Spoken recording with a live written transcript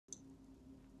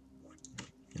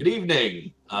Good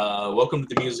evening. Welcome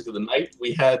to the music of the night.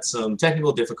 We had some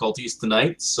technical difficulties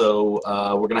tonight, so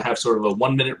we're going to have sort of a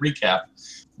 1-minute recap.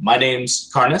 My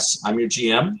name's Karnis. I'm your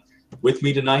GM. With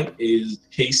me tonight is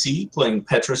KC playing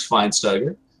Petrus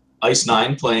Feinsteiger,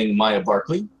 Ice9 playing Maya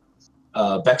Barkley,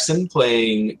 bexxan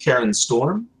playing Karen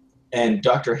Storm, and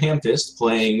drhamfist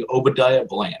playing Obadiah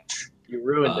Blanche. You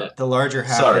ruined it. The larger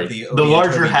half Sorry, of the Obi the larger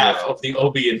and Toby half duo. of the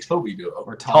Obi and Toby duo.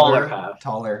 Or taller half.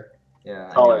 Taller.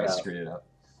 Yeah, Taller I knew I half. screwed it up.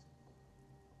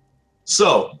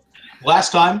 So,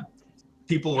 last time,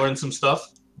 people learned some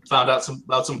stuff, found out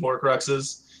about some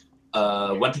Horcruxes,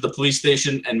 went to the police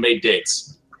station, and made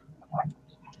dates.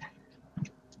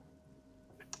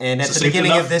 And at the Succinct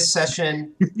beginning enough? of this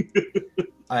session,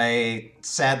 I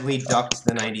sadly ducked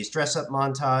the 90s dress-up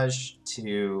montage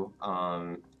to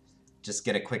just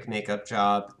get a quick makeup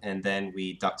job, and then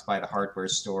we ducked by the hardware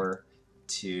store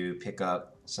to pick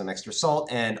up some extra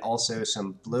salt and also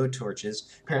some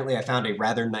blowtorches. Apparently I found a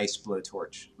rather nice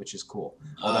blowtorch, which is cool.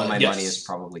 Although my money is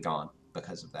probably gone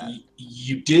because of that.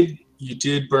 You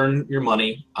did burn your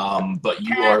money, but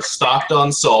you are stocked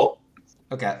on salt.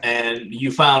 Okay. And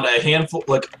you found a handful,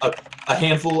 like a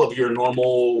handful of your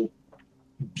normal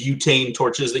butane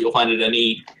torches that you'll find at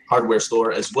any hardware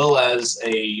store, as well as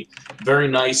a very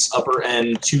nice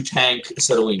upper-end 2-tank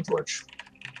acetylene torch,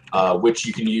 which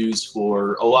you can use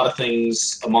for a lot of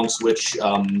things, amongst which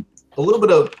a little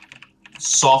bit of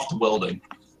soft welding,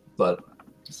 but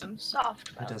some soft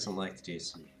It welding. doesn't like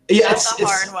DC. yeah, That's it's a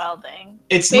hard welding.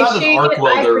 it's Make not sure an you arc get eye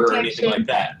welder or protection. anything like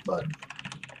that, but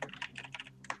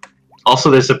Also,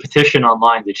 there's a petition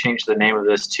online to change the name of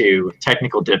this to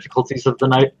Technical Difficulties of the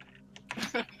Night.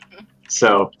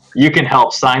 So you can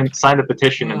help sign the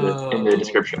petition in the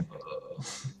description.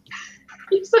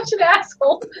 You're such an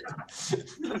asshole.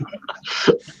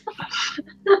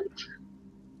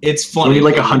 It's We funny. need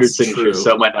like but 100 it's signatures, true.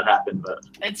 so it might not happen. But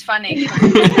It's funny.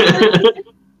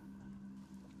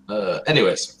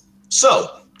 Anyways,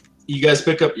 so you guys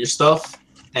pick up your stuff,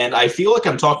 and I feel like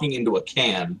I'm talking into a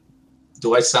can.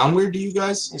 Do I sound weird to you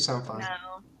guys? You sound fine. No.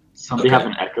 somebody Okay. have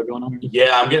an echo going on?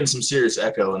 Yeah, I'm getting some serious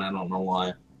echo, and I don't know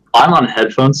why. I'm on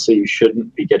headphones, so you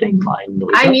shouldn't be getting my noise.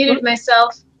 I output. muted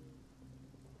myself.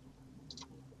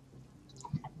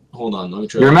 Hold on, let me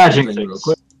try You're imagining something real things.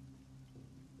 quick.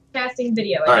 Casting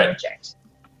video. All I right. never checked.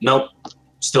 Nope,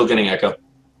 still getting echo.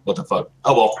 What the fuck?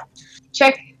 Oh well.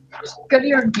 Check. Go to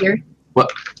your gear.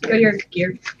 What? Go to your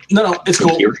gear. No, it's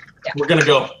cool. Here. We're gonna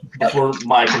go before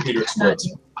my computer explodes.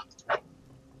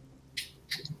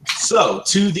 So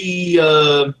to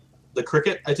the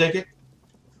cricket, I take it.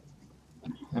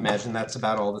 Imagine that's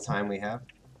about all the time we have.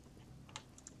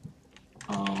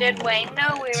 Did Wayne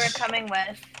know we were coming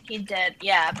with? He did,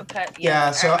 yeah, because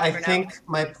Yeah, so I remember now. think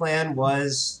my plan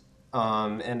was,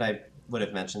 and I would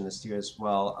have mentioned this to you as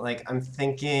well, like, I'm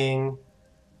thinking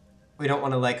we don't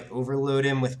want to, like, overload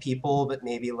him with people, but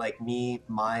maybe, like, me,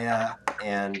 Maya,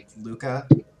 and Luca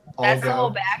all That's go. the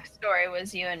whole backstory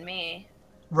was you and me.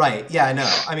 Right, yeah, I know.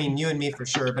 I mean, you and me for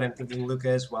sure, but I'm thinking Luca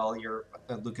as well.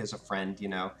 Luca's a friend, you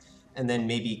know. And then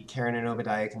maybe Karen and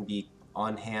Obadiah can be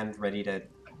on hand, ready to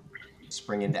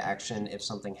spring into action if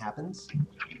something happens.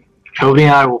 Toby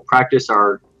and I will practice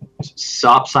our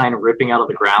stop sign ripping out of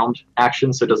the ground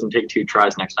action, so it doesn't take 2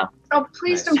 tries next time. Oh,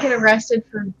 please Nice. don't get arrested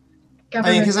for I mean,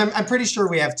 government. because I'm pretty sure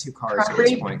we have 2 cars at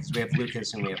Property? this point, because we have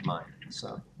Luca's and we have mine,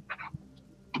 so.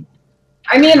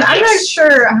 I mean, I'm not Yes.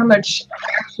 sure how much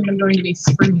action I'm going to be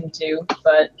springing to,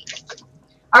 but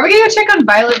are we gonna go check on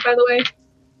Violet, by the way?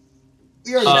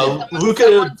 We already did. Luca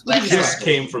Someone's with just her.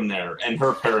 came from there, and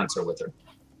her parents are with her.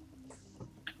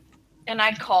 And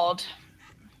I called.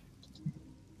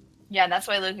 Yeah, that's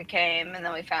why Luca came, and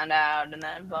then we found out, and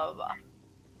then blah, blah, blah.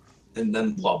 And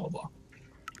then blah blah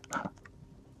blah.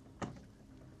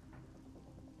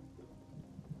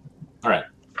 All right.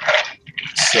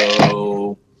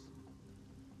 So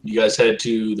you guys head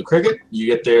to the cricket. You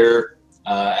get there.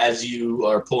 As you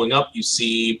are pulling up, you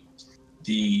see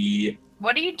the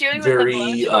What are you doing very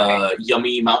with the blowtorch?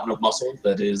 yummy mountain of muscle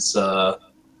that is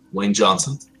Wayne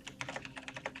Johnson.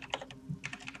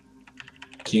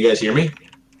 Can you guys hear me?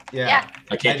 Yeah.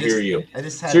 I can't I just- hear you. I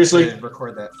just had Seriously? to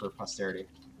record that for posterity.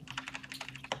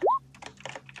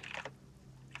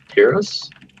 Hear us?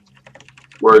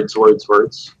 Words, words,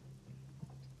 words.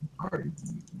 Are you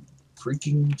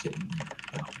freaking kidding me?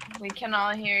 We can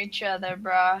all hear each other,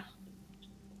 bruh.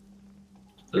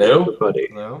 Hello? Everybody,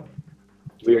 Hello?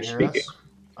 we are Can you hear speaking. us?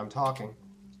 I'm talking.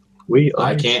 We are.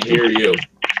 I can't hear you.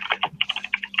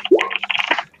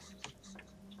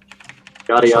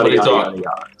 Yada yada Somebody yada talk. yada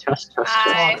yada. Test, test,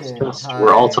 Hi. test, Talking. test.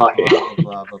 We're all talking. Blah,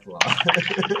 blah, blah, blah.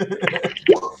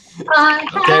 I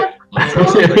Okay. have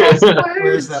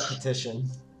Where's that petition?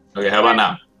 Okay, how about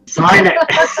now? Sign it.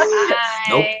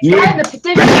 Nope. Sign the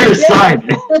petition.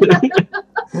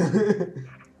 Sign.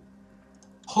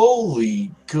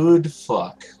 Holy good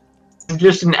fuck.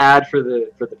 Just an ad for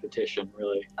the petition,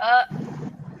 really.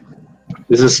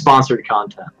 This is sponsored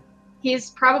content. He's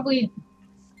probably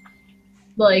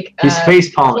like He's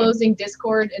face palming. closing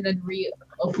Discord and then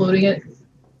re-uploading it.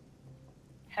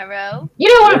 Hello?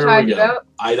 You know what There I'm we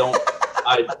talking go.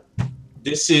 about.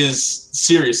 This is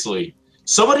seriously.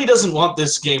 Somebody doesn't want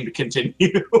this game to continue.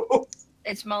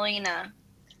 It's Melina.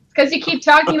 Because you keep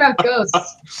talking about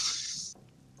ghosts.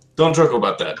 Don't joke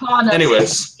about that. Con us.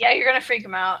 Anyways. Yeah, you're gonna freak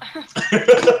him out.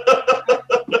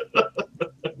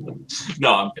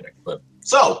 No, I'm kidding. But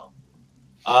so,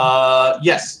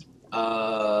 yes.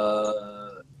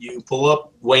 You pull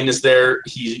up. Wayne is there.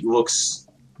 He looks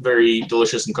very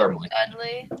delicious and caramely.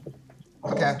 Dudley.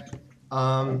 Okay.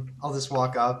 I'll just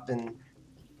walk up and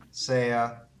say,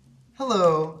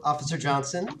 hello, Officer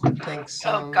Johnson. Thanks.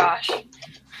 Oh gosh.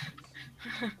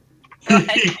 Go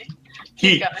ahead.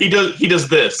 He does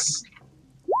this.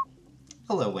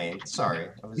 Hello, Wayne. Sorry,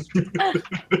 I was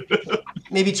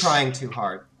maybe trying too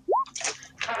hard.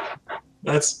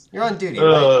 That's You're on duty,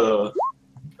 right?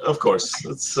 Of course.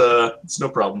 It's no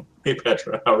problem. Hey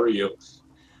Petra, how are you?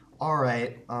 All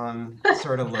right.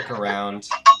 Sort of look around.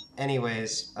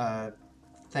 Anyways,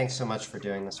 thanks so much for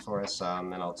doing this for us.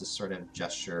 And I'll just sort of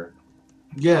gesture.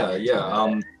 Yeah.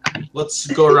 Let's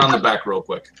go around the back real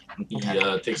quick. He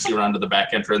takes you around to the back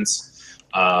entrance.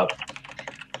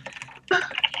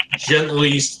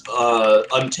 Gently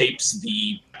untapes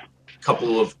the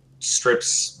couple of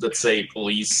strips that say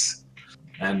police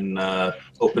and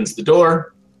opens the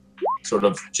door. Sort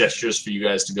of gestures for you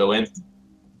guys to go in.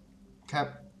 Okay.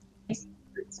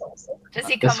 Does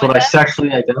he come That's with what I us?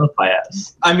 sexually identify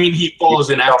as. I mean, he follows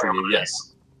in after you,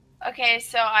 yes. Okay,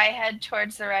 so I head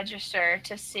towards the register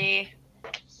to see.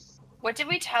 What did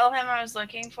we tell him I was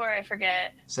looking for? I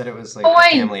forget. Said it was like Coin. a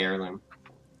family heirloom.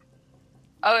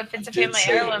 Oh, if it's a Did family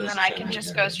say it heirloom, was then a I can family just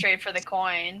heirloom. go straight for the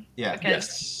coin. Yeah.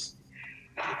 Because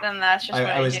Yes. then that's just what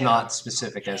I I was do. not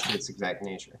specific as to its exact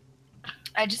nature.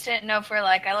 I just didn't know if I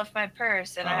left my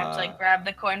purse and I have to like grab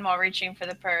the coin while reaching for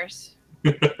the purse.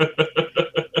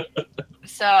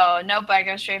 So nope, I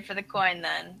go straight for the coin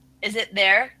then. Is it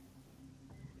there?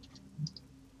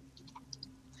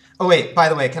 Oh wait, by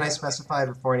the way, can I specify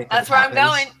before anything That's where I'm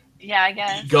happens? going. Yeah, I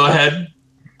guess. Go ahead.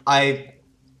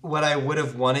 What I would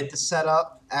have wanted to set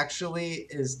up actually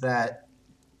is that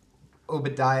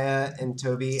Obadiah and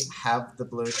Toby have the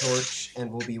blowtorch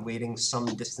and will be waiting some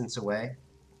distance away.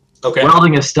 Okay.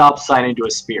 Welding a stop sign into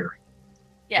a spear.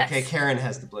 Yes. Okay, Karen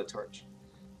has the blowtorch.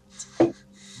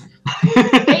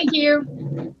 Thank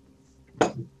you.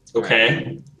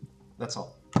 Okay. That's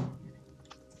all.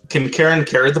 Can Karen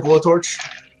carry the blowtorch?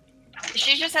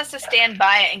 She just has to stand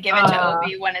by it and give it to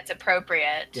Obi when it's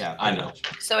appropriate. Yeah, I know.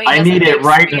 So he I doesn't need it get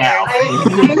right scared. now.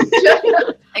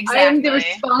 Exactly. I am the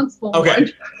responsible Okay.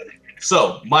 one.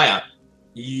 So, Maya,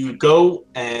 you go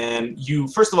and you,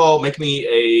 first of all, make me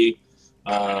a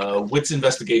wits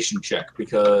investigation check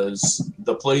because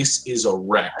the place is a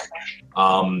wreck.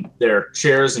 There are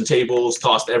chairs and tables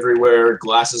tossed everywhere,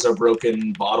 glasses are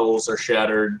broken, bottles are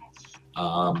shattered.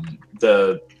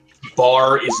 The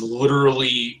bar is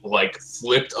literally like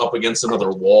flipped up against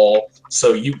another wall,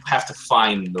 so you have to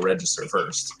find the register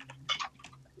first.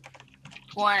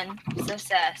 1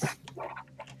 success.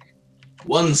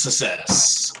 1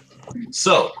 success.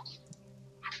 So,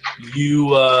 you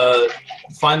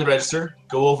find the register,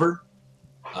 go over.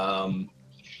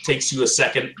 Takes you a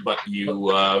second, but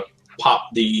you pop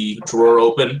the drawer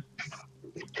open,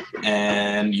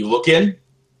 and you look in.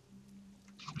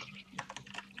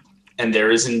 And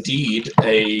there is indeed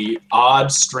a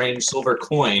odd, strange silver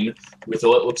coin with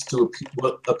what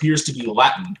appears to be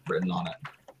Latin written on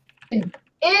it.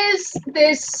 Is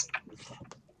this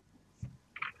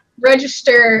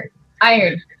register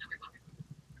iron?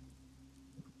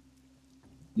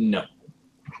 No.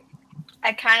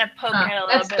 I kind of poke it a little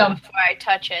that's bit dumb. before I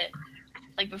touch it.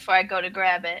 Like before I go to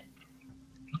grab it.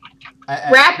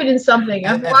 Wrap it in something.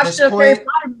 I've at watched this a Harry point,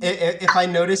 Potter. If I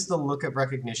notice the look of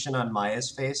recognition on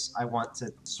Maya's face, I want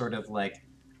to sort of like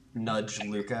nudge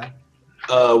Luca.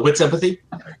 Wits empathy.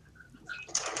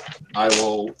 I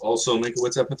will also make a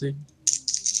wits empathy.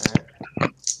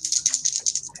 Alright.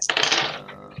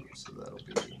 So that'll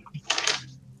be...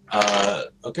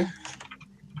 Okay.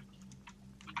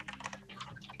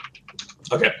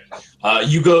 Okay.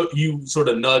 You sort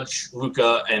of nudge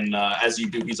Luca, and as you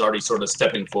do, he's already sort of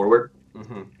stepping forward.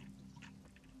 Mm-hmm.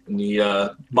 And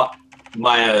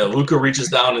Luca reaches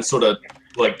down and sort of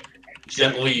like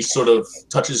gently sort of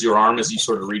touches your arm as you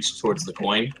sort of reach towards the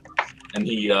coin, and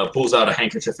he pulls out a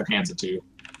handkerchief and hands it to you.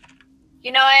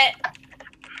 You know what?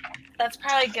 That's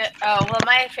probably good. Oh, well,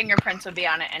 my fingerprints would be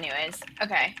on it anyways.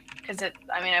 Okay, because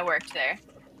I worked there.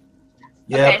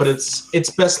 Yeah, Okay. but it's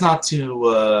best not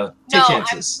to take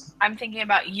chances. I'm thinking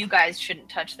about you guys shouldn't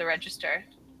touch the register.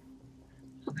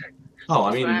 Oh,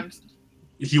 I mean,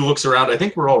 if he looks around, I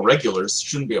think we're all regulars.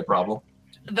 Shouldn't be a problem.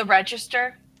 The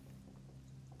register?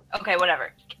 Okay,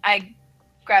 whatever. I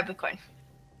grab the coin.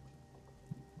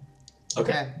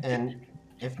 Okay, and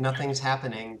if nothing's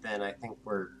happening, then I think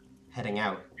we're heading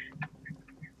out.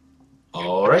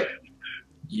 All right,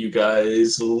 you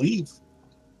guys leave.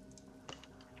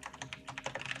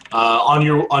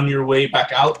 On your way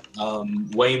back out,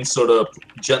 Wayne sort of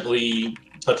gently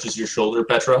touches your shoulder,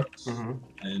 Petra,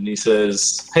 and he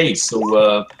says, "Hey,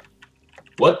 so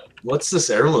what's this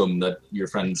heirloom that your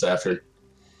friend's after?"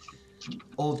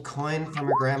 Old coin from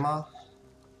her grandma.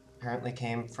 Apparently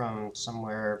came from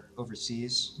somewhere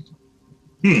overseas.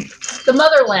 The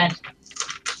motherland.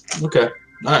 Okay,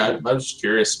 all right. I was just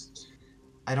curious.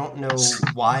 I don't know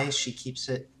why she keeps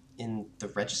it in the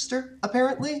register,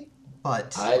 apparently,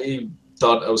 but... I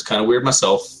thought it was kind of weird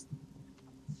myself.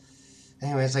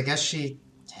 Anyways, I guess she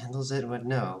handles it and would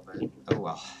know, but oh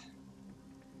well.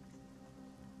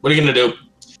 What are you gonna do?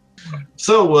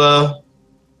 So,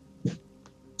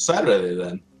 Saturday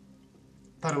then.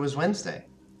 Thought it was Wednesday.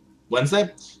 Wednesday?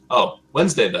 Oh,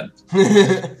 Wednesday then.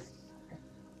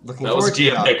 Looking That was forward a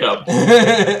GM to pickup.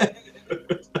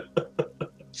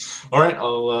 All right,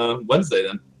 I'll Wednesday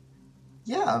then.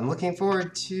 Yeah, I'm looking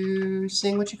forward to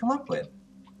seeing what you come up with.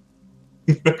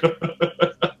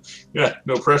 Yeah,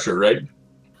 no pressure, right?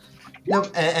 Nope.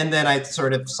 And then I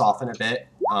sort of soften a bit.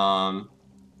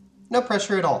 No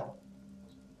pressure at all.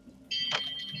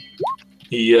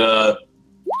 He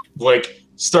like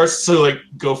starts to like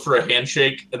go for a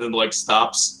handshake and then like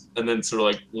stops and then sort of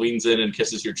like leans in and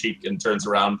kisses your cheek and turns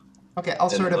around. Okay, I'll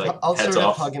And, sort of like, I'll heads sort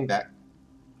of off. hug him back.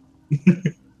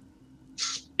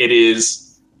 It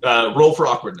is roll for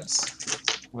awkwardness.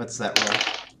 What's that roll?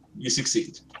 You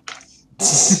succeed.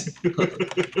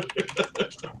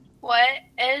 What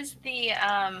is the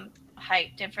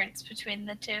height difference between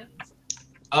the two?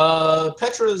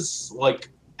 Petra's like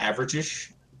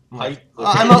average-ish height.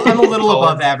 I'm a little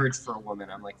above average for a woman.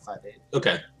 I'm like 5'8".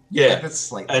 Okay. Yeah. That's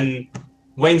slight. And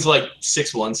Wayne's like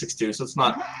 6'1", 6'2", so it's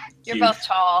not You're huge. both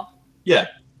tall. Yeah.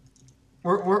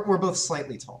 We're both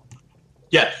slightly tall.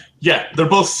 Yeah, they're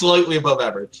both slightly above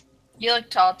average. You look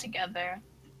tall together.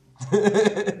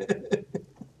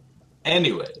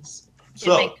 Anyways,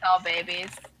 You so big tall babies.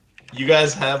 you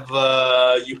guys have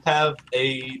a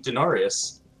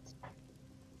denarius.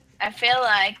 I feel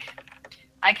like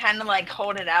I kind of like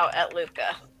hold it out at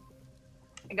Luca.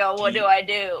 I go, what do I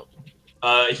do?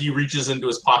 He reaches into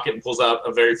his pocket and pulls out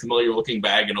a very familiar-looking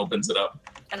bag and opens it up.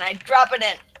 And I drop it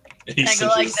in. And he And I go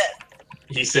like this.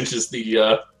 He cinches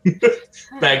the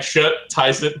bag shut,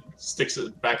 ties it, sticks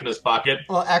it back in his pocket.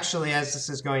 Well, actually, as this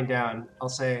is going down, I'll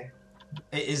say,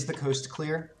 is the coast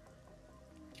clear?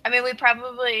 I mean, we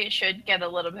probably should get a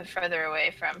little bit further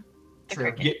away from the True.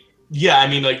 cricket. Yeah, I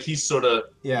mean, like, he's sort of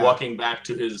Yeah. walking back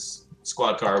to his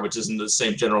squad car, which is in the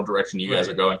same general direction you guys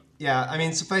Right. are going. Yeah, I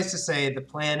mean, suffice to say, the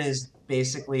plan is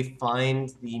basically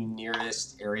find the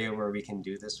nearest area where we can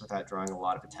do this without drawing a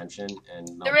lot of attention and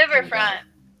The not riverfront.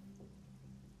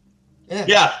 Yeah.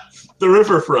 Yeah, the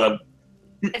riverfront.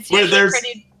 It's Where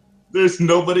usually there's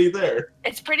nobody there.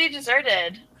 it's pretty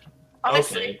deserted.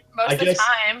 Honestly, Okay. most I of the guess-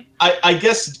 time. I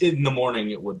guess in the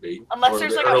morning it would be. Unless or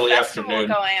there's the like a early festival afternoon.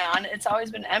 going on. It's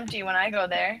always been empty when I go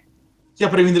there. Yeah,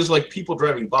 but I mean, there's like people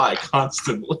driving by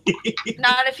constantly.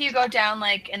 Not if you go down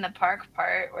like in the park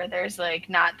part where there's like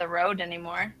not the road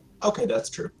anymore. Okay, that's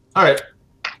true. All right,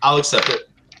 I'll accept it.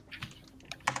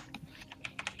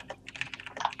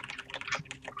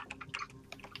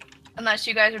 Unless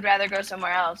you guys would rather go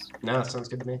somewhere else. No, sounds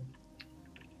good to me.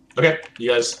 Okay,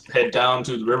 you guys head down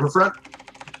to the riverfront.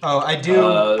 Oh, I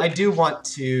do want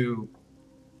to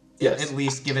Yes. at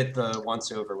least give it the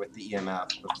once over with the EMF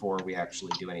before we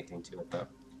actually do anything to it, though,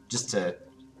 just to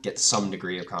get some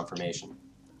degree of confirmation.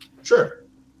 Sure.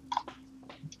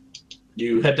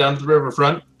 You head down to the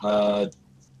riverfront.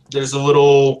 There's a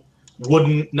little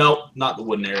wooden, no, not the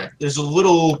wooden area. There's a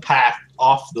little path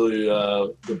off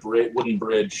the wooden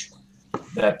bridge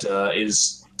that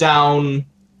is down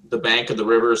the bank of the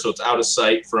river, so it's out of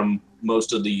sight from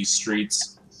most of the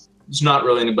streets. There's not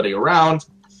really anybody around.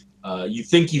 You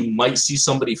think you might see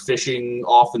somebody fishing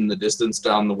off in the distance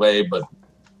down the way, but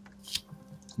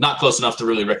not close enough to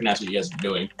really recognize what you guys are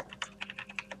doing.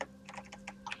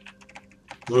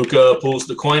 Luca pulls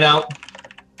the coin out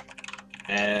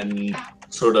and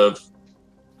sort of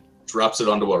drops it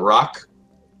onto a rock.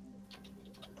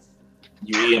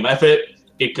 You EMF it.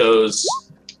 It goes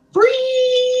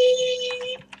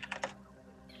free.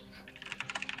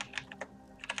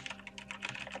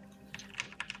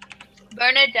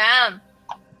 Burn it down.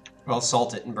 Well,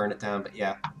 salt it and burn it down, but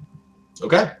yeah.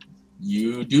 Okay.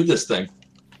 You do this thing.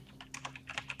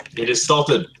 It is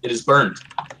salted. It is burned.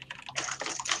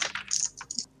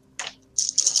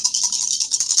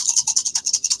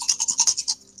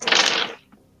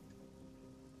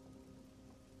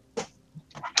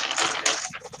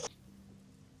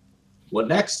 What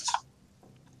next?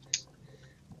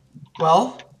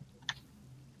 Well,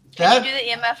 Can you do the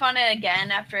EMF on it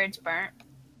again after it's burnt?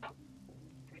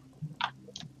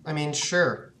 I mean,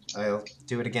 sure. I'll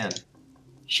do it again.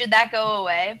 Should that go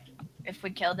away if we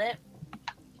killed it?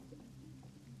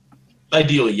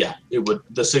 Ideally, yeah. It would.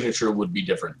 The signature would be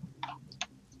different.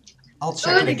 I'll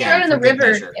check Oh, it they again. throw it in the for good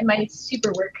river. measure. It might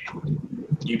super work.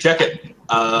 You check it.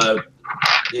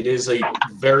 It is a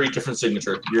very different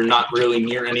signature. You're not really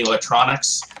near any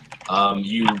electronics.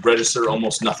 You register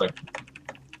almost nothing.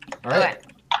 All right. Okay.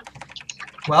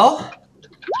 Well,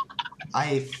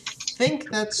 I think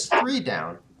that's 3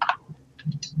 down.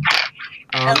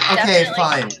 Okay, Definitely.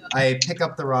 fine. I pick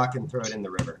up the rock and throw it in the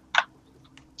river.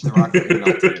 The rock that we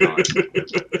melted it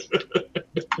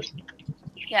on.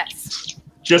 Yes.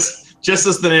 Just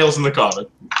as the nails in the coffin.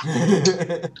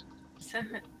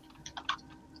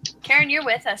 Karen, you're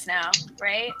with us now,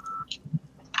 right?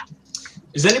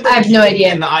 Is anybody I have no keeping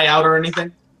idea. an eye out or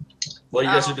anything while you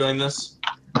guys Oh. are doing this?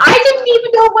 I didn't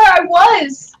even know where I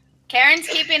was. Karen's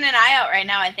keeping an eye out right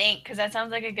now, I think, because that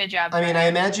sounds like a good job. I for mean, her. I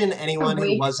imagine anyone who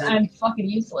Wait, wasn't I'm fucking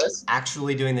useless.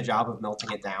 actually doing the job of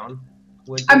melting it down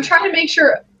would. I'm be. trying to make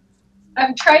sure.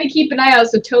 I'm trying to keep an eye out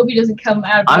so Toby doesn't come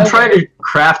out. I'm trying to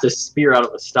craft a spear out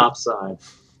of a stop sign.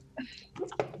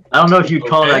 I don't know if you'd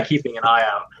call Okay. that keeping an eye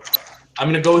out. I'm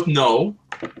going to go with no.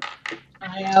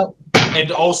 eye out.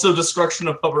 And also destruction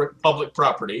of public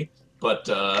property. But,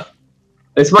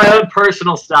 It's my own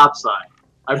personal stop sign.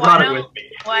 I Why brought it don't- with me.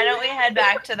 Why don't we head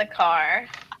back to the car?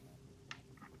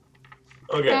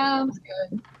 okay. Sounds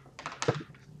good.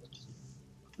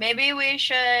 Maybe we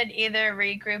should either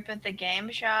regroup at the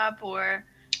game shop or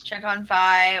check on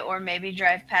Vi or maybe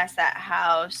drive past that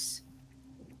house.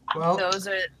 Well, Those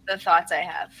are the thoughts I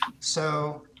have.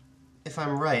 so if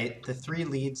I'm right, the 3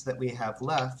 leads that we have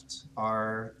left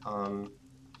are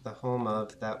the home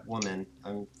of that woman.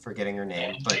 I'm forgetting her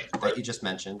name, but that you just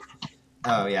mentioned.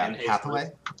 Oh yeah, Anne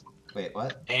Hathaway. Wait,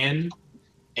 what? Anne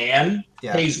Yeah,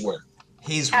 Haysworth.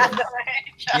 Haysworth.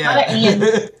 Not Yeah.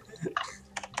 Anne.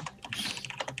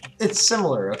 It's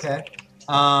similar, okay?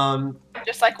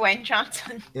 Just like Wayne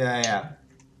Johnson. Yeah.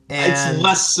 It's And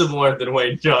less similar than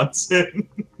Wayne Johnson.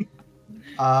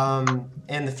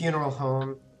 and the funeral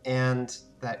home and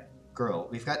that girl.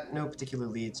 We've got no particular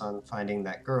leads on finding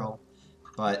that girl,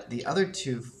 but the other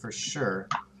 2 for sure.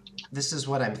 This is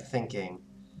what I'm thinking.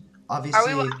 Obviously, Are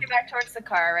we walking back towards the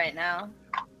car right now?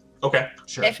 Okay.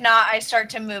 sure. If not, I start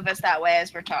to move us that way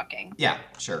as we're talking. Yeah,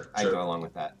 sure. I'd Sure. go along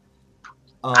with that.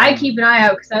 I keep an eye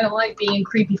out because I don't like being in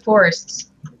creepy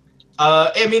forests.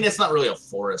 I mean, it's not really a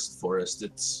forest.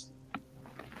 It's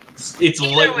Either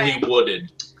lightly way.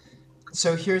 wooded.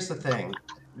 So here's the thing.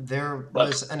 There What?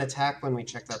 was an attack when we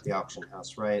checked out the auction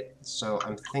house, right? So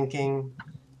I'm thinking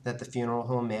that the funeral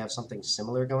home may have something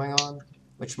similar going on,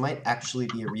 which might actually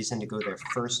be a reason to go there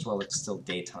first while it's still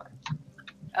daytime,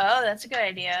 Oh, that's a good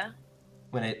idea.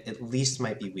 when it at least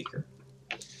might be weaker.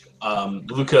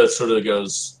 Luca sort of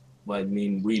goes, well, I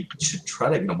mean, we should try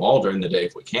to get them all during the day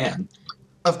if we can.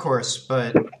 Of course,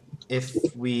 but if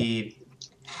we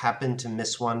happen to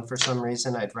miss one for some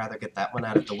reason, I'd rather get that one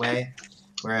out of the way.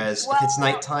 Whereas if it's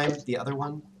Well- nighttime, the other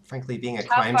one, frankly, being a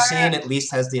How crime far- scene, at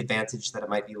least has the advantage that it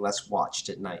might be less watched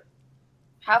at night.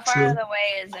 How far True. of the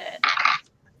way is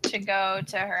it to go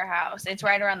to her house? It's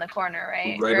right around the corner,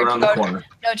 right? Right Or around to the go- corner.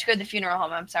 No, to go to the funeral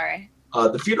home. I'm sorry.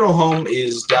 The funeral home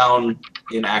is down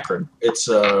in Akron. It's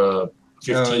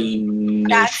 15-ish,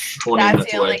 That's 20 that's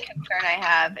minutes the only away. concern I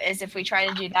have is if we try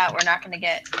to do that, we're not going to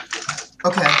get.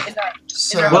 Okay, Is our, is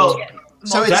so our Well,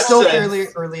 so that it's still said- fairly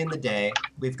early in the day.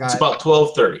 We've It's got about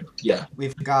 12:30. Yeah.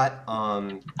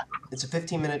 it's a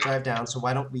 15-minute drive down. So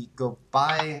why don't we go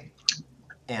by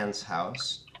Anne's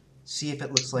house, see if it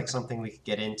looks like something we could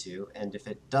get into, and if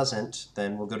it doesn't,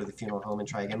 then we'll go to the funeral home and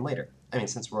try again later. I mean,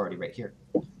 since we're already right here.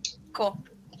 cool.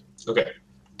 Okay.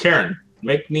 Karen,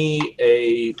 make me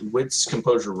a wits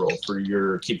composure roll for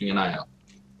your keeping an eye out.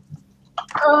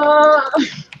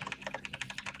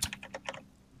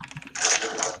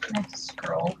 I have to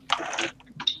scroll.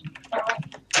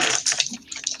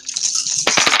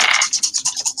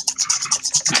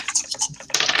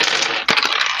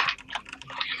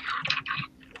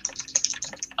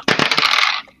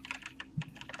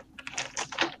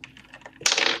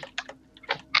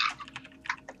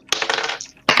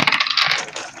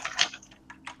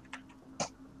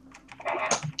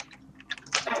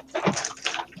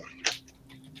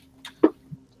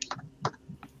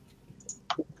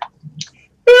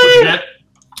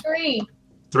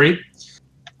 3.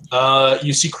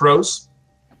 You see crows.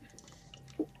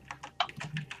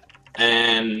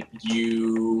 And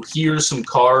you hear some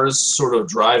cars sort of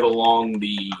drive along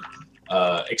the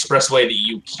expressway that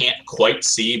you can't quite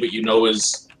see, but you know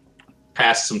is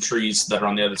past some trees that are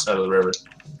on the other side of the river.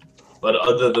 But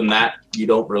other than that, you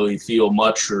don't really feel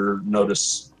much or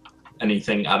notice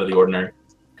anything out of the ordinary.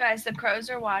 Guys, the crows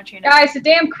are watching. Guys, the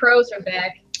damn crows are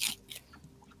back.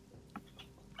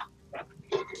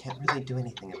 Can't really do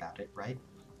anything about it, right?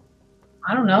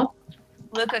 I don't know.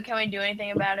 Luca, can we do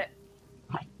anything about it?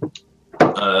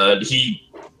 He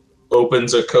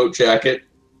opens a coat jacket,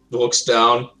 looks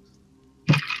down,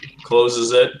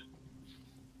 closes it.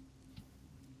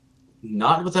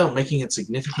 Not without making it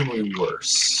significantly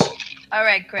worse. All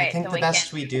right, great. I think then the we best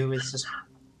can. we do is just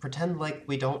pretend like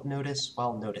we don't notice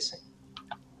while noticing.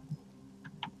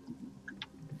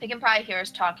 They can probably hear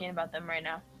us talking about them right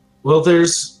now. Well, there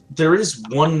is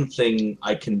one thing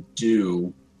I can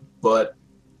do, but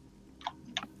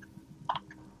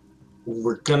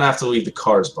we're gonna have to leave the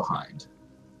cars behind.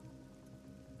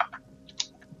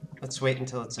 Let's wait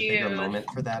until it's a bigger moment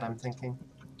for that, I'm thinking.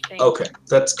 Okay,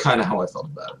 that's kind of how I felt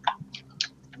about it.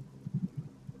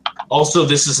 Also,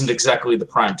 this isn't exactly the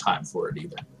prime time for it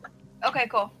either. Okay,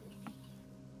 cool.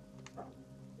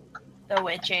 The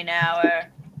witching hour.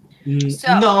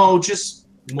 So, no, just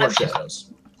more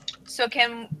shadows. So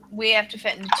we have to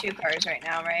fit into 2 cars right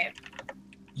now, right?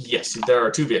 Yes, there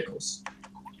are 2 vehicles.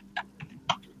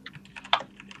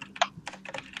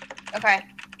 Okay.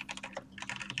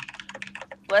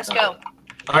 Let's go.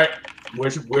 All right. Where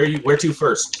to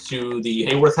first? To the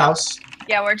Hayworth house?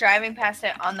 Yeah, we're driving past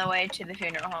it on the way to the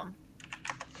funeral home.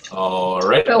 All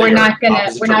right. But we're not gonna.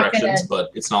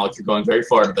 But it's not like you're going very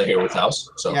far to the Hayworth house.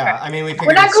 So yeah, I mean,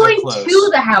 we're not going to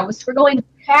the house. We're going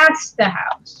past the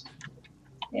house.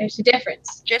 There's a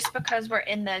difference. Just because we're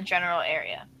in the general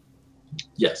area.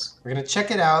 Yes. We're gonna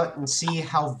check it out and see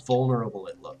how vulnerable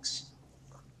it looks.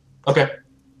 Okay.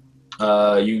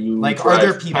 You like, are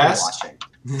there people watching?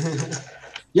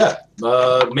 Yeah.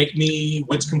 Make me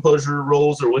wits composure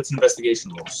rolls or wits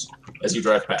investigation rolls as you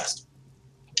drive past.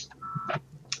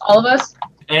 All of us?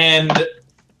 And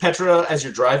Petra, as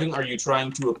you're driving, are you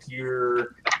trying to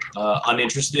appear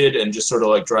uninterested and just sort of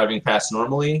like driving past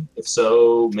normally? If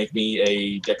so, make me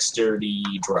a dexterity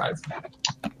drive.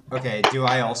 Okay, do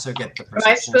I also get the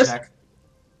perception check?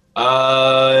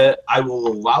 I will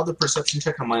allow the perception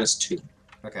check on -2.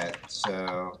 Okay,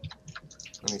 so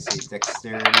let me see.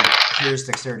 Dexterity. Here's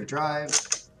dexterity drive,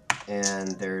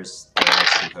 and there's the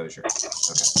wits composure. Okay.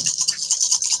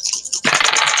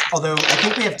 Although, I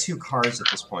think we have 2 cars at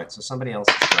this point, so somebody else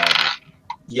is driving.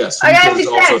 Yes, Luca is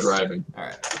also driving.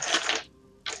 Alright.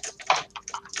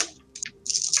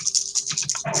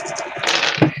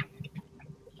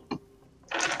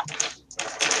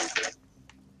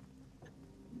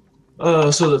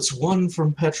 So that's 1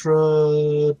 from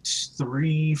Petra,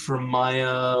 3 from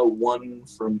Maya, 1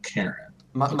 from Karen.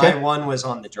 My 1 was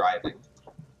on the driving.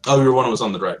 Oh, your 1 was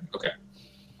on the driving. Okay.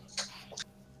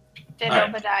 Did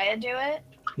Obadiah do it?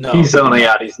 No. He's zoning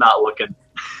out. He's not looking.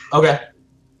 Okay.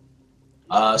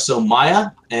 So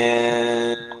Maya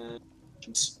and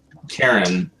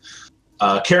Karen.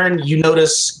 Karen, you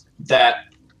notice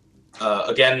that,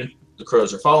 again, the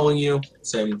crows are following you.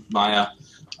 Same Maya.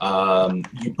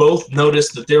 You both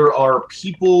notice that there are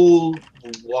people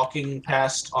walking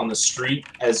past on the street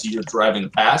as you're driving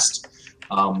past.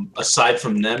 Aside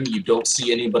from them, you don't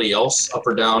see anybody else up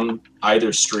or down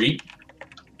either street.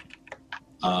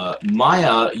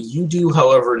 Maya, you do,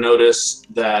 however, notice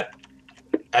that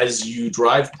as you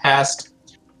drive past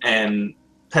and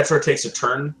Petra takes a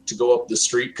turn to go up the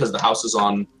street because the house is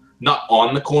not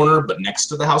on the corner, but next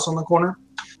to the house on the corner.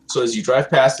 So as you drive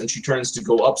past and she turns to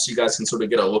go up so you guys can sort of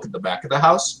get a look at the back of the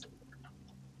house,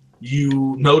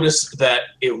 you notice that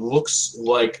it looks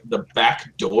like the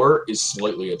back door is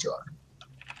slightly ajar.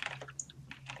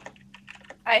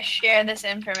 I share this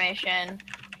information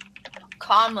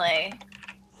calmly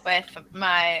with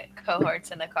my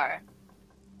cohorts in the car.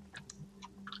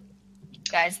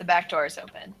 Guys, the back door is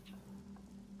open.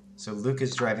 So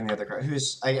Luca's driving the other car.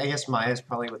 I guess Maya's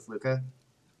probably with Luca.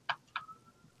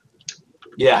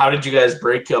 Yeah, how did you guys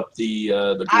break up the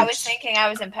groups? I was thinking I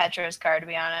was in Petra's car, to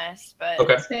be honest, but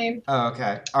okay. Same. Oh,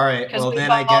 okay. All right. Well, then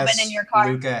I guess been in your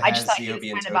car. Luca has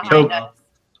Obi and Toby.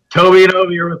 Toby and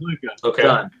Obi are with Luca. Okay.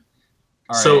 Done.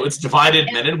 All so right. it's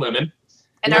divided men and women.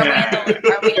 And are we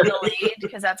in the lead?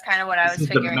 Because that's kind of what I was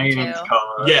figuring too.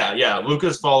 Yeah.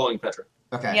 Luca's following Petra.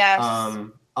 Okay. Yes.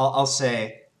 I'll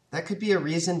say that could be a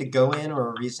reason to go in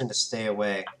or a reason to stay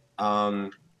away.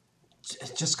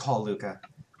 Just call Luca.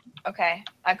 Okay,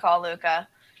 I call Luca.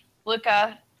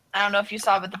 Luca, I don't know if you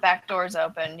saw, but the back door's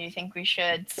open. Do you think we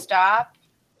should stop?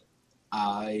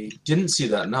 I didn't see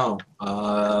that. No.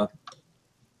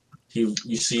 You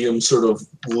see him sort of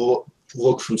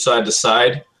look from side to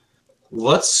side.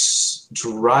 Let's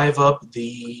drive up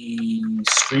the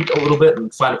street a little bit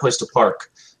and find a place to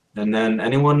park. And then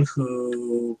anyone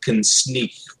who can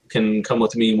sneak can come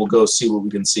with me and we'll go see what we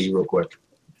can see real quick.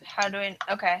 How do we...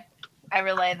 Okay. I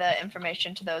relay the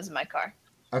information to those in my car.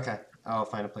 Okay, I'll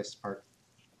find a place to park.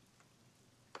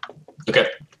 Okay.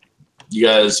 You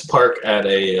guys park at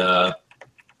a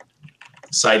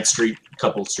side street, a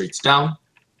couple streets down.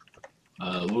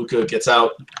 Luca gets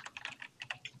out.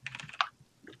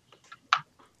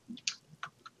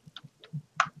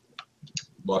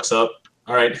 Walks up.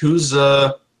 All right, whose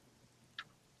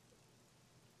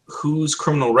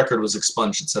criminal record was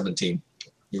expunged at 17?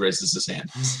 He raises his hand.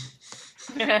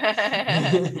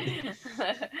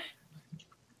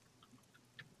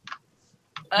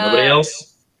 Nobody else?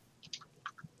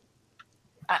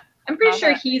 I'm pretty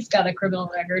sure he's got a criminal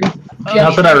record.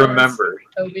 Not that I remember.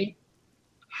 Toby.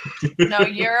 No,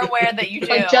 you're aware that you do.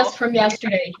 Like just from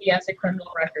yesterday, he has a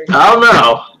criminal record. I don't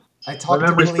know. I talked to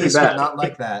Remember's police, pretty but bad. not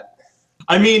like that.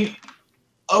 I mean,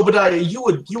 Obadiah, you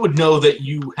would know that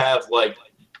you have like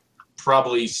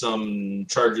probably some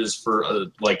charges for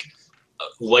like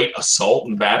light assault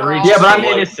and battery. Yeah, Yeah, but I'm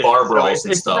like, innocent. bar so brawls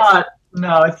and it's stuff. not.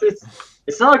 No,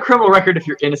 it's not a criminal record if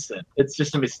you're innocent. It's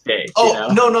just a mistake. Oh,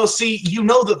 you know? no. See, you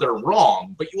know that they're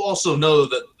wrong, but you also know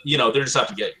that, they just have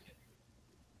to get you.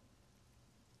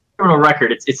 Criminal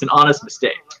record. It's an honest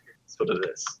mistake. That's what it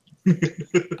is.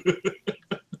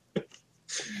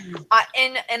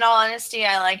 In all honesty,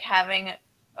 I like having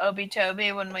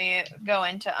Obi-Toby when we go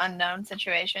into unknown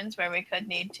situations where we could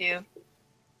need to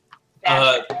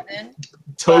dash in.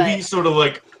 Toby But- sort of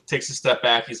like takes a step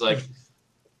back. He's like,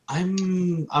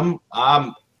 I'm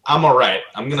all right.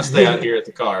 I'm gonna stay out here at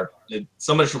the car.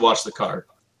 Somebody should watch the car.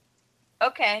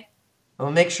 Okay.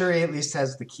 Well, make sure he at least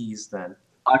has the keys then.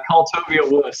 I call Toby a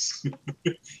wuss.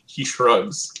 He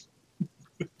shrugs.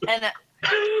 And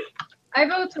I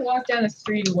vote to walk down the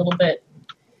street a little bit.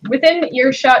 Within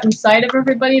earshot and sight of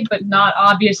everybody, but not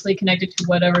obviously connected to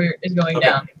whatever is going Okay.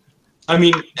 down. I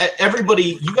mean,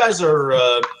 everybody. You guys are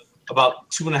about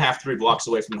 2.5, 3 blocks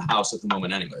away from the house at the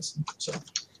moment, anyways. So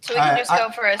so we can just go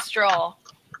for a stroll.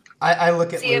 I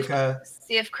look at See if- Luca.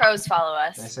 See if crows follow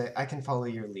And I us. say, I can follow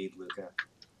your lead, Luca.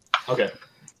 okay.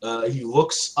 He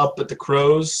looks up at the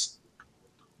crows.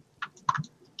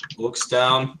 Looks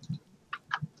down.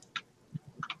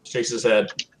 Shakes his head.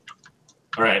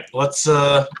 All right, let's.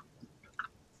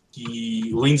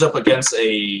 He leans up against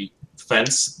a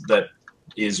fence that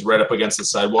is right up against the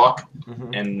sidewalk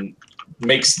Mm-hmm. and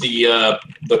makes the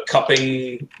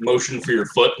cupping motion for your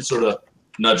foot. It sort of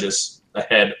nudges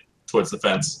ahead towards the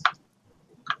fence.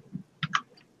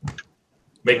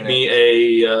 Make me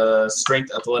a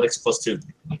strength athletics +2.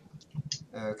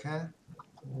 Okay.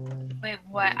 Wait,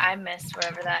 what? I missed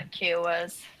whatever that cue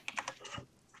was.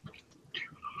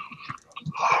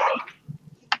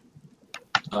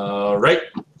 Right.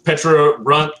 Petra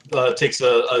takes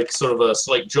a sort of a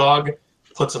slight jog,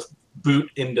 puts a boot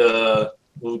into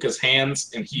Luca's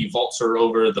hands, and he vaults her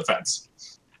over the fence.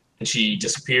 And she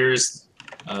disappears,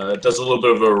 does a little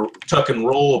bit of a tuck and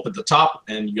roll up at the top,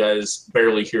 and you guys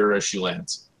barely hear her as she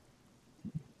lands.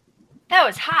 That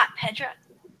was hot, Petra.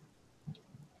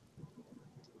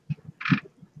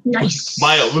 Nice.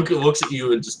 Maya, Luca looks at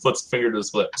you and just puts a finger to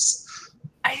his lips.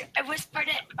 I whispered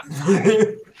it. I'm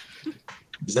sorry.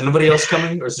 Is anybody else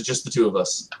coming, or is it just the two of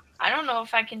us? I don't know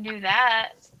if I can do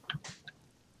that.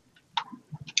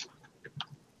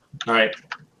 All right.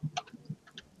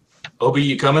 Obi,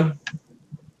 you coming?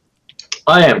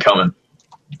 I am coming.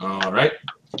 All right.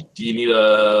 Do you need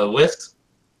a lift?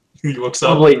 He looks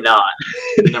up. Probably not.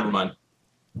 Never mind.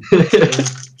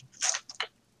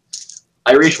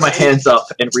 I reach my hands up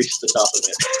and reach the top of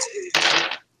it.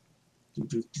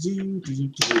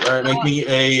 All right, make me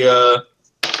a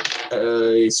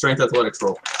strength athletics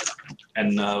roll.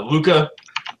 And Luca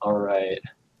All right.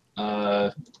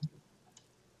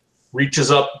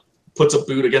 reaches up, puts a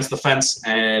boot against the fence,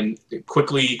 and it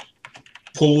quickly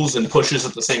pulls and pushes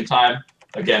at the same time.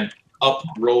 Again, up,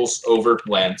 rolls, over,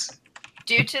 lands.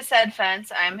 Due to said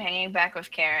fence, I'm hanging back with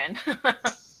Karen.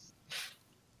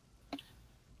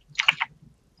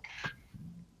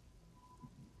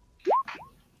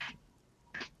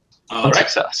 All right.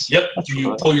 Success. Yep. That's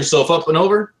You right. pull yourself up and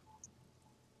over.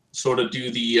 Sort of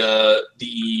do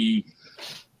the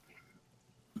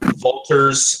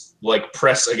vaulters, like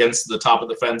press against the top of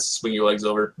the fence, swing your legs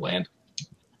over, land.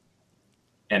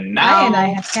 And now I and I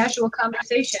have casual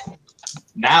conversation.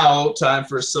 Now, time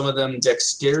for some of them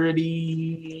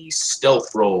dexterity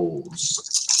stealth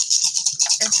rolls.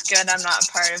 It's good I'm not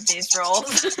a part of these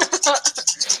rolls.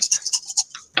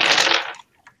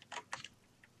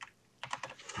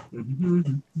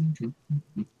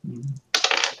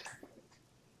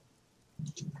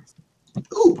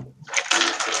 Ooh.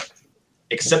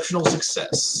 Exceptional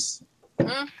success.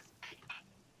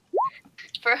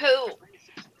 For who?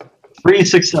 3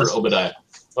 success. For Obadiah.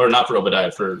 Or not for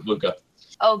Obadiah, for Luca.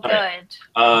 Oh, good. Right.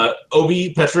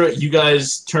 Obi, Petra, you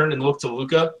guys turn and look to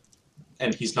Luca,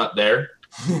 and he's not there.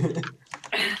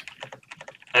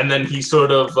 And then he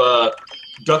sort of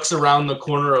ducks around the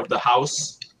corner of the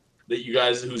house that you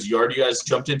guys, whose yard you guys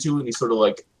jumped into, and he sort of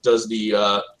like does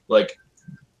the like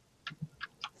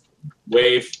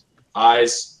wave,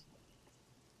 eyes,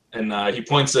 and he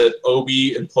points at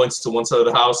Obi and points to one side of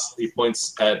the house. He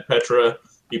points at Petra.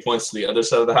 He points to the other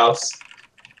side of the house,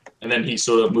 and then he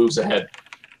sort of moves ahead.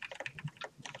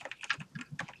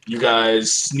 You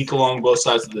guys sneak along both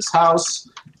sides of this house,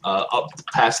 up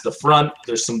past the front.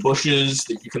 There's some bushes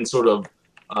that you can sort of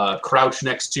crouch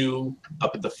next to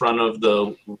up at the front of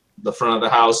the front of the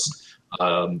house.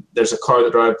 There's a car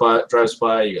that drives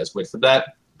by. You guys wait for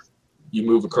that. You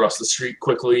move across the street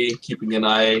quickly, keeping an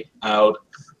eye out,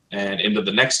 and into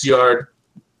the next yard.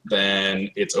 Then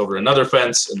it's over another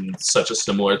fence and such a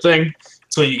similar thing.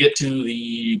 So you get to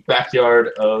the backyard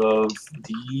of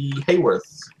the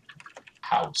Hayworth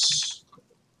house,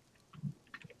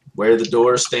 where the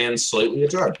door stands slightly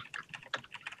ajar.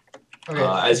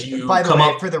 Okay. As you By the come way,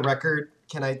 up, for the record,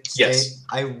 can I state Yes.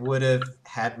 I would have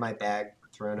had my bag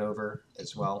thrown over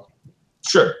as well?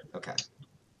 sure. Okay.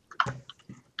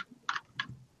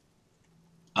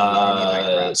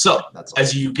 So That's all.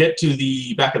 as you get to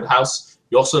the back of the house,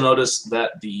 you also notice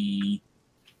that the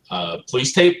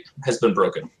police tape has been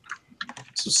broken.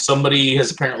 So somebody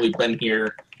has apparently been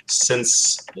here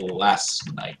since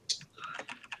last night.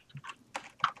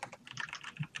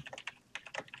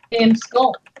 Damn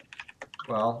skull.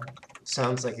 Well,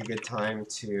 sounds like a good time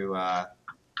to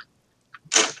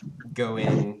go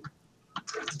in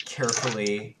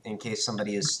carefully in case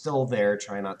somebody is still there.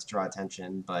 Try not to draw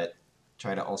attention, but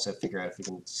try to also figure out if we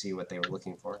can see what they were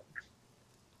looking for.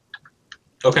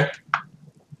 Okay.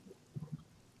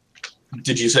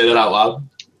 Did you say that out loud?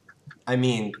 I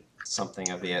mean, something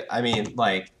of it. I mean,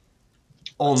 like,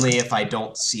 only if I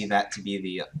don't see that to be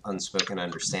the unspoken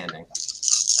understanding.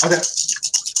 Okay.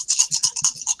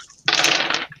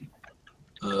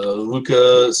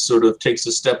 Luca sort of takes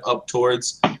a step up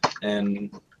towards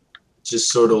and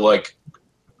just sort of like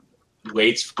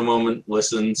waits for a moment,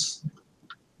 listens.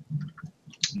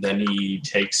 Then he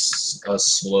takes a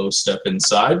slow step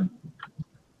inside,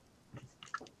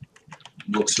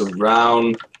 looks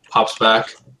around, pops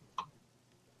back.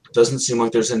 Doesn't seem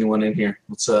like there's anyone in here.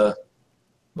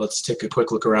 Let's take a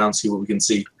quick look around, see what we can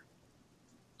see.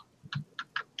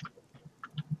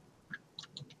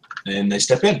 And they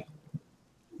step in.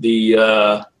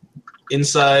 The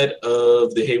inside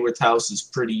of the Hayworth house is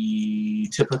pretty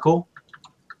typical,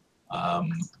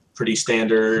 pretty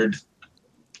standard.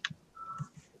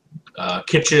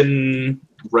 Kitchen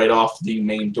right off the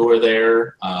main door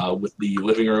there, with the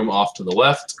living room off to the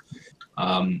left.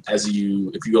 If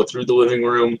you go through the living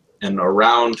room and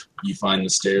around, you find the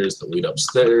stairs that lead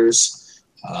upstairs.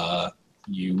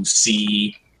 You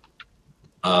see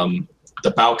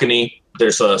the balcony.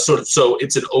 There's a so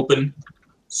it's an open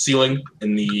ceiling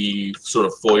in the sort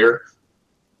of foyer,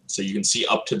 so you can see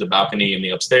up to the balcony in the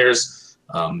upstairs.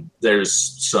 There's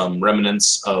some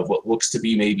remnants of what looks to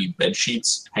be maybe bed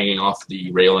sheets hanging off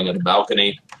the railing of the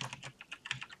balcony,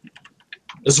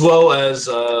 as well as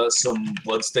some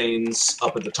bloodstains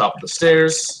up at the top of the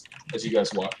stairs as you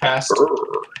guys walk past.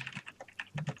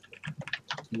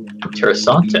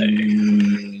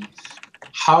 Interessante.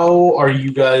 How are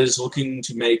you guys looking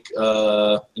to make?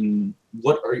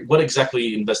 What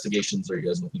exactly investigations are you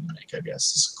guys looking to make? I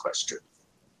guess is a question.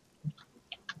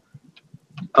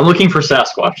 I'm looking for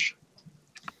Sasquatch.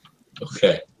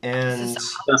 Okay. And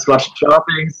Sasquatch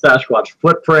chopping, Sasquatch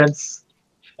footprints,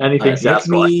 anything Make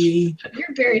Sasquatch.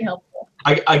 You're very helpful.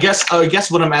 I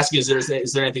guess what I'm asking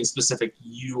is there anything specific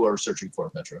you are searching for,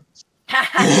 Petra?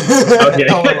 Okay.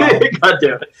 Oh, wow. God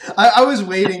damn it. I was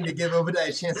waiting to give Obadiah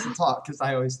a chance to talk because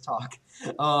I always talk.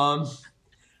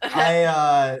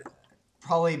 I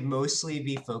probably mostly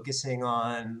be focusing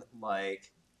on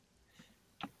like.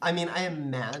 I mean, I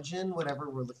imagine whatever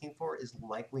we're looking for is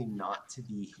likely not to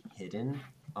be hidden.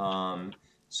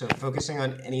 So focusing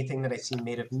on anything that I see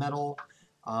made of metal,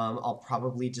 I'll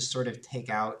probably just sort of take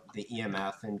out the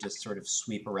EMF and just sort of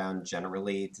sweep around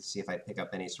generally to see if I pick up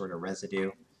any sort of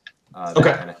residue, that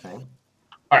Okay. kind of thing.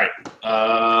 All right.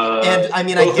 And I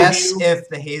mean, both I of guess you- if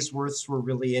the Hayesworths were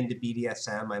really into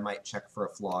BDSM, I might check for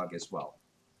a flog as well.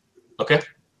 Okay.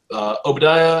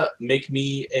 Obadiah, make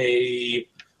me a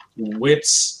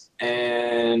wits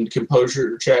and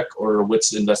composure check or a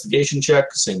wits investigation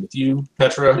check. Same with you,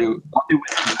 Petra. I'll do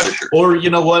wits composure. Or you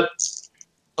know what,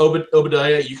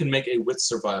 Obadiah, you can make a wits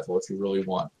survival if you really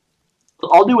want.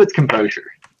 I'll do with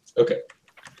composure. Okay.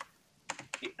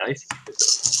 Nice.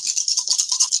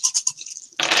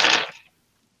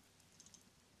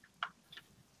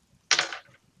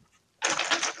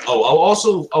 Oh, I'll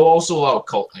also allow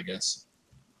occult, I guess.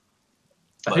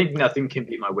 I think nothing can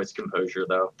beat my wits composure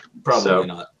though. Probably So-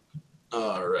 not.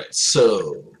 All right.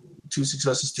 So 2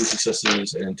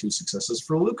 successes, and 2 successes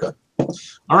for Luca.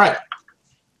 All right.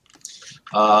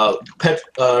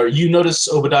 You notice,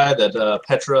 Obadiah, that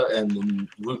Petra and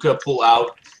Luca pull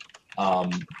out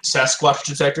Sasquatch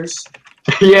detectors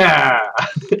Yeah.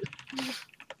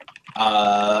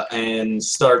 and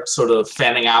start sort of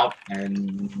fanning out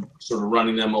and sort of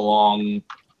running them along,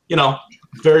 you know,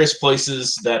 various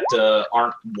places that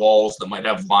aren't walls that might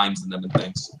have lines in them and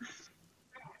things.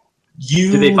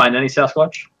 Did they find any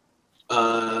Sasquatch?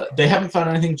 They haven't found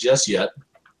anything just yet.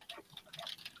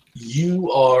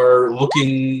 You are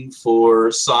looking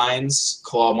for signs,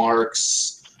 claw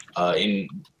marks,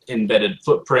 embedded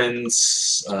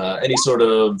footprints, any sort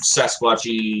of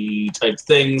Sasquatchy type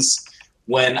things,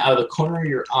 when out of the corner of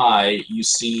your eye you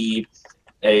see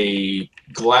a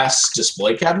glass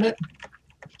display cabinet.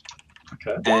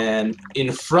 Okay. And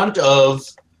in front of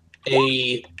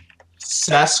a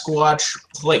Sasquatch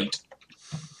plate,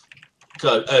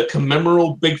 a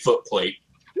commemorative Bigfoot plate,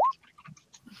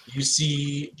 you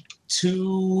see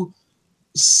 2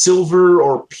 silver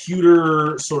or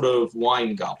pewter sort of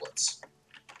wine goblets.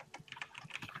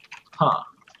 Huh.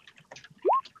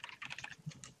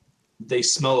 They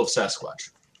smell of Sasquatch.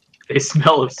 They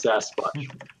smell of Sasquatch.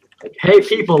 Like, hey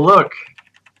people, look.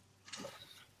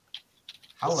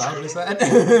 How loud was that?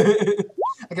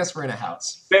 I guess we're in a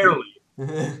house. Barely.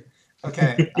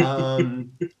 Okay.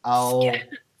 I'll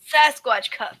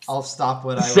Sasquatch cups. I'll stop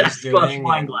what I was Sasquatch doing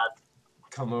wine and glass.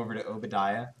 come over to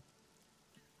Obadiah.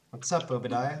 What's up,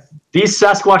 Obadiah? These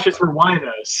Sasquatches were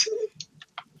winos.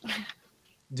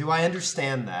 Do I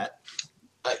understand that?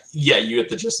 Yeah, you get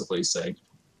the gist of what he's saying.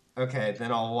 Okay,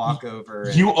 then I'll walk over.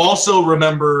 And, You also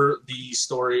remember the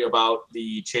story about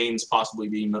the chains possibly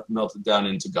being melted down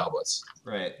into goblets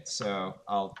right, so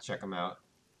I'll check them out.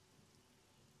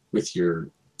 with your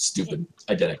stupid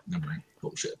eidetic memory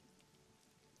bullshit.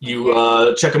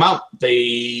 You check them out.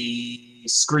 They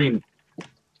scream.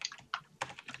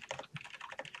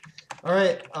 All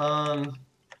right.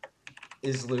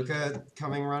 Is Luca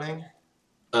coming running?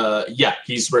 Yeah,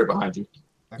 he's right behind you.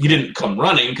 Okay. He didn't come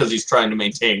running because he's trying to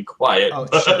maintain quiet. Oh,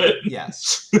 but... sure.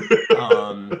 Yes.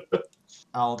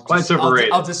 Quiet's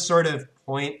overrated. I'll just sort of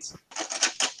point.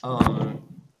 I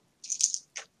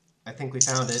think we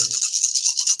found it.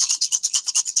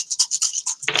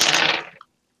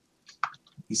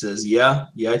 He says, yeah,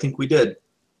 I think we did.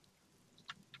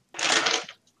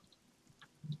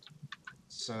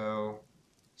 So,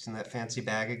 it's in that fancy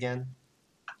bag again.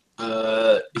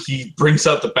 He brings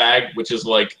out the bag, which is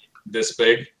like this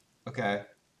big. Okay.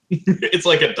 It's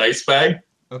like a dice bag.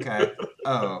 Okay.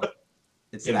 Oh,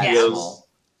 it's And that he goes, small.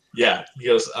 Yeah. He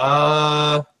goes,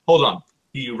 hold on.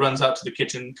 He runs out to the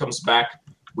kitchen, comes back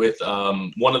with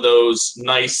one of those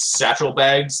nice satchel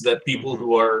bags that people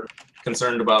who are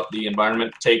concerned about the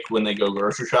environment take when they go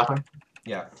grocery shopping.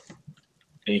 Yeah.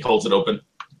 And he holds it open.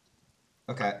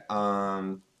 Okay.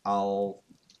 I'll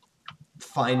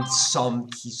find some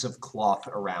piece of cloth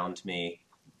around me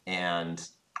and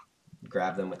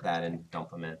grab them with that and dump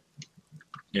them in.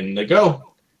 In they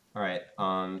go. All right.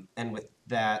 And with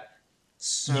that,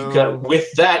 so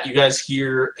With that, you guys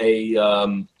hear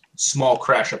a small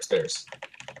crash upstairs.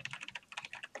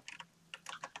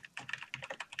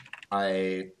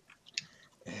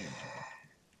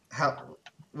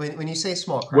 when you say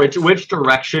small crash, Which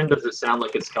direction does it sound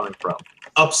like it's coming from?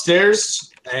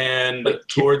 Upstairs and Like,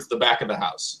 towards the back of the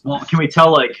house. Well, can we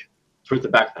tell like towards the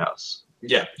back of the house?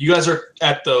 Yeah, you guys are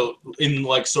in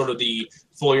like sort of the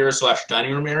foyer /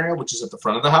 dining room area, which is at the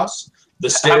front of the house. The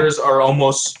stairs are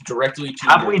almost directly to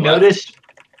Have your we left. noticed?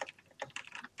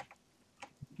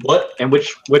 What? And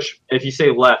which if you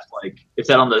say left, like is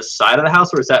that on the side of the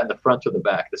house or is that in the front or the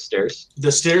back? The stairs.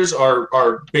 The stairs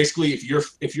are basically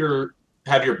if you're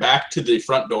have your back to the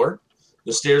front door,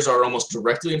 the stairs are almost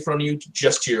directly in front of you,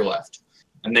 just to your left,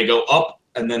 and they go up,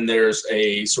 and then there's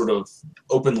a sort of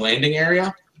open landing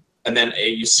area, and then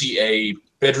you see a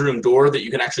bedroom door that you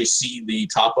can actually see the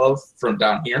top of from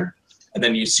down here, and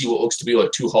then you see what looks to be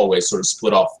like 2 hallways sort of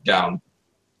split off down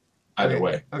either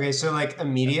way. Okay, so like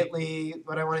immediately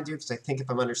what I want to do, because I think if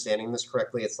I'm understanding this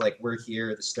correctly, it's like we're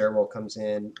here, the stairwell comes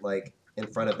in like in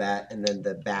front of that, and then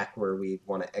the back where we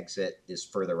want to exit is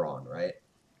further on, right?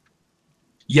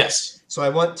 Yes. So I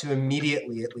want to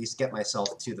immediately at least get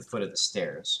myself to the foot of the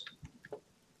stairs.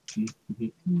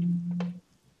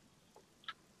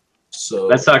 So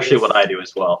That's actually what I do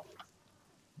as well.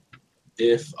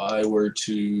 If I were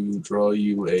to draw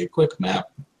you a quick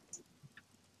map,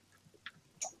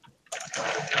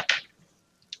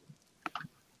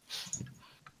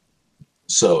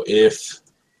 so if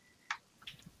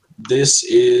this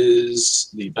is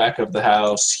the back of the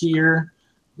house here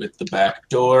with the back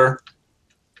door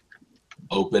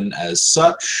open as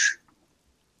such,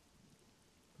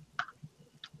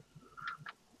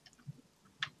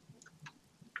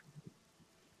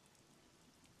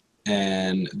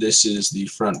 and this is the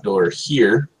front door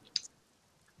here.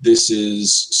 This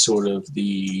is sort of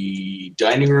the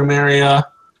dining room area.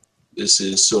 This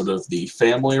is sort of the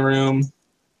family room.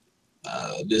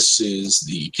 This is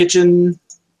the kitchen.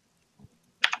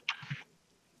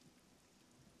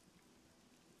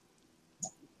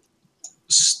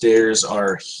 Stairs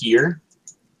are here.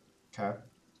 Okay.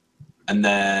 And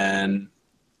then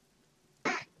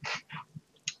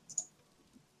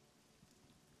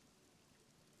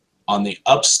on the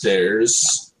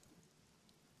upstairs,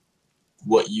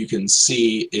 what you can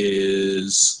see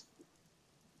is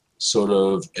sort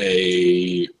of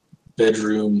a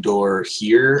bedroom door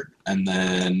here, and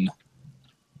then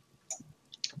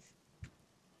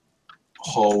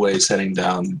hallways heading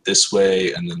down this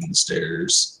way, and then the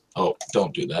stairs. Oh,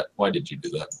 don't do that. Why did you do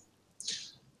that?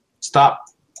 Stop.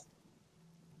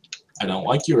 I don't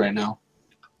like you right now.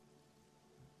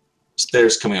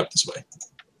 Stairs coming up this way.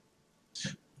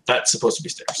 That's supposed to be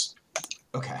stairs.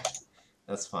 Okay,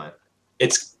 that's fine.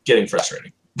 It's getting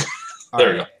frustrating.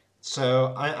 There we go.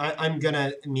 So I'm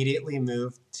gonna immediately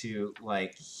move to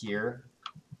like here,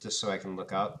 just so I can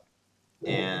look up,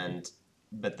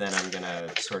 but then I'm gonna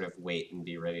sort of wait and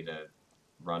be ready to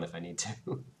run if I need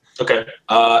to. Okay.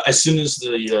 As soon as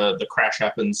the crash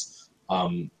happens,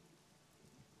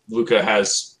 Luca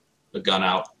has a gun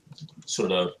out,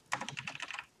 sort of.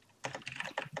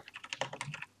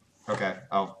 Okay,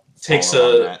 I'll takes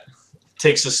follow on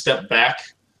a step back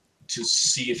to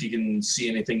see if he can see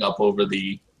anything up over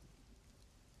the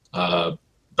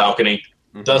balcony.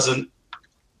 that. Doesn't.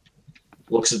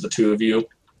 Looks at the two of you.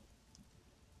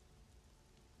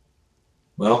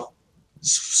 Well,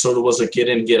 sort of was a get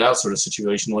in, get out sort of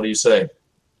situation. What do you say?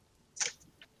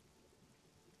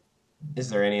 Is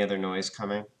there any other noise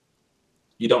coming?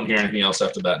 You don't hear anything else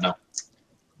after that, no.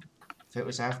 If it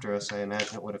was after us, I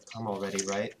imagine it would have come already,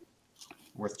 right?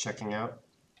 Worth checking out?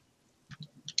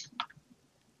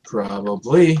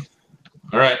 Probably.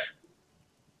 All right.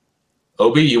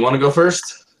 Obi, you want to go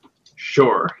first?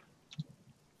 Sure.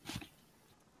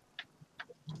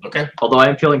 Okay. Although I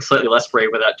am feeling slightly less brave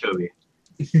without Toby.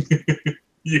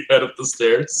 You head up the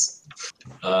stairs.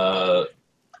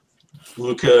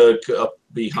 Luca up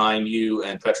behind you,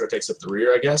 and Petra takes up the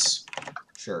rear, I guess.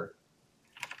 Sure.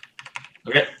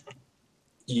 Okay.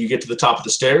 You get to the top of the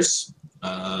stairs.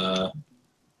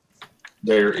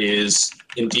 There is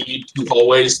indeed 2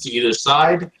 hallways to either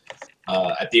side.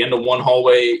 At the end of one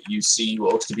hallway, you see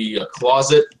what looks to be a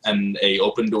closet and an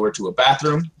open door to a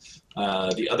bathroom.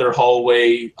 The other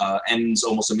hallway ends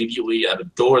almost immediately at a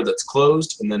door that's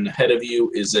closed, and then ahead of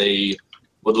you is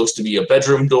what looks to be a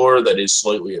bedroom door that is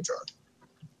slightly ajar.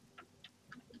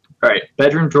 All right,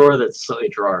 bedroom door that's slightly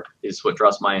ajar is what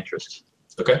draws my interest.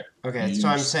 Okay. Okay, so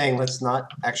I'm saying let's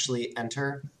not actually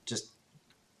enter. Just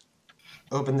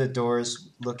open the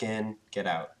doors, look in, get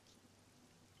out.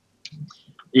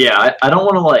 Yeah, I don't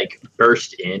want to like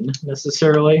burst in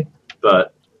necessarily,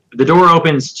 but the door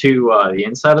opens to the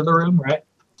inside of the room, right?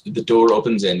 The door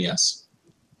opens in, yes.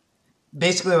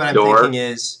 Basically what I'm Door. thinking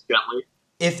is, Gently.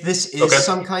 if this is Okay.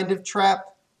 some kind of trap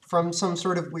from some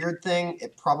sort of weird thing,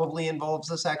 it probably involves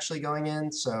us actually going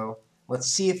in, so let's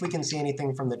see if we can see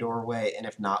anything from the doorway, and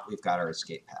if not, we've got our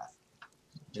escape path,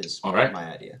 is All right.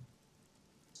 my idea.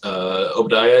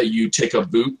 Obadiah, you take a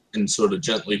boot and sort of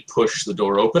gently push the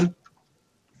door open.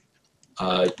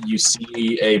 You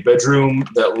see a bedroom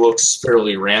that looks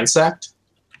fairly ransacked.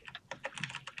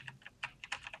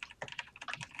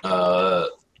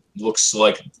 Looks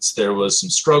like there was some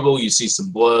struggle. You see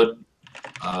some blood.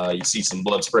 You see some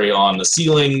blood spray on the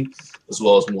ceiling, as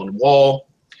well as one wall.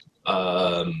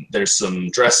 There's some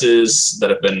dresses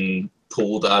that have been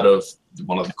pulled out of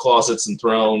one of the closets and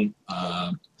thrown.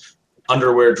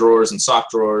 Underwear drawers and sock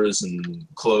drawers and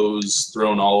clothes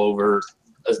thrown all over.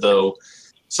 as though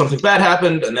something bad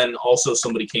happened, and then also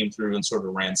somebody came through and sort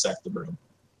of ransacked the room.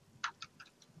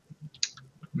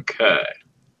 Okay.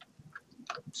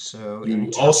 So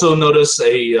You also notice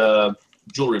a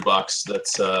jewelry box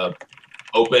that's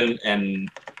open and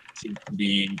seems to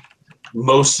be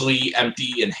mostly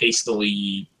empty and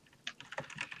hastily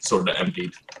sort of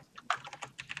emptied.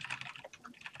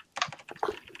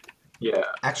 Yeah.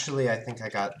 Actually, I think I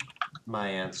got my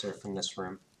answer from this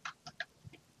room.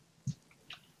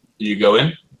 You go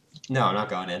in? No, I'm not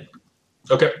going in.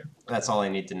 Okay. That's all I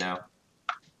need to know.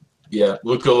 Yeah,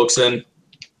 Luca looks in.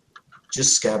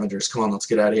 Just scavengers. Come on, let's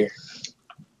get out of here.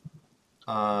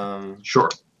 Sure.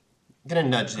 I'm gonna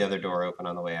nudge the other door open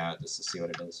on the way out just to see what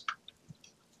it is.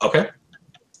 Okay.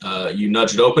 You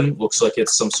nudge it open. Looks like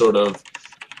it's some sort of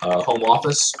home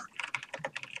office.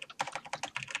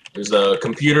 There's a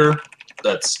computer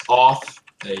that's off,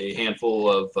 a handful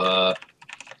of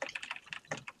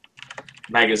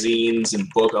magazines and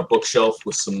a bookshelf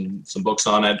with some books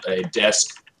on it, a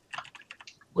desk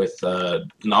with an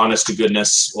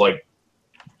honest-to-goodness like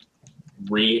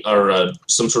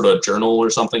some sort of journal or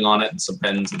something on it, and some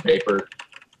pens and paper,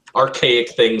 archaic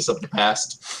things of the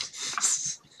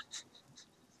past.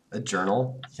 A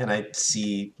journal? Can I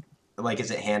see? Like,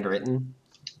 is it handwritten,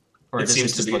 or It does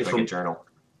seems it to just be look like from- a journal?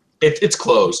 It's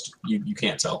closed. You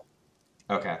can't tell.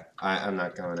 Okay, I'm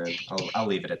not going in. I'll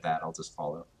leave it at that. I'll just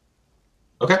follow.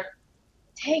 Okay.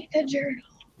 Take the journal.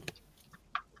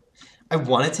 I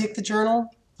want to take the journal,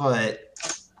 but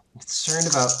I'm concerned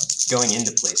about going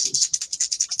into places,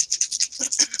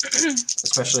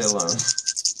 especially alone.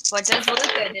 What does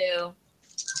Luca do?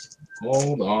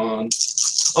 Hold on.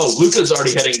 Oh, Luca's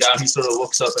already heading down. He sort of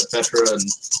looks up at Petra and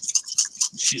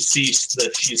she sees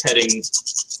that she's heading,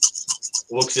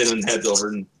 looks in and heads over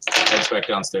and heads back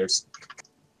downstairs.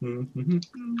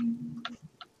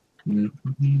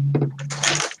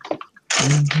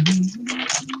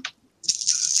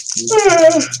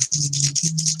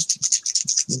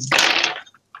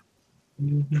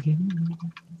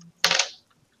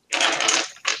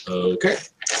 Okay.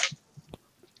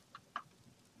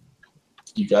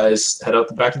 You guys head out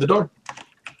the back of the door.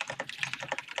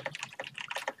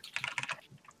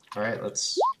 All right,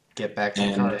 let's get back to the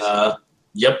And cars.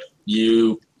 yep,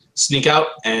 you sneak out,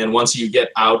 and once you get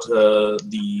out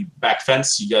the back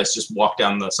fence, you guys just walk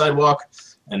down the sidewalk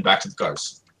and back to the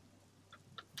cars.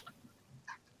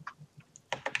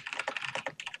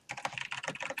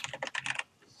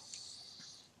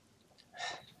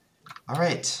 All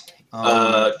right.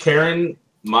 Karen,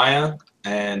 Maya,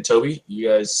 and Toby, you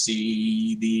guys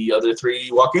see the other three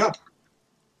walking up.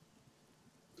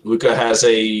 Luca has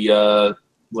a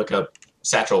like a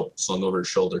satchel slung over his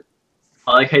shoulder.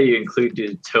 I like how you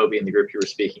included Toby in the group you were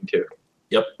speaking to.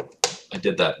 Yep, I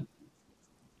did that.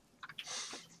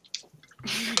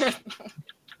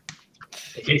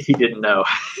 In case he didn't know.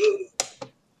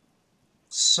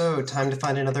 So, time to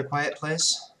find another quiet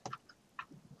place.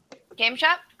 Game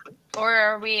shop? Or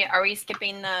are we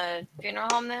skipping the funeral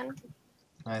home then?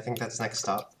 I think that's next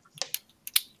stop.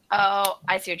 Oh,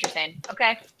 I see what you're saying.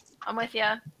 Okay, I'm with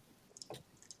ya.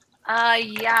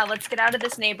 Yeah, let's get out of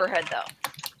this neighborhood though.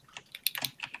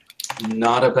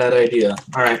 Not a bad idea.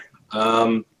 All right.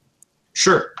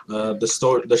 Sure.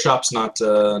 The shop's not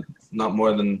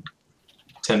more than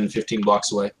 10, 15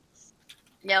 blocks away.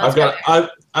 Yeah, let's go there.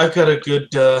 I've got a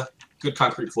good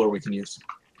concrete floor we can use.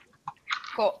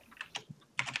 Cool.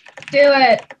 Do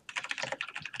it.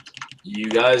 You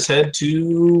guys head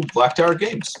to Black Tower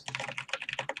Games.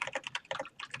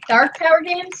 Dark Tower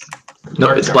Games? No,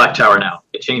 Dark it's Tower. Black Tower now.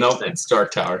 It changed Nope, things. it's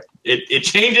Dark Tower. It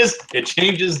changes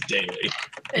daily.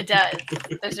 It does.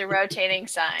 There's a rotating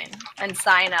sign and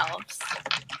sign elves.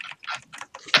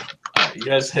 Alright, you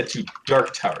guys head to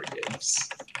Dark Tower Games.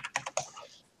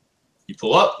 You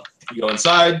pull up, you go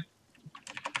inside,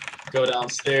 go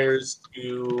downstairs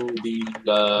to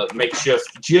the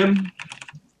makeshift gym.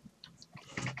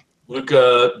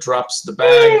 Luca drops the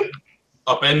bag,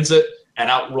 upends it, and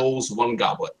out rolls one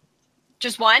goblet.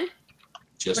 Just one?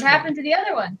 Just What happened to the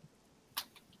other one?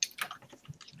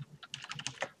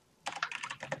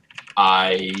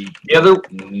 The other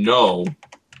No.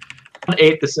 one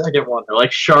ate the second one. They're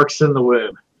like sharks in the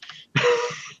womb.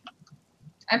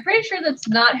 I'm pretty sure that's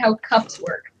not how cups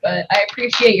work, but I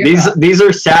appreciate your thought. These are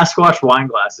Sasquatch wine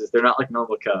glasses. They're not like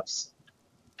normal cups.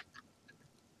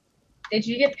 Did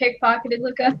you get pickpocketed,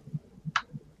 Luca?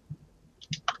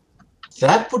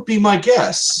 That would be my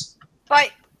guess.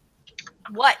 But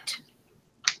what?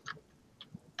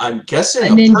 I'm guessing A a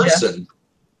ninja. person.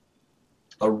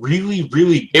 A really,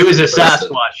 really It was a good person.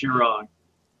 Sasquatch. You're wrong.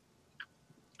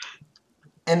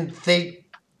 And they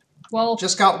Well,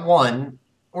 just got one,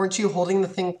 weren't you holding the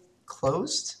thing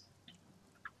closed?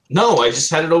 No, I just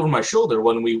had it over my shoulder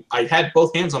when I had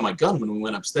both hands on my gun when we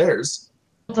went upstairs.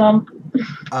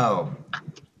 Oh.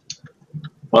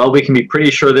 Well, we can be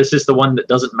pretty sure this is the one that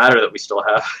doesn't matter that we still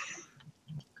have.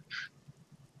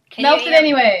 Melt it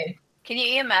anyway. Can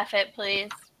you EMF it, please?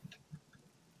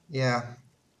 Yeah.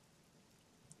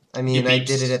 I mean, I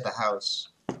did it at the house.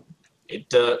 Oh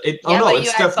Yeah, no, but it's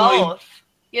you had definitely both.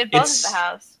 You had both at the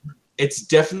house. it's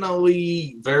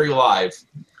definitely very live.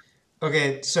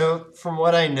 Okay, so from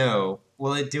what I know,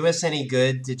 will it do us any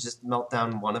good to just melt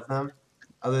down one of them?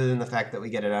 Other than the fact that we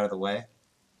get it out of the way?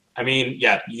 I mean,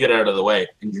 yeah, you get it out of the way,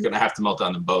 and you're gonna have to melt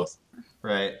down them both.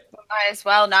 Right. Might as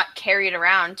well not carry it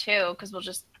around too, because we'll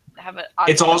just have it.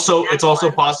 It's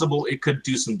also possible it could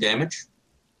do some damage.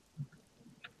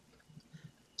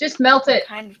 Just melt it. What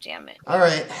kind of damage? All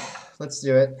right, let's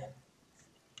do it.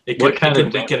 It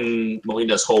could weaken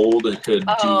Melina's hold. It could.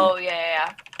 Oh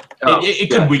yeah.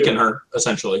 It could weaken her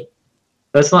essentially.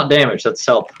 That's not damage. That's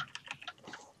help.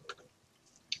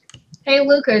 Hey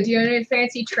Luca, do you have any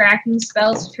fancy tracking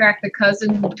spells to track the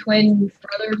cousin, twin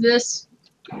brother of this?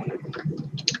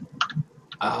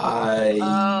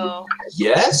 Oh.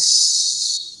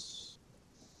 Yes.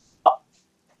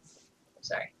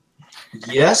 Sorry.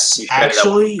 Yes,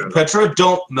 actually, Petra,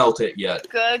 don't melt it yet.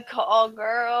 Good call,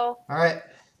 girl. All right.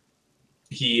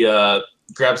 He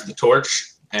grabs the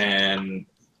torch and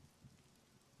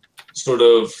sort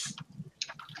of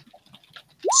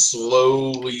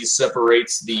slowly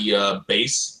separates the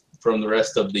base from the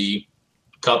rest of the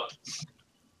cup.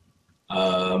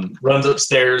 Runs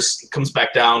upstairs, comes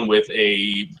back down with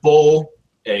a bowl,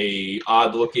 a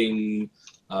odd-looking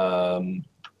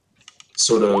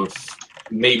sort of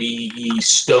maybe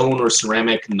stone or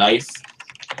ceramic knife,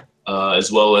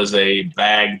 as well as a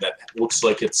bag that looks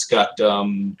like it's got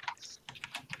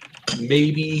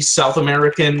maybe South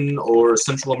American or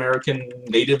Central American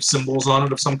native symbols on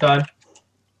it of some kind.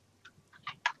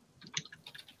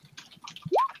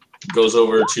 Goes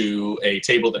over to a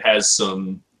table that has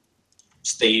some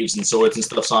staves and swords and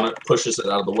stuff on it, pushes it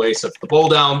out of the way, sets the bowl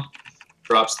down,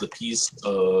 drops the piece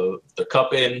of the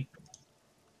cup in,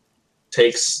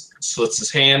 slits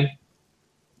his hand,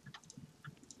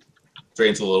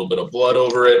 drains a little bit of blood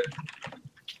over it,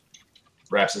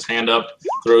 wraps his hand up,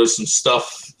 throws some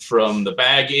stuff from the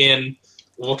bag in,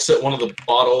 looks at one of the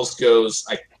bottles,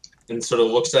 and sort of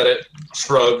looks at it,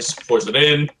 shrugs, pours it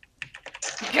in.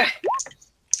 Okay.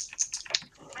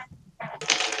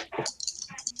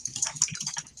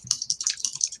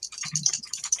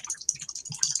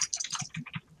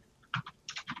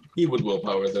 He would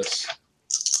willpower this.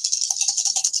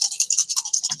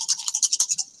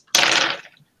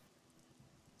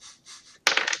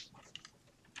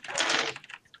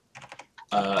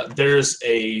 There's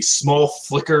a small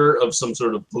flicker of some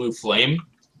sort of blue flame,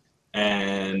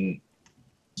 and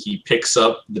he picks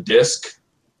up the disc,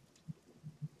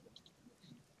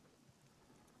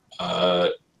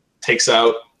 takes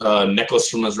out a necklace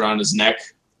from around his neck,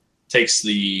 takes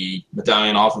the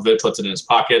medallion off of it, puts it in his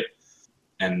pocket,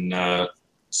 and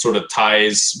sort of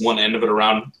ties one end of it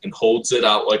around and holds it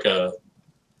out like a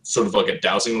sort of like a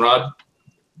dowsing rod,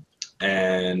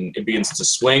 and it begins to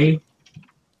swing.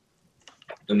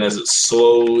 And as it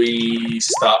slowly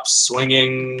stops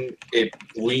swinging, it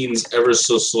leans ever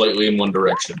so slightly in one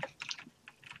direction.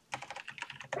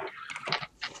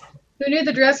 Who knew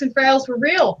the dressing files were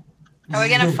real? Are we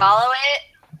gonna follow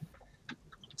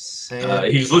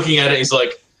it? He's looking at it. He's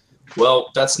like,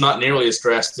 "Well, that's not nearly as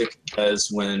drastic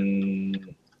as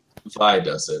when Vi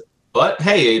does it. But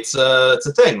hey, it's a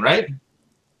thing, right?"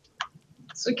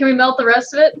 So can we melt the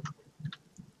rest of it?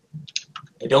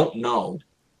 I don't know.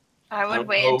 I would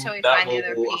wait until we find the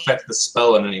other that will piece. affect the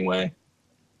spell in any way.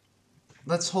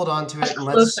 Let's hold on to it and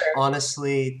let's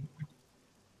honestly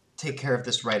take care of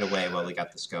this right away while we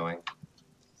got this going.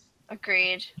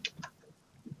 Agreed.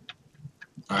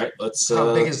 All right, let's.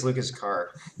 How big is Luca's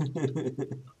car?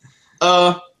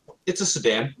 It's a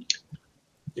sedan.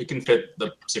 It can fit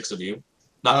the 6 of you,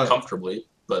 not comfortably,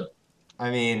 but. I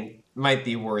mean, might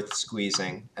be worth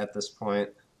squeezing at this point.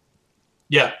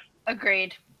 Yeah.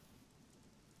 Agreed.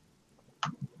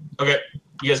 Okay,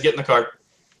 you guys get in the car.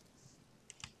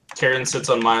 Karen sits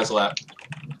on Maya's lap.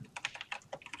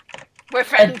 We're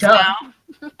friends now.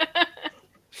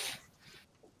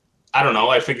 I don't know.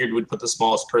 I figured we'd put the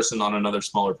smallest person on another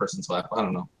smaller person's lap. I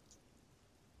don't know.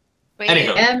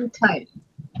 Anywho. I'm tight.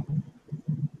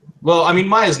 Well, I mean,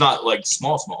 Maya's not like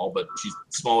small, but she's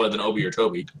smaller than Obi or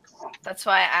Toby. That's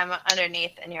why I'm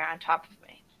underneath and you're on top of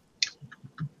me.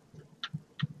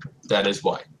 That is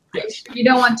why. Yes. You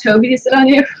don't want Toby to sit on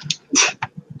you?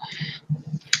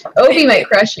 Obi might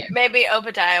crush you. Maybe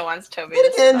Obadiah wants Toby Then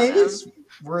to sit again, on maybe him. it's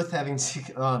worth having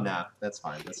to. Oh, no, that's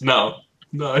fine. That's fine.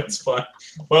 No, it's fine.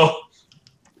 Well,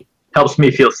 Helps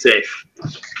me feel safe.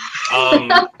 All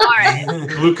right.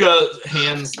 Luca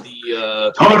hands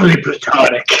the Totally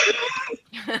platonic.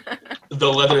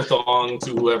 leather thong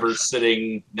to whoever's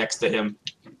sitting next to him.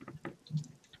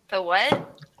 The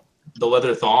what? The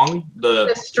leather thong, the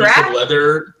The piece strap? of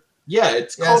leather. Yeah,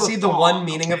 it's Yeah, called see, a the thong, one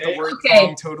meaning of the okay? word Okay,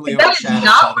 thong totally That is overshadows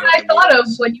not all the what I other thought of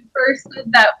meanings. when you first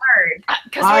said that word.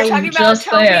 Because we're I'm talking about just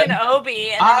Toby saying. and Obi,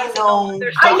 and then I you said the know.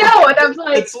 leather I thong. know, and I was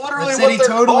like, It's I literally said what he they're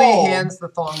totally called. hands the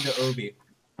thong to Obi.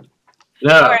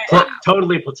 No, Alright.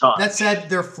 totally platonic. That said,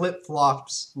 they're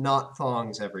flip-flops, not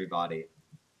thongs, everybody.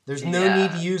 There's no Yeah.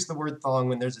 need to use the word thong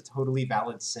when there's a totally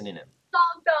valid synonym. dong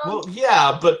dong, Well,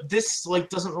 yeah, but this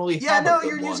doesn't really. Yeah, have no, a good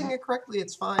you're one. using it correctly.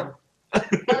 It's fine.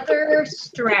 leather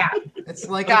strap. It's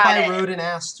like Got if I it. rode an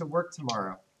ass to work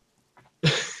tomorrow.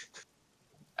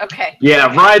 Okay.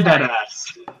 Yeah, ride that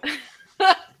ass.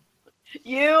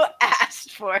 You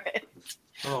asked for it.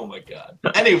 Oh my god.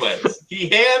 Anyways, he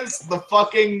hands the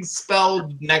fucking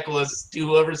spelled necklace to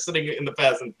whoever's sitting in the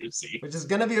passenger seat. Which is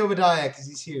gonna be Obadiah, because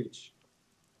he's huge.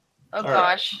 Oh All right.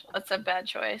 gosh, that's a bad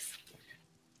choice.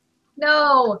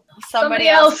 No, Somebody Somebody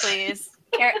else, else. please.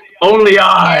 Karen, Only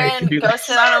I can do go that.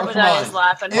 sit on Oh, come Obadiah's on.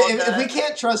 lap and hold If we the...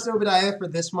 can't trust Obadiah for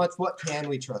this much, what can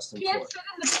we trust him can't for? sit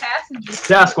in the passenger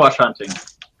seat. Sasquatch hunting.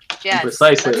 Yes,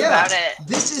 Precisely. that's Yeah. about it.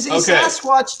 This is a Okay.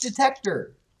 Sasquatch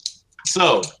detector.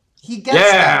 So, He gets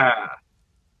that.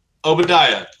 Yeah.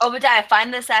 Obadiah, Obadiah,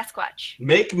 find the Sasquatch.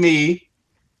 make me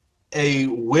a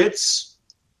wits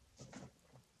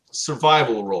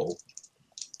survival roll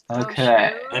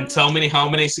Okay. Oh, and tell me how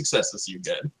many successes you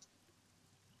get.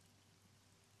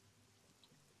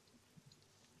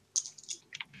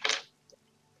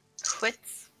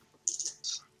 Quits.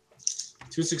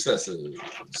 2 successes.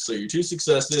 So your 2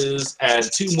 successes add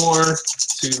 2 more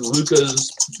to Luca's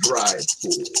drive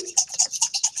pool.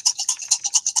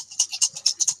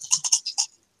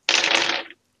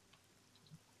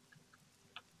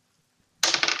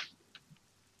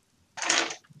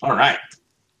 All right.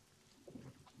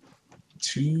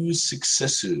 2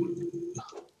 successes.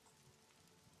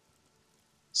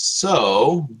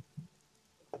 So,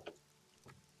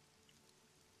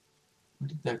 where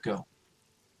did that go?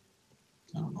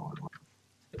 I don't know where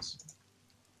it is.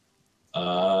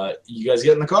 You guys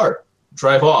get in the car,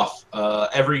 drive off.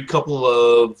 Every couple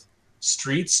of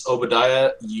streets,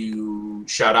 Obadiah, you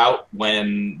shout out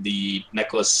when the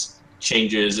necklace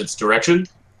changes its direction.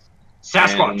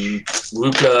 Sasquatch. And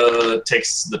Luca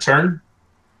takes the turn.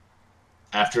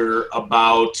 After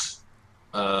about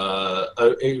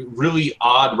a really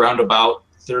odd roundabout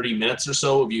 30 minutes or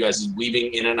so of you guys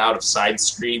weaving in and out of side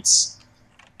streets,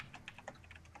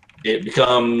 it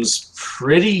becomes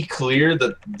pretty clear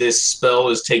that this spell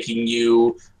is taking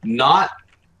you not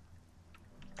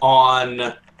on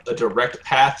a direct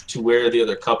path to where the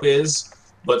other cup is,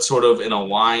 but sort of in a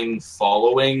line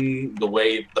following the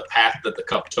path that the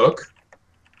cup took.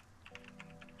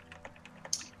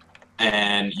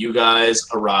 And you guys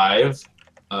arrive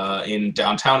in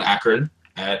downtown Akron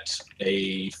at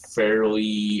a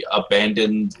fairly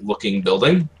abandoned-looking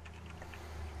building.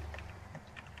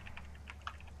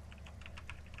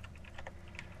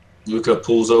 Luca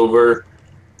pulls over,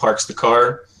 parks the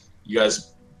car. You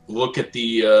guys look at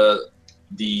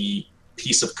the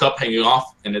piece of cup hanging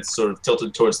off, and it's sort of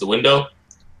tilted towards the window.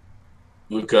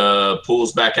 Luca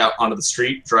pulls back out onto the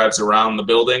street, drives around the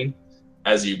building.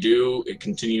 As you do, it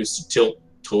continues to tilt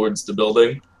towards the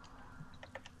building.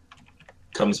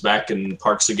 Comes back and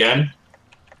parks again.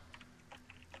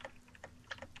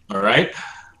 All right.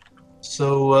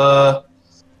 So,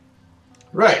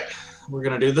 right. We're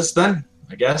going to do this then,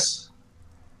 I guess.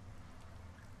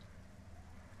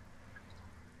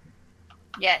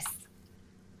 Yes.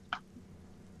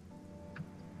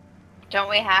 Don't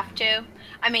we have to?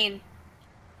 I mean,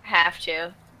 have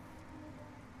to.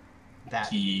 That.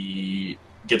 He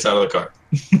gets out of the car.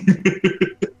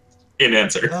 In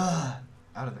answer.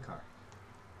 Out of the car.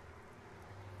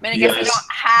 I mean, I guess we Yes.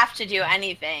 don't have to do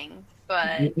anything,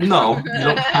 but... No, you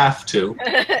don't have to.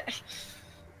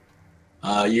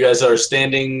 You guys are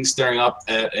staring up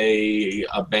at a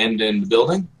abandoned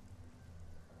building.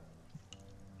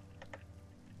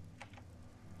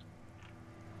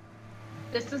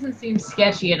 This doesn't seem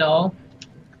sketchy at all.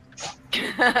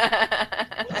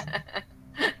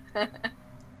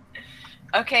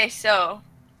 Okay, so...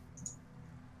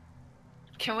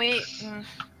 Can we...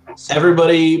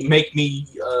 Everybody make me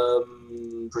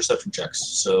perception checks.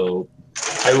 So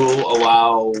I will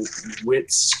allow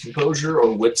wits composure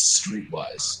or wits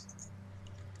streetwise.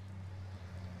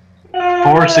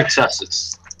 4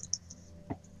 successes.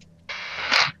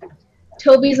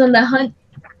 Toby's on the hunt,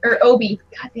 or Obi.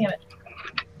 God damn it.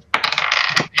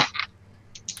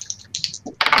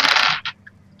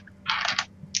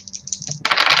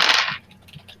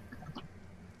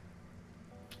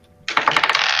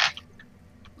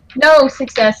 No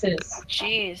successes.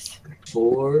 Jeez.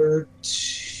 4,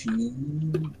 2,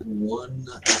 1,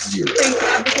 0.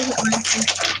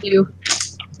 You.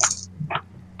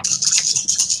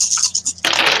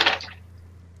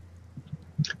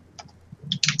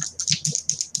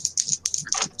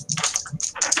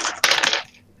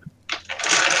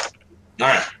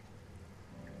 Alright.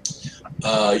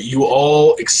 You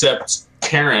all, except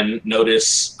Karen,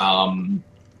 notice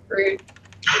Rude.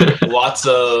 lots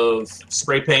of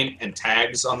spray paint and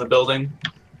tags on the building.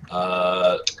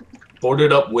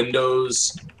 Boarded up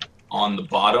windows on the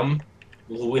bottom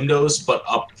windows, but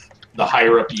up the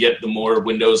higher up you get, the more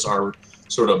windows are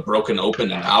sort of broken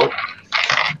open and out.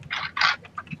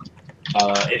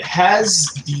 It has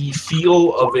the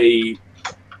feel of a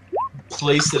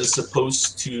place that is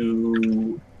supposed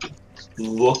to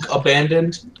look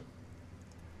abandoned,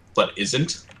 but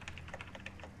isn't.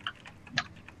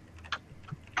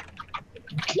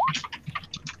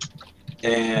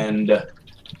 And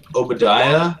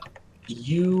Obadiah,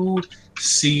 you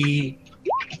see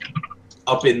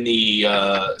up in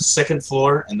the second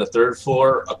floor and the third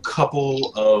floor a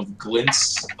couple of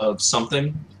glints of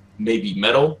something, maybe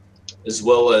metal, as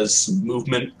well as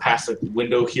movement past the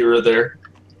window here or there.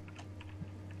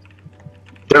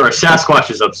 There are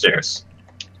Sasquatches upstairs.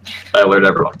 I alert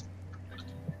everyone.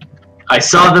 I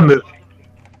saw them move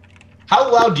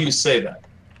How loud do you say that?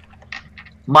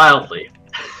 mildly.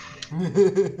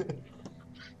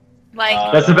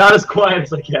 Like, That's about as quiet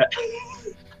as I get.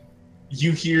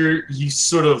 You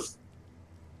sort of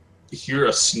hear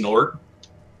a snort,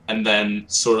 and then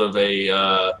sort of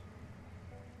an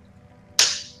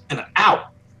ow.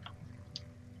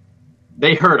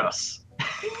 They heard us.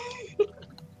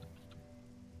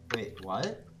 Wait,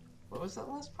 what? What was that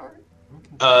last part?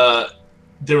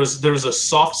 There was a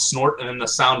soft snort, and then the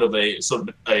sound of a sort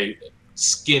of a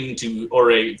skin to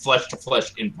or a flesh to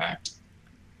flesh impact.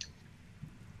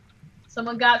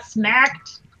 Someone got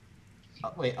smacked.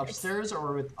 Wait, upstairs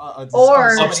or with?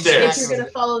 Or somebody Upstairs. if you're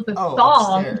gonna follow the Oh,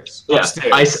 thong. upstairs. Yeah,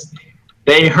 Upstairs.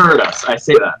 they heard us. I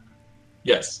say that.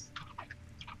 Yes.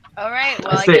 all right.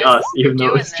 Well, I I say guess us, even we're though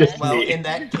doing it's just this. Well, me. in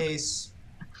that case,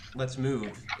 let's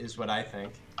move. Is what I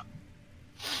think.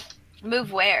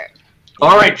 Move where?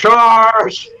 All right,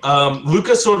 charge!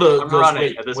 Luca sort of I'm goes, running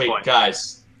wait, at this wait, point."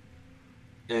 guys.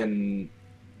 And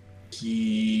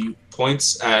he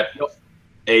points at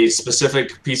a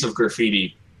specific piece of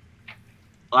graffiti.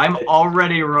 I'm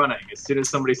already running as soon as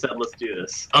somebody said, let's do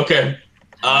this. Okay.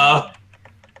 I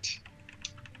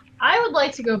would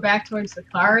like to go back towards the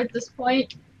car at this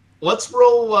point. Let's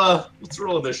roll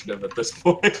initiative at this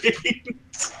point.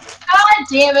 God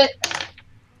damn it!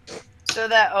 So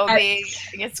that Obi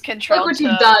gets controlled what to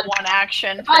you've done. one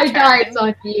action If per I die, turn. it's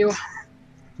on you.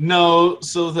 No,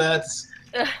 so that's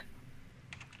Ugh.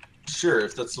 sure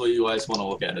if that's the way you guys want to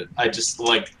look at it. I just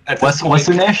like at this What's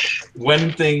point, an ish?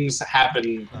 when things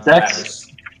happen Dex?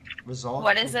 matters. Resolve.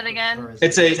 What is it again? or is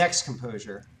It's it a- Dex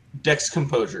composure. Dex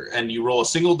composure, and you roll a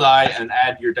single die and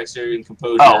add your dexterity and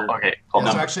composure. Oh, okay. Hold Yeah,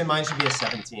 on. so actually, mine should be a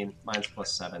 17. Mine's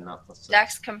 +7, not +6.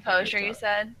 Dex composure, you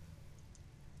said?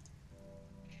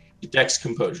 Dex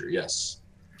composure, yes.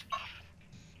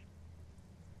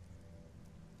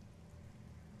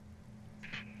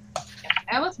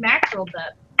 I almost max rolled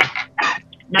that.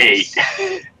 8.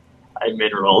 I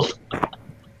min-rolled.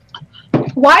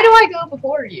 Why do I go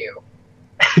before you?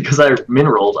 Because I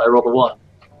min-rolled, I rolled a 1.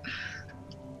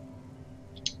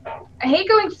 I hate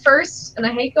going first, and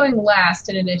I hate going last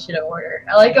in initiative order.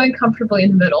 I like going comfortably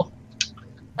in the middle,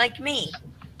 Like me.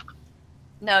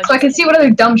 No, so I can see what other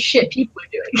dumb shit people are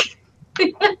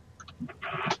doing.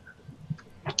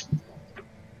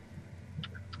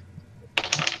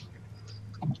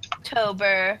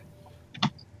 October.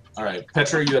 All right,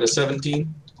 Petra, you had a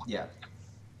 17. Yeah.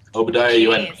 Obadiah,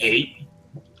 you had an Jeez.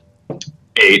 8.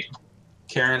 8.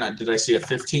 Karen, did I see a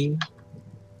 15?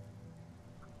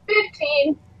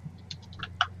 15.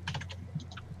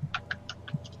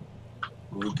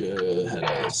 Luca had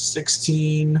a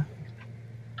 16.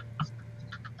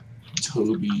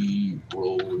 Toby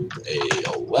rolled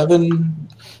a 11.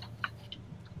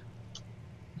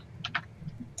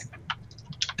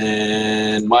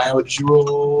 And Maya, what did you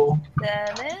roll?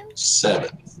 7. 7.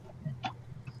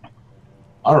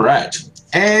 All right.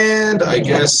 And I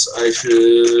guess I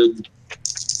should...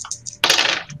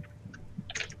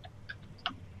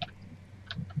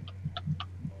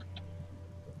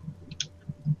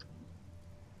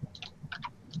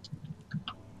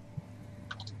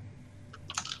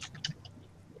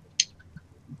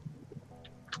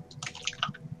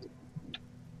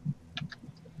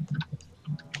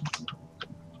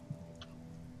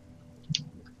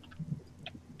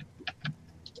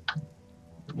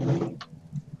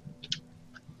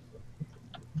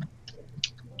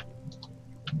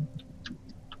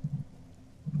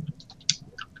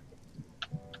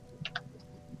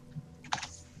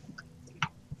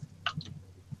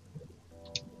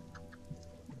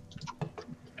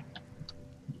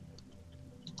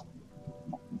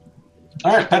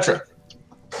 All right, Petra.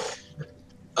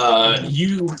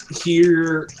 You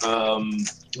hear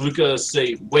Luca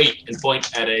say, wait, and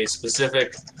point at a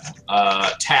specific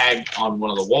tag on one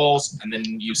of the walls, and then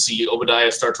you see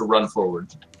Obadiah start to run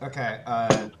forward. Okay,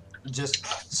 just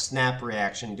snap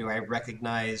reaction. Do I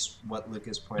recognize what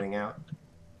Luca's pointing out?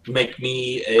 Make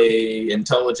me a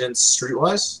intelligence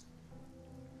streetwise.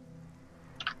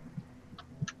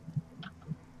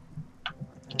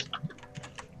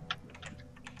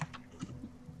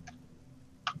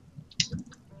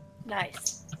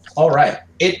 Nice. All right.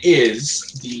 It is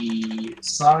the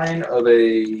sign of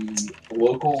a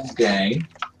local gang.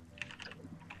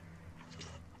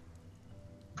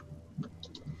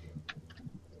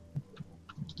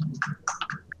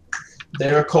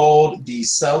 They're called the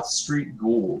South Street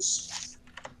Ghouls.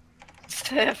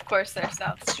 Of course, they're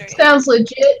South Street. Sounds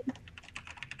legit.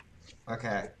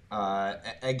 Okay,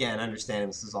 again, understanding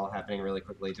this is all happening really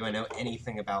quickly. Do I know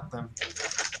anything about them?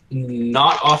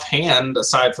 Not offhand,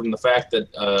 aside from the fact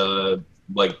that,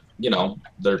 like, you know,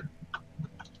 they're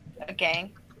A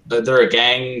gang. they're a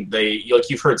gang.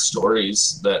 You've heard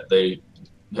stories that they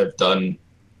have done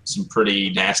some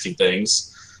pretty nasty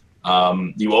things.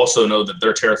 You also know that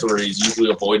their territory is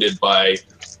usually avoided by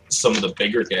some of the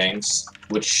bigger gangs,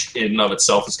 which in and of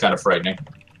itself is kind of frightening.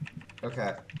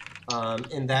 Okay.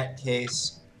 In that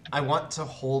case, I want to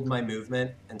hold my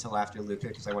movement until after Luca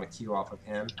because I want to queue off of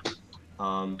him.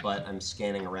 But I'm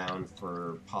scanning around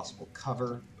for possible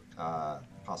cover,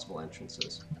 possible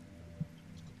entrances.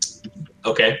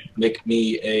 Okay, make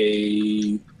me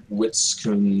a wits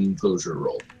composure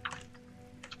roll.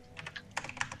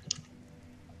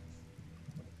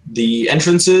 The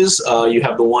entrances, you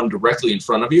have the one directly in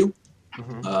front of you,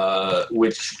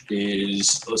 which is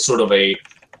sort of a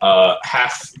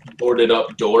half boarded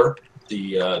up door.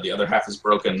 The other half is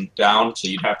broken down, so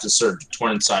you'd have to sort of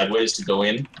turn sideways to go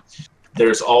in.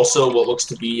 There's also what looks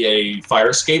to be a fire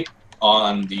escape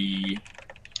on the...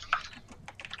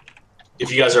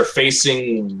 If you guys are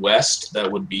facing west,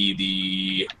 that would be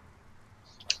the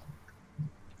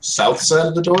south side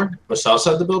of the door, or south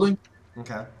side of the building.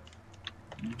 Okay.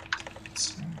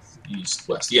 East,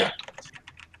 west, yeah.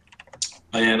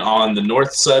 And on the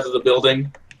north side of the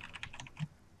building,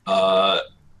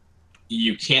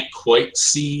 you can't quite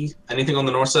see anything on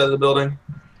the north side of the building.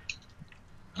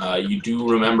 You do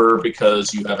remember,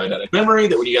 because you have eidetic memory,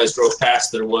 that when you guys drove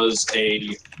past, there was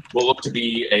what looked to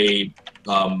be a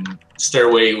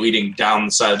stairway leading down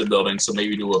the side of the building, so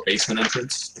maybe to a basement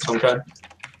entrance of some kind.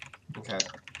 Okay.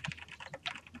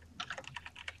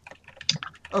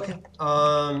 Okay.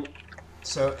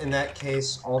 So in that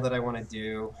case, all that I want to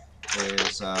do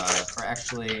is, or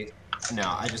actually, no,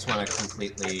 I just want to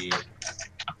completely,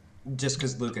 just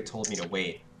because Luca told me to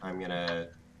wait, I'm gonna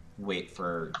wait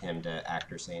for him to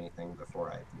act or say anything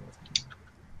before I move.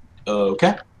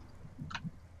 Okay.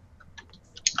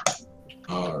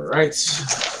 All right.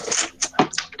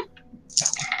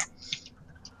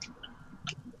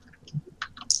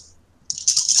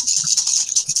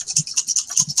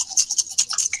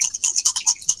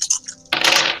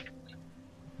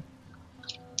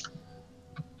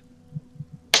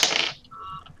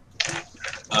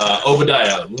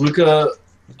 Obadiah, Luca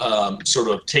sort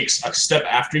of takes a step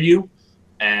after you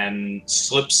and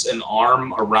slips an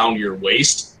arm around your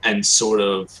waist and sort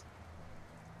of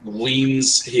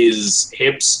leans his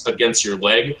hips against your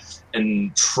leg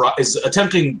and is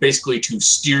attempting basically to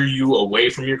steer you away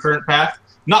from your current path.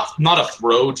 Not a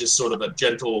throw, just sort of a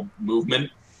gentle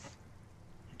movement.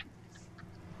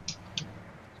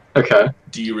 Okay.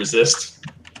 Do you resist?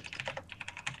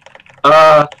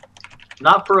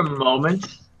 Not for a moment.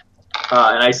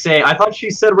 And I say, I thought she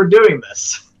said we're doing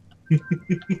this.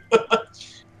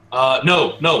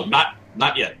 No, not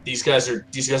yet. These guys are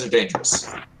dangerous.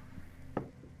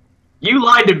 You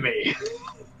lied to me.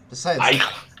 Besides,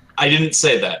 I didn't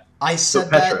say that. I said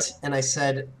Petra. that, and I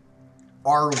said,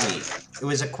 "Are we?" It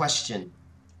was a question.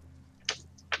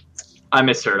 I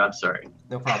misheard. I'm sorry.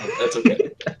 No problem. That's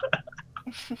okay.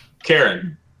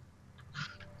 Karen,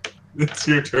 it's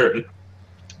your turn.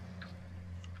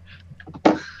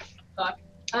 Fuck.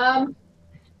 I'm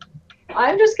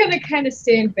just gonna kind of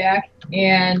stand back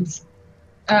and,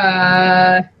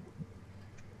 I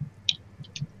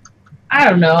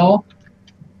don't know.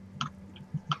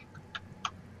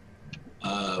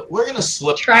 We're gonna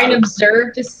slip. Try and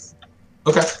observe.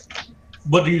 Okay.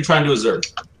 What are you trying to observe?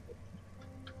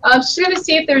 I'm just gonna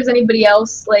see if there's anybody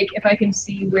else, like if I can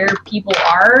see where people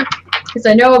are, because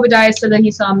I know Obadiah said that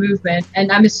he saw movement,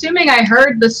 and I'm assuming I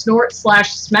heard the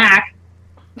snort/smack.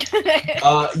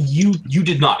 You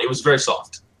did not. It was very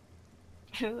soft.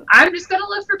 I'm just gonna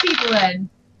look for people then.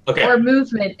 Okay. or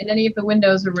movement in any of the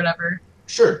windows or whatever.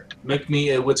 Sure. Make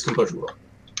me a wits composure roll.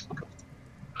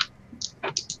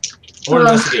 Or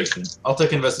investigation. I'll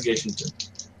take investigation too.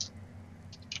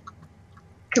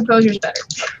 Composure's better.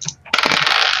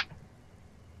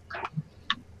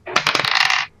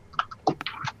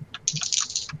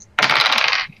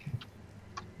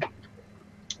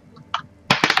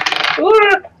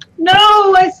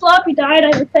 No, I sloppy died.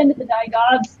 I repent to the die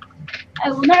gods.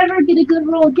 I will never get a good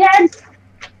roll again.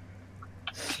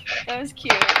 That was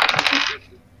cute.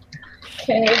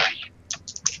 Okay.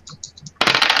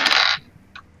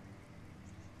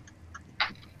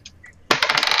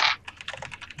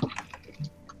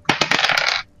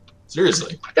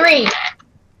 Seriously. 3.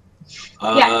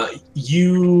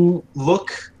 You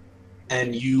look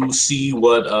and you see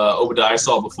what Obadiah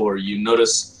saw before. You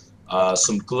notice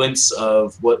some glints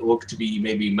of what look to be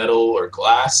maybe metal or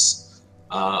glass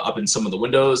up in some of the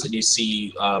windows, and you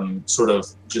see sort of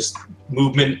just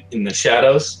movement in the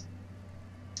shadows.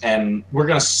 And we're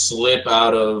going to slip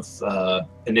out of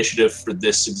initiative for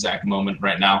this exact moment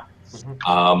right now,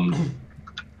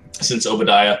 since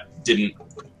Obadiah didn't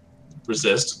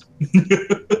resist.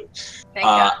 Thank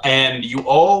God. And you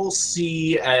all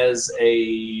see as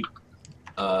a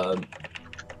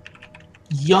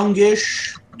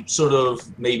youngish, sort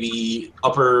of maybe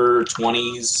upper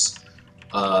 20s,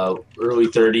 early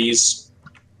 30s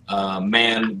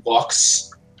man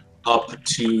walks up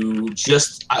to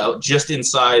just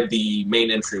inside the main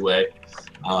entryway.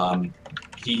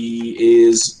 He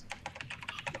is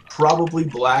probably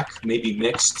black, maybe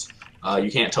mixed.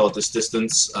 You can't tell at this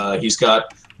distance. He's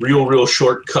got real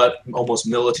short cut, almost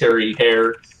military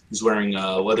hair. He's wearing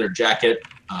a leather jacket,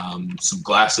 some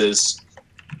glasses,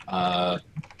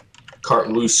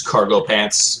 loose cargo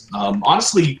pants.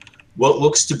 Honestly, what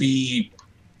looks to be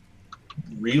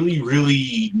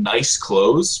really nice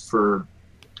clothes for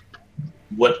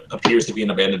what appears to be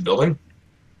an abandoned building,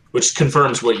 which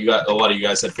confirms what a lot of you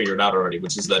guys had figured out already,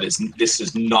 which is that this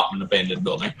is not an abandoned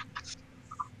building.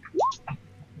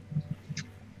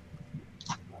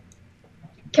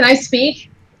 Can I speak?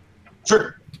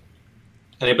 Sure.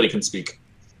 Anybody can speak.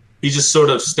 He just sort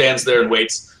of stands there and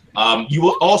waits. You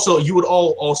would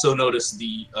all also notice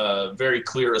the very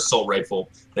clear assault rifle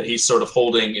that he's sort of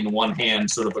holding in one hand,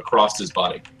 sort of across his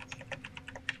body.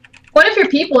 One of your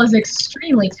people is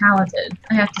extremely talented,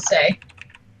 I have to say.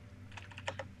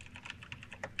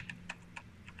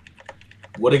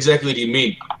 What exactly do you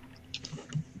mean?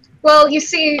 Well, you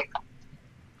see,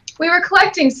 we were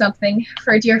collecting something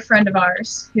for a dear friend of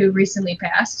ours who recently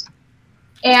passed,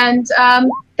 and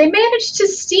they managed to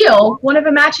steal one of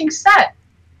a matching set.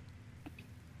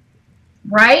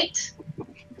 Right?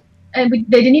 And they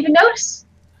didn't even notice.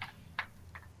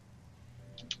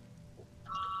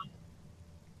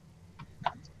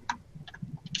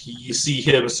 You see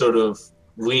him sort of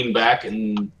lean back,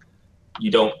 and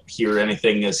you don't hear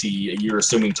anything as you're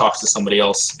assuming, talks to somebody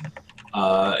else.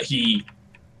 He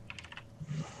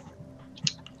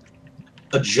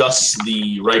adjusts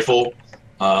the rifle,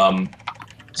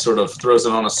 sort of throws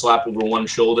it on a slap over one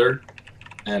shoulder,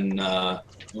 and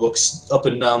looks up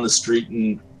and down the street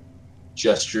and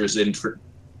gestures in for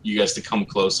you guys to come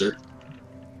closer.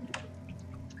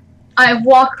 I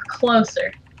walk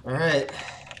closer. All right.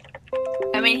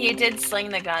 I mean, he did sling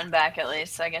the gun back at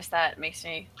least, so I guess that makes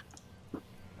me...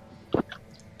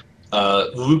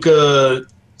 Luca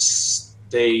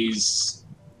stays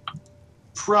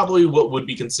probably what would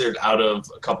be considered out of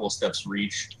a couple of steps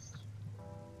reach.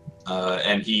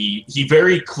 And he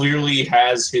very clearly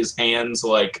has his hands,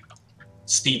 like,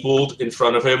 steepled in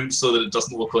front of him so that it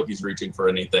doesn't look like he's reaching for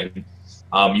anything.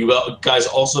 You guys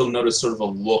also notice sort of a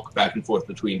look back and forth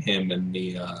between him and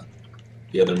the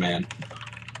other man.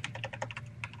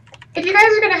 If you guys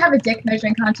are going to have a dick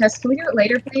measuring contest, can we do it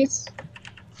later, please?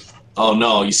 Oh,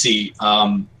 no, you see,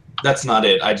 that's not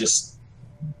it. I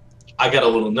got a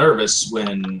little nervous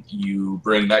when you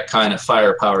bring that kind of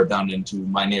firepower down into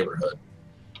my neighborhood.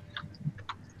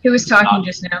 Who was talking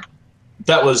just now?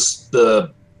 That was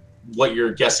what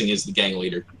you're guessing is the gang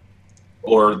leader.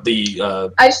 Or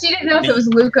the... I just didn't know if it was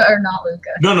Luca or not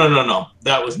Luca. No.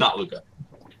 That was not Luca.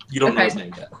 You don't know his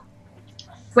name yet.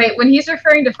 Wait, when he's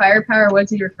referring to firepower, what's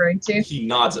he referring to? He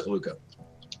nods at Luca.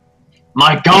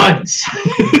 My guns!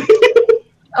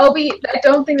 Obi, I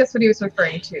don't think that's what he was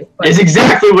referring to. But It's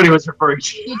exactly what he was referring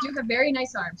to. you do have very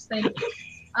nice arms. Thank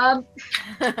you.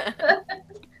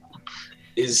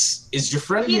 Is your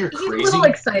friend here He's crazy? a little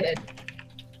excited.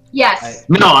 Yes.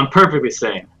 No, I'm perfectly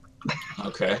sane.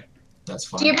 Okay, that's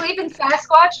fine. Do you believe in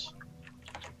Sasquatch?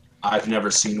 I've never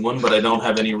seen one, but I don't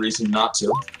have any reason not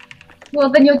to. Well,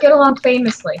 then you'll get along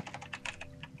famously.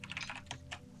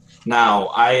 Now,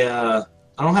 I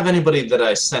don't have anybody that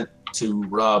I sent to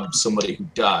rob somebody who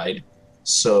died,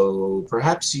 so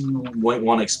perhaps you might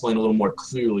want to explain a little more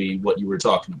clearly what you were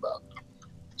talking about.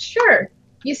 Sure.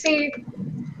 You see,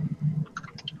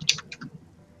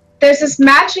 there's this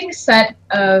matching set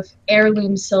of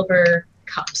heirloom silver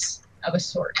cups of a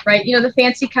sort, right? You know, the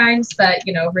fancy kinds that,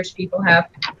 you know, rich people have.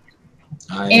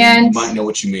 I might know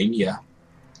what you mean, yeah.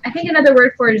 I think another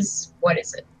word for it is, what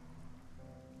is it?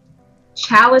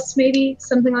 Chalice, maybe?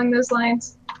 Something along those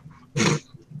lines.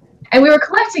 And we were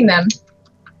collecting them.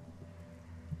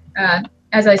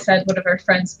 As I said, one of our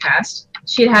friends passed.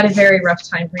 She had had a very rough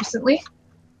time recently.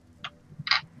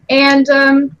 And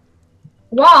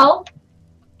while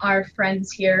our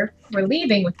friends here were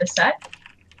leaving with the set,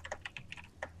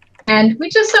 and we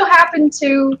just so happened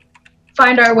to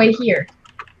find our way here.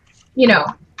 You know,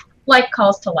 like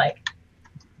calls to like.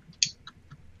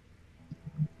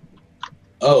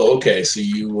 Oh, okay. So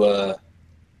you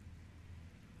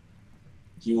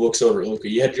he looks over at Luca.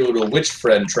 You had your little witch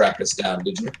friend track us down,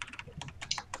 did you?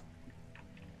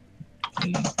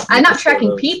 I'm not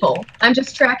tracking people. I'm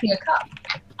just tracking a cup.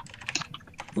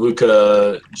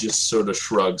 Luca just sort of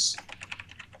shrugs.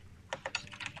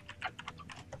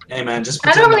 Hey man, just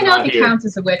I pretend don't really know I'm if he not counts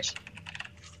as a witch.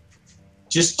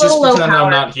 Just Little low pretend I'm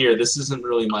power. not here. This isn't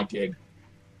really my gig.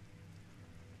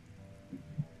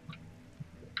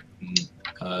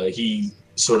 He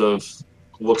sort of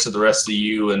looks at the rest of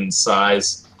you and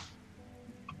sighs.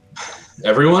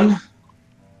 Everyone,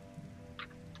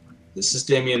 this is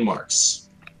Damian Marks,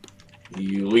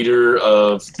 the leader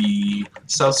of the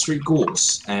South Street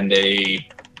Ghouls, and I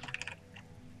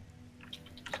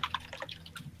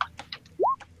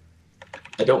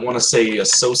don't want to say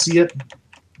associate.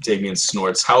 Damian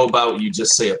snorts. How about you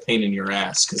just say a pain in your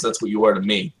ass, because that's what you are to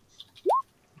me.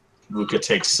 Luca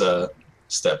takes a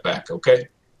step back, okay?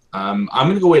 I'm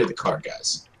going to go wait at the car,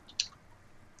 guys.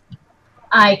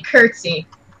 I curtsy.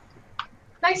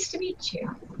 Nice to meet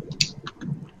you.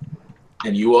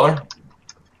 And you are?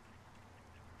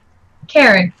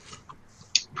 Karen.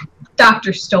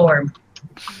 Dr. Storm.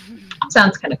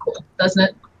 Sounds kind of cool, doesn't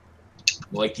it?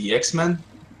 Like the X-Men?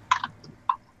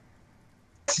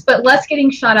 But less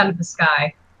getting shot out of the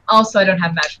sky. Also, I don't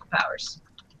have magical powers.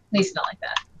 At least not like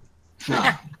that.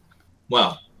 Ah,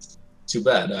 well, too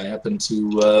bad. I happen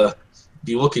to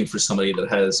be looking for somebody that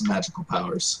has magical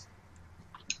powers.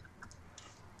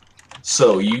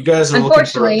 So, you guys are looking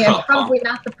for a Unfortunately, cup, I'm probably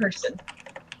not the person.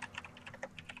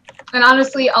 And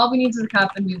honestly, all we need is a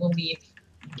cup and we will leave.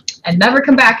 And never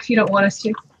come back if you don't want us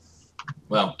to.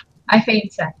 Well, I feign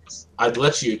sadness. I'd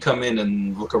let you come in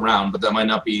and look around, but that might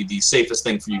not be the safest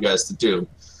thing for you guys to do.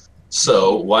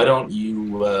 So, why don't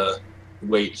you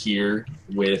wait here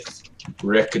with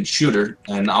Rick and Shooter,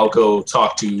 and I'll go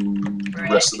talk to the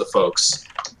rest of the folks.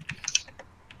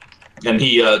 And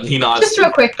he nods. Just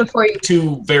real quick before you...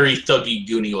 Two very thuggy,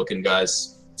 goony-looking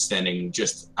guys standing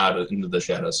just into the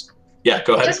shadows. Yeah,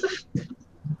 go ahead.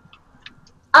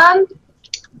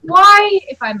 Why,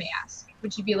 if I may ask,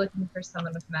 would you be looking for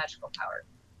someone with magical power?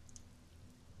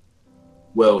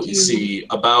 Well, you see,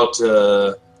 about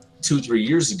 2-3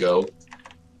 years ago,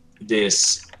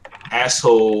 this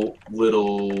asshole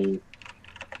little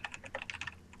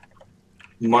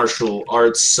martial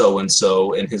arts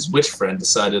so-and-so and his witch friend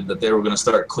decided that they were going to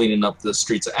start cleaning up the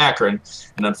streets of Akron,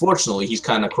 and unfortunately, he's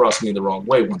kind of crossed me the wrong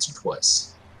way once or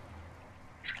twice.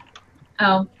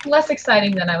 Oh, less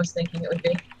exciting than I was thinking it would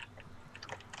be.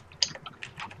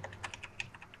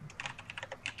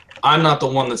 I'm not the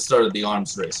one that started the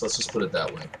arms race, let's just put it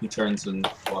that way. He turns and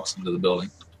walks into the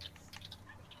building.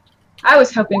 I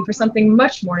was hoping for something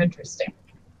much more interesting.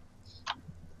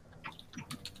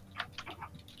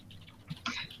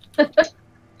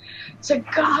 It's a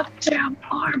goddamn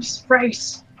arms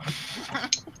race.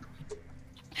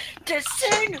 To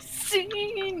sing a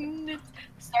scene.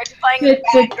 Start playing in the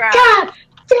It's a background.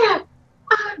 goddamn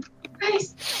arms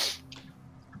race.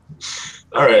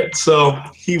 Alright, so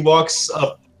he walks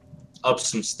up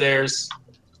some stairs,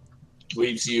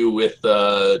 leaves you with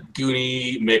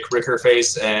Goonie, Mick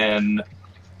Rickerface, and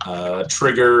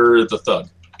Trigger the Thug.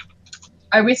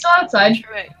 Are we still outside?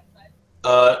 Right.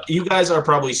 You guys are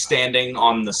probably standing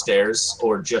on the stairs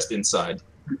or just inside.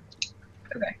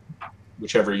 Okay.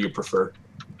 Whichever you prefer.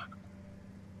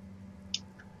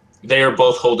 They are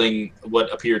both holding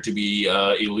what appear to be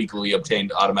illegally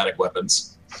obtained automatic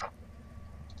weapons.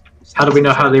 How do we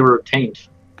know how they were obtained?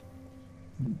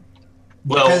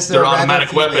 Well, Because they're there are rather automatic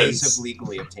few ways weapons. of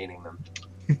legally obtaining them.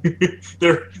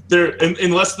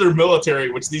 Unless they're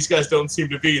military, which these guys don't seem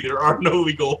to be, there are no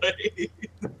legal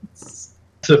ways.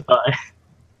 To buy.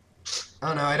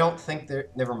 Oh no, I don't think they're...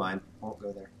 Never mind. Won't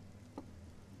go there.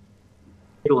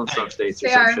 Legal in some states or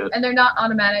They some are, shit. and they're not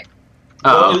automatic.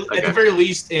 Oh, Well, at the very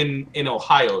least, in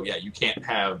Ohio, yeah, you can't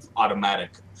have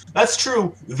automatic. That's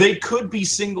true. They could be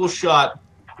single-shot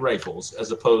rifles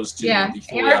as opposed to Yeah, the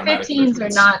fully automatic AR-15s are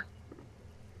versions. not.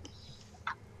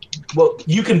 Well,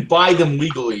 you can buy them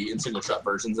legally in single-shot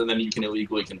versions, and then you can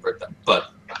illegally convert them.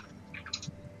 But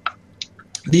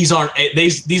these aren't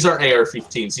AR-15s.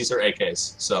 These are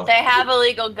AKs. So They have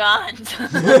illegal guns.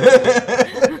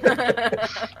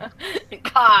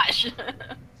 Gosh.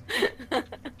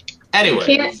 anyway,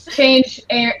 You can't change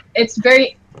AR. It's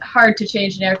very hard to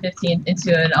change an AR-15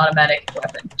 into an automatic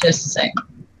weapon. Just saying.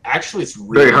 actually, it's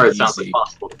really Very hard. It easy. sounds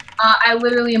impossible. I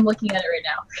literally am looking at it right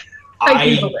now. I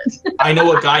Googled it. I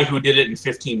know a guy who did it in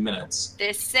 15 minutes.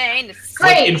 This ain't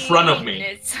Great. In front of me.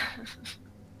 It's-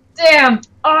 Damn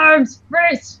arms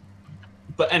race.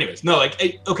 But anyways, no,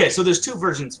 like, okay, so there's two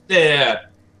versions. Yeah,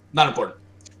 not important.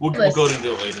 We'll go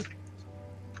into it later.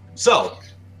 So,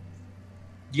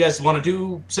 you guys want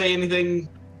to say anything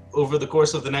over the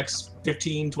course of the next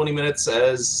 15, 20 minutes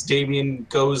as Damien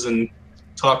goes and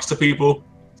talks to people?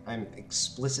 I'm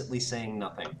explicitly saying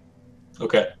nothing.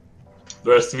 Okay. The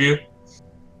rest of you?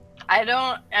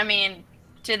 I mean,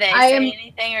 do they say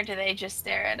anything or do they just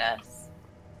stare at us?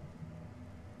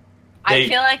 They I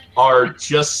feel like are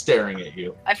just staring at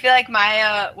you.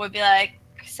 Maya would be like,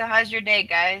 so how's your day,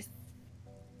 guys?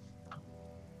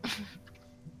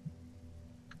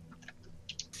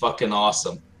 Fucking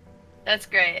awesome. That's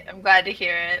great. I'm glad to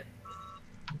hear it.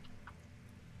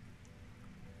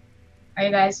 Are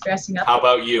you guys dressing up? How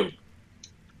about you?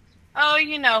 Oh,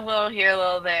 you know, a little here, a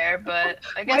little there, but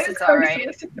I guess Why it's is Cardi alright.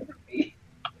 listening to me?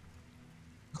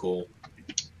 Cool.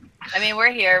 I mean,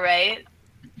 we're here, right?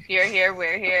 You're here,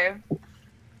 we're here.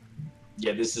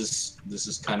 Yeah, this is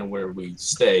kind of where we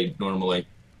stay normally.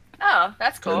 Oh,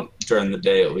 that's cool. During the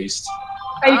day, at least.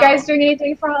 Are you guys doing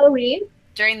anything for Halloween?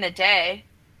 During the day.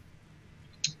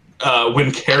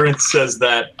 When Karen says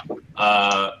that,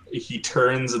 he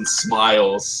turns and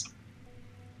smiles.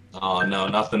 Oh, no,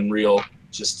 nothing real.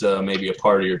 Just maybe a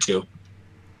party or two.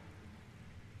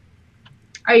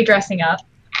 Are you dressing up?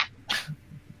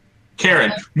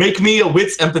 Karen, make me a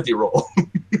wits empathy roll.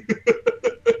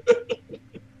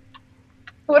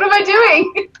 What am I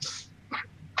doing?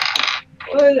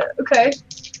 Okay.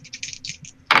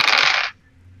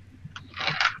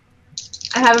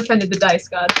 I have offended the dice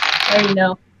god. I already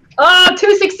know. Oh,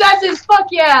 2 successes! Fuck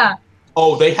yeah!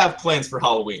 Oh, they have plans for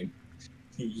Halloween.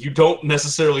 You don't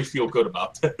necessarily feel good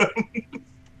about them.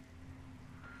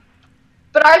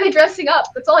 But are they dressing up?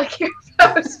 That's all I care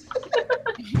about.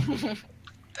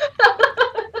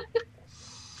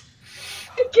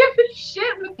 I give a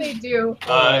shit what they do.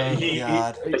 God.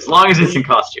 As long as it's in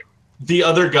costume. The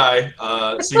other guy,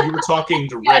 so you were talking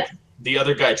to Rick. The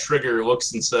other guy, Trigger,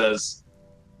 looks and says,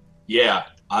 "Yeah,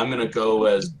 I'm gonna go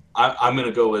as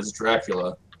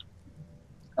Dracula."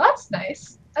 Well, that's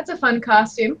nice. That's a fun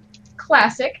costume.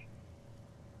 Classic.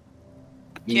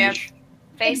 Do you have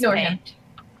face Ignore him. paint?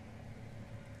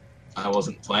 I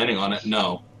wasn't planning on it.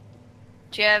 No,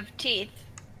 Do you have teeth?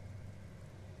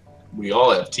 we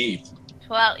all have teeth.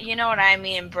 Well, you know what I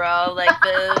mean, bro. Like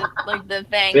the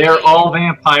thing. They're all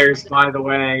vampires, by the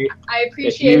way. I If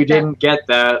appreciate you that. didn't get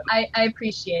that. I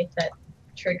appreciate that,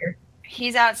 Trigger.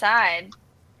 He's outside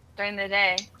during the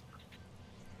day.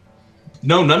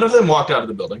 No, none of them walked out of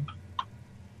the building.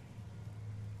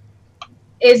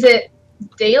 Is it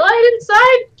daylight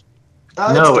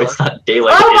inside? No, it's not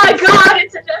daylight. Oh my It's- god,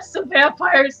 it's a nest of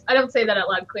vampires! I don't say that out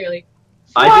loud, clearly.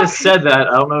 I just said that.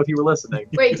 I don't know if you were listening.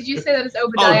 Wait, did you say that as Oh,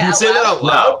 Obadiah did you out say that loud? out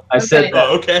loud? No, I said Okay. that.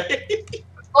 Oh, okay.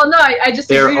 Well, no, I just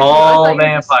They're agreed with you. I all thought you were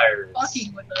just vampires.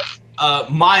 fucking with us.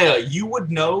 Maya, you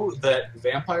would know that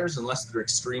vampires, unless they're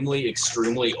extremely,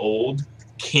 extremely old,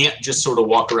 can't just sort of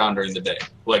walk around during the day.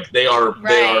 Like they are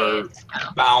Right.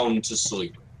 bound to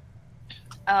sleep.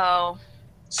 Oh.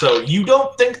 So you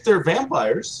don't think they're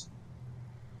vampires,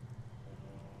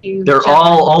 You They're gentlemen.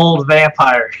 all old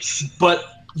vampires. but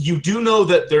you do know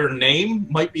that their name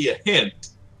might be a hint.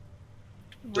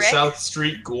 The Rick? South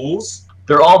Street Ghouls.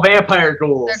 They're all vampire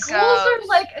ghouls. Ghouls are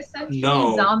like essentially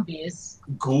No. zombies.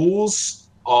 Ghouls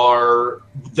are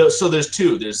so there's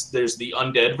two. There's the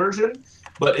undead version,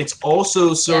 but it's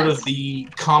also sort Yes. of the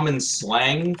common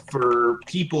slang for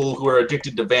people who are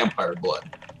addicted to vampire blood.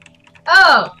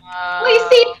 Oh, well, you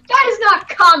see, that is not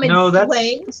common No, that's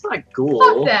slang. not ghoul.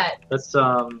 Fuck that. That's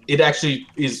It actually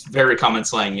is very common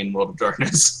slang in World of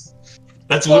Darkness.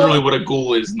 That's literally what a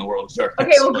ghoul is in the World of Darkness.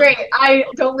 Okay, well, great. I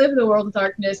don't live in the world of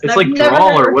darkness. and It's I've like never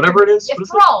Thrall heard or of- whatever it is. Yeah, What is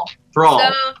it? Thrall. Thrall.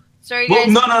 So are you Well,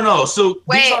 guys? no. So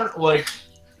Wait. these aren't like.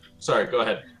 Sorry, go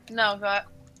ahead. No, go.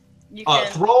 You can...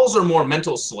 Thralls are more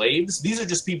mental slaves. These are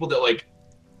just people that like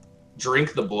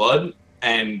drink the blood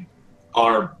and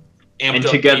are amped And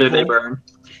up together people. they burn.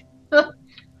 So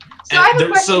I have a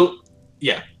question. So,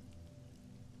 yeah.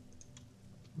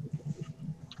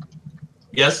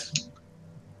 Yes?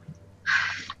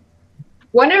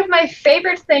 One of my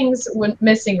favorite things went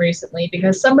missing recently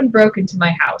because someone broke into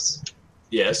my house.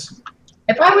 Yes.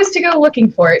 If I was to go looking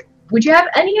for it, would you have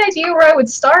any idea where I would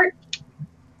start?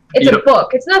 It's a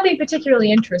book. It's nothing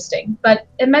particularly interesting, but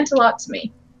it meant a lot to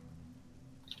me.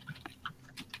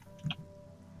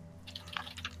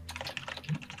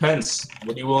 Depends.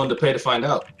 What are you willing to pay to find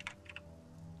out?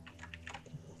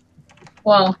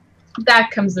 Well, that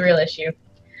comes the real issue.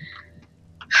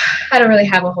 I don't really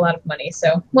have a whole lot of money,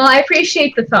 so... Well, I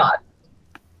appreciate the thought.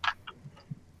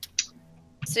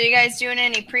 So you guys doing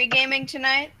any pre-gaming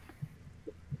tonight?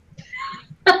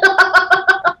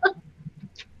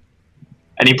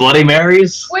 Any Bloody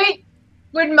Marys? Wait,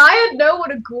 would Maya know what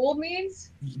a ghoul means?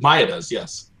 Maya does,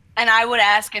 yes. And I would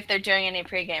ask if they're doing any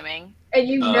pre-gaming. And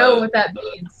you know what that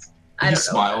means. I He don't know.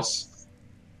 smiles.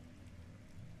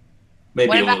 Maybe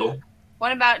What a about- little.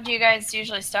 What about do you guys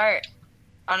usually start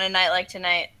on a night like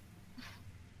tonight?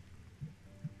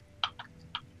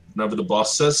 Whenever the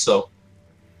boss says so.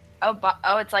 Oh,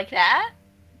 it's like that?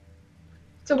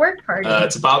 It's a work party.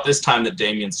 It's about this time that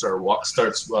Damien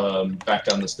starts back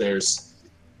down the stairs,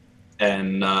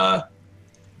 and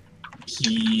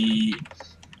he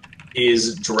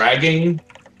is dragging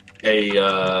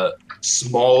a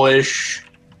smallish,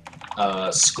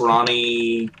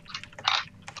 scrawny,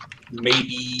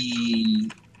 maybe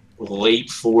late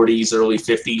 40s, early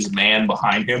 50s man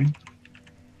behind him,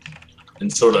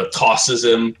 and sort of tosses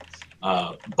him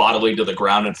bodily to the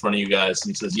ground in front of you guys,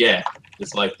 and says, "Yeah,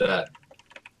 it's like that."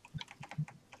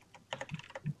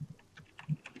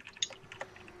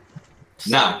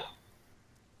 Now,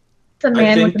 the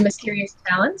man with think- the mysterious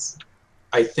talents.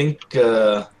 I think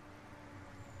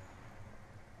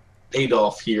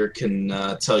Adolf here can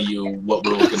tell you what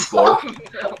we're looking for.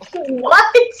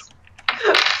 What?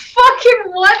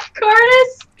 Fucking what,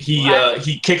 Karnis?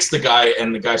 He kicks the guy,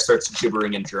 and the guy starts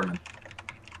gibbering in German.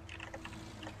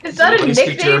 Is that a Anybody speak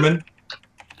nickname? German?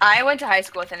 I went to high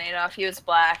school with an Adolf. He was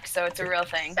black, so it's a real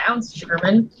thing. Sounds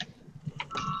German.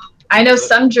 I know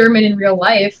some German in real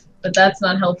life, but that's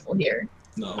not helpful here.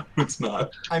 No, it's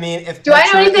not. I mean, if Do I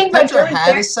know anything if about Petra German had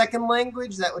character? a second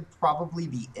language, that would probably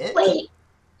be it. Wait,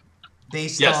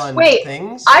 Based Yes. on Wait,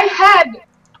 things. I had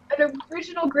an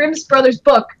original Grimm's Brothers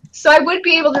book, so I would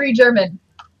be able to read German.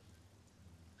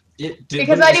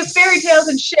 Because I do fairy tales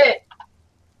and shit.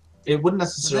 It wouldn't But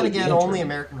necessarily. then again, be in only German.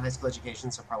 American high school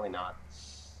education, so probably not.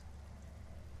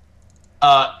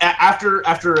 After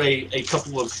a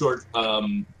couple of short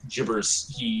gibbers,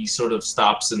 he sort of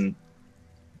stops and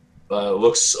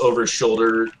looks over his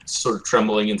shoulder, sort of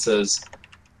trembling, and says,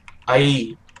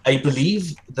 I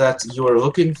believe that you are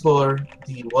looking for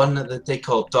the one that they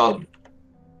call Dolly.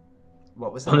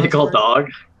 What was that? What are they last called, word? dog?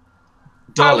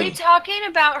 Are we Dolly. talking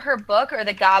about her book or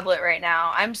the goblet right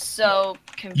now? I'm so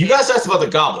confused. You guys asked about the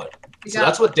goblet. The So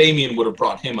that's what Damien would have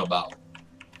brought him about.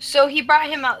 So he brought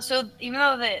him out. So even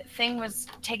though the thing was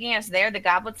taking us there, the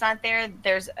goblet's not there.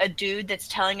 There's a dude that's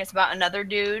telling us about another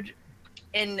dude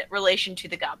in relation to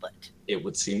the goblet. It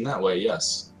would seem that way,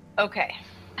 yes. Okay.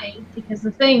 Because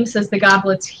the thing says the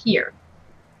goblet's here.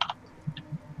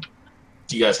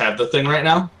 Do you guys have the thing right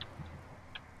now?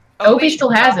 Obi still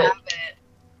has it.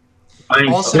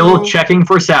 I'm Also- still checking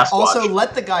for Sasquatch. Also,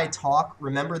 let the guy talk.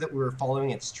 Remember that we were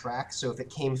following its track, so if it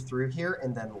came through here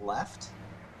and then left,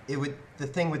 the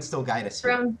thing would still guide us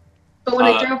here. But when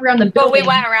it drove around the But we building,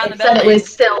 went around it the said it building. was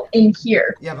still in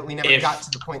here. Yeah, but we never If- got to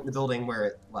the point in the building where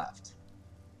it left.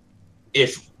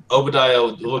 If Obadiah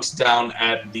looks down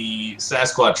at the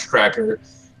Sasquatch tracker,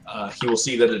 he will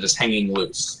see that it is hanging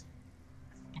loose.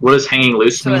 What does hanging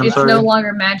loose So mean? I'm It's sorry. no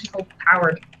longer magical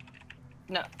powered.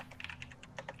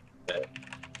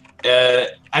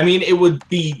 I mean, it would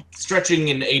be stretching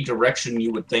in a direction,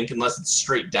 you would think, unless it's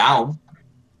straight down.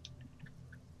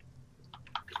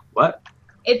 What?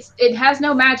 It has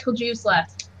no magical juice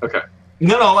left.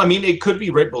 No, I mean, it could be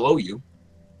right below you.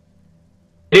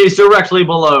 It is directly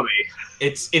below me.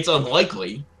 It's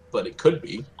unlikely, but it could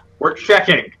be. We're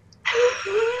checking.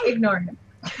 Ignore him.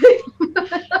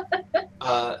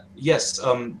 Yes,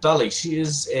 Dolly, she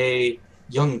is a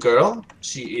young girl.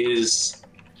 She is...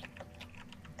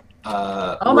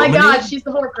 Oh my Romany? god, she's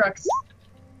the Horcrux.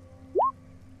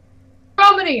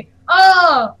 Romany!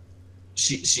 Oh!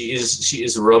 She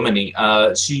is Romany.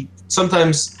 She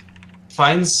sometimes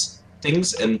finds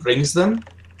things and brings them,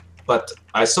 but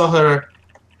I saw her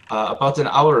about an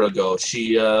hour ago.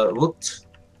 She looked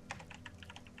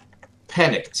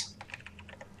panicked.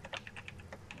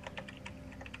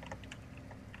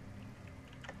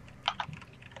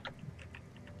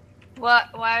 What?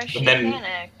 Why is she And then-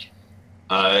 panicked?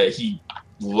 He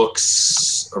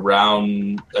looks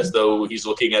around as though he's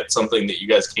looking at something that you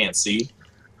guys can't see.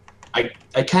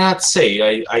 I cannot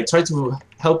say. I tried to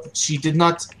help. She did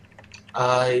not.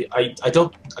 I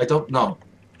don't know.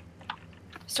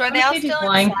 So are they all Honestly, still she's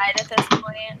lying. inside at this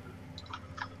point?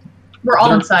 We're all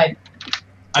They're- inside.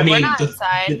 I We're mean, not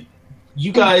inside.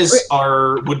 you guys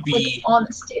would Like be. on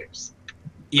the stairs.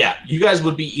 Yeah, you guys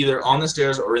would be either on the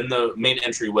stairs or in the main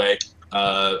entryway.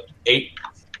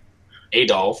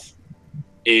 Adolf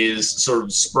is sort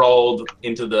of sprawled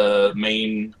into the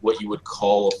main, what you would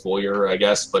call a foyer, I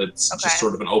guess, but it's Okay. just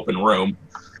sort of an open room.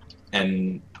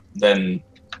 And then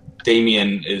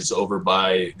Damien is over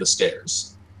by the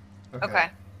stairs. Okay.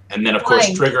 And then, of course,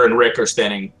 Fine. Trigger and Rick are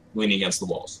standing leaning against the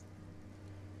walls.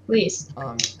 Please.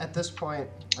 At this point,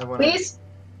 I want to. Please.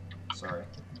 Sorry.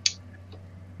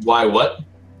 Why, what?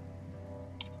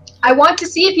 I want to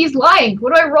see if he's lying.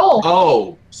 What do I roll?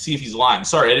 Oh, see if he's lying.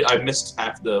 Sorry, I missed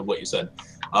half what you said.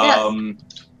 Yes.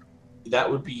 That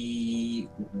would be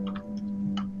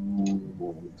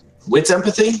wits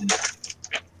empathy.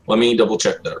 Let me double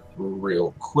check that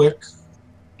real quick.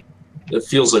 It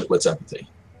feels like wits empathy.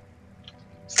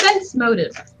 Sense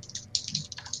motive.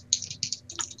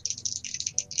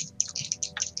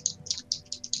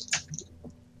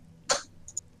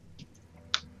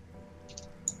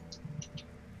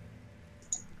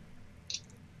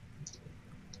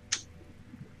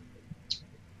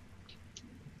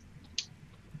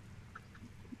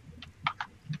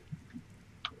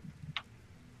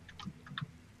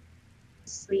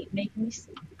 Sleep, making me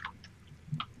sleep.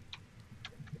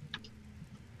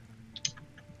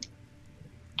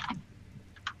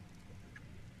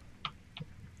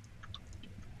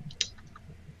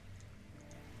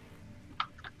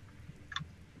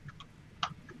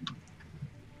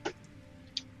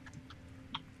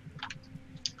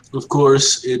 Of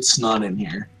course, it's not in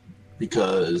here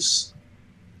because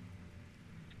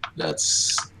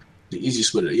that's the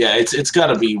easiest way to. Yeah, it's got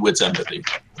to be wits empathy.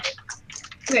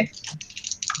 Okay.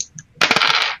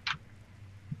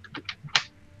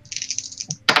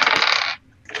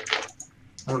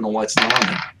 I don't know why it's not on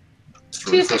there. It's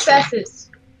really 2 frustrating. successes.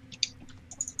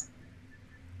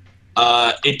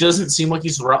 It doesn't seem like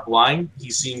he's lying.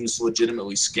 He seems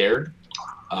legitimately scared,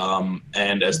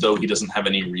 and as though he doesn't have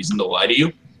any reason to lie to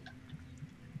you.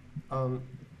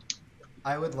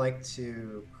 I would like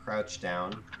to crouch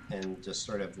down and just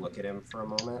sort of look at him for a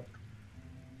moment.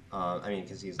 I mean,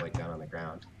 because he's like down on the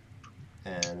ground.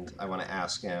 And I want to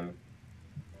ask him,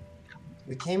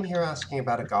 we came here asking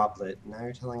about a goblet, now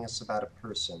you're telling us about a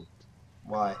person.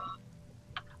 Why?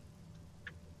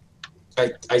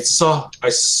 I saw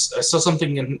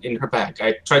something in her bag.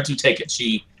 I tried to take it.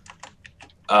 He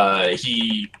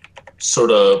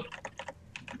sort of,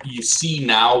 you see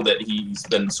now that he's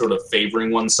been sort of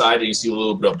favoring one side, and you see a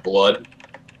little bit of blood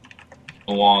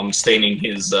along staining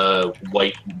his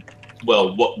white,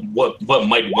 well, what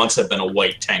might once have been a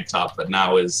white tank top, but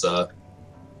now is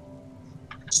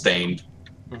stained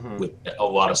with a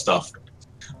lot of stuff.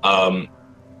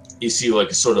 You see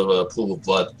like sort of a pool of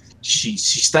blood. She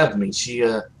stabbed me.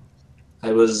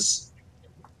 I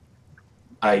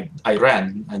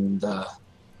ran, and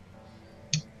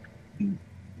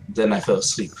then I fell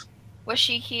asleep. Was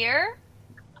she here?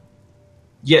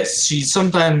 Yes, she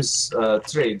sometimes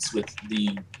trades with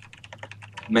the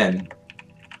men.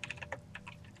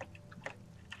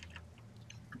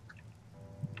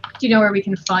 Do you know where we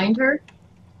can find her?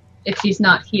 If she's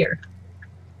not here.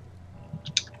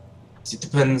 It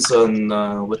depends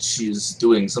on what she's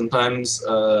doing. Sometimes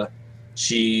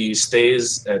she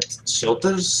stays at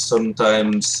shelters.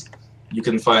 Sometimes you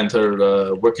can find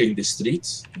her working the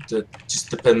streets. It just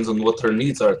depends on what her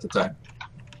needs are at the time.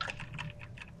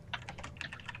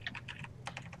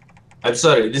 I'm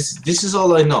sorry. This is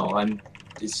all I know.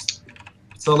 It's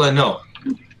all I know.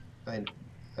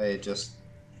 I just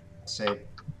say,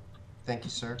 thank you,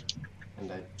 sir,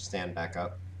 and I stand back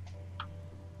up.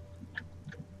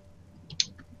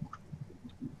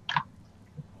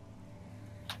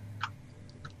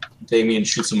 Damien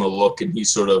shoots him a look, and he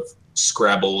sort of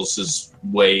scrabbles his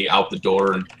way out the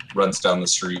door and runs down the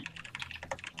street.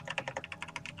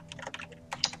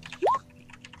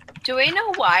 Do we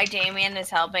know why Damien is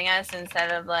helping us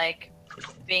instead of, like,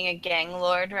 being a gang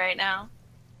lord right now?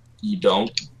 You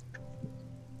don't.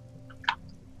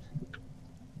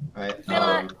 Right.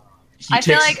 I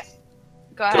feel like...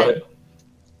 Go ahead. Go ahead.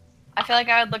 I feel like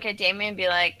I would look at Damien and be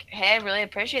like, hey, I really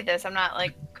appreciate this. I'm not,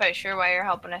 like, quite sure why you're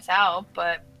helping us out,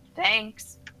 but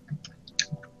thanks.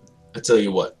 I tell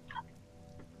you what.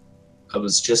 I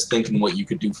was just thinking what you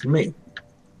could do for me.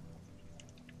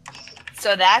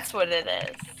 So that's what it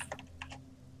is.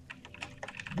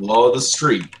 Law of the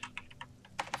street.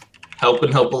 Help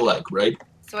and help alike, right?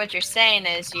 So what you're saying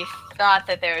is you thought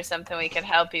that there was something we could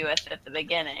help you with at the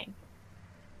beginning.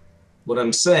 What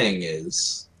I'm saying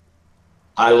is,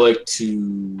 I like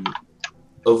to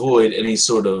avoid any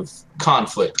sort of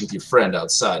conflict with your friend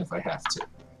outside if I have to,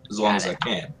 as long as I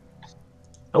can.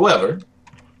 However,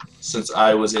 since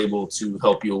I was able to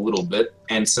help you a little bit,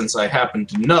 and since I happen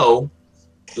to know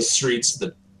the streets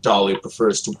that Dahlia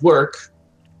prefers to work,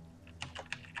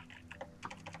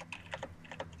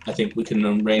 I think we can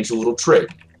arrange a little trade.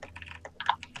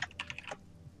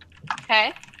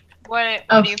 Okay. What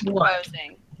are you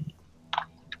proposing?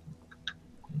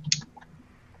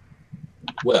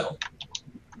 Well,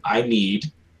 I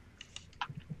need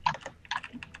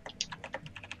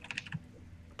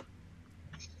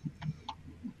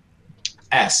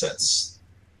assets,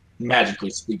 magically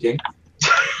speaking.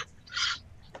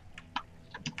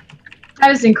 That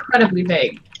is incredibly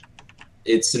vague.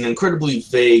 It's an incredibly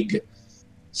vague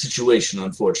situation,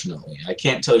 unfortunately. I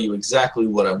can't tell you exactly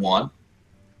what I want,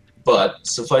 but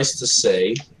suffice to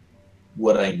say,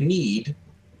 what I need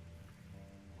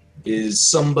is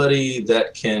somebody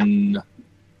that can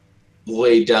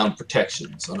lay down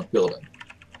protections on a building.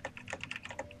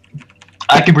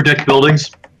 I can protect buildings.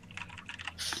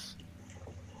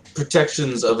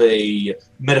 Protections of a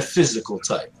metaphysical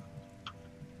type.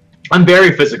 I'm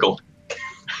very physical.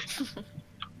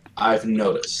 I've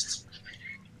noticed.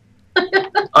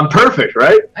 I'm perfect,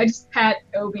 right? I just pat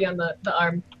Obi on the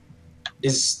arm.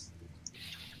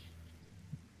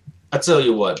 I tell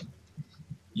you what,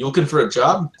 you looking for a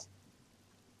job?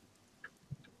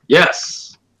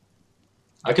 Yes.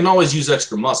 I can always use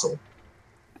extra muscle.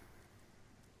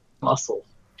 Muscle.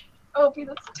 Obi,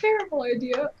 that's a terrible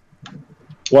idea.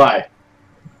 Why?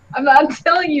 I'm not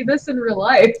telling you this in real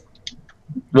life.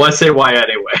 Well, I say why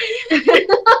anyway.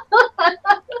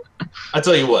 I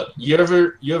tell you what, you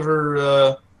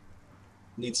ever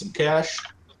need some cash?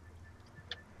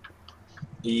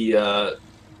 He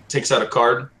takes out a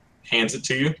card, hands it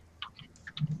to you.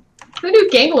 Who knew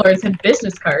gang lords had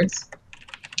business cards?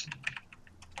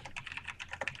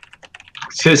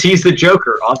 Because he's the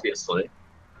Joker, obviously.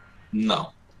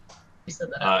 No. You said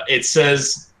that. It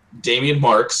says Damian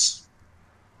Marks,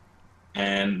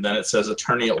 and then it says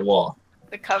attorney at law.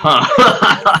 The cover.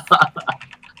 Huh.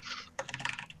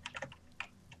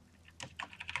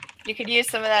 You could use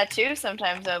some of that too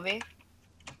sometimes, Obi.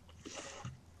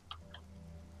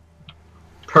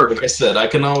 Perfect. Like I said, I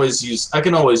can always use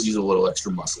a little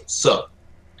extra muscle. So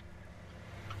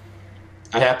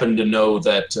I happen to know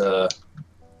that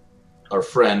our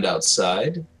friend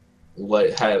outside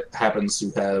happens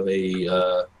to have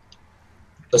a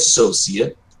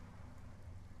associate,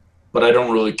 but I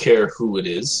don't really care who it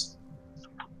is.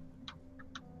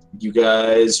 You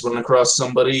guys run across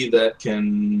somebody that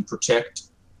can protect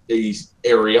a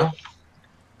area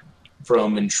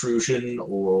from intrusion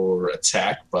or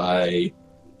attack by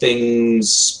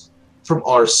things from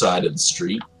our side of the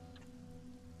street,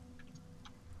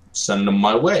 send them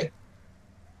my way.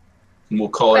 And we'll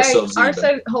call ourselves our even.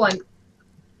 side, hold on.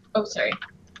 Oh, sorry.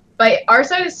 By our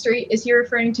side of the street, is he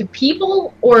referring to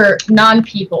people or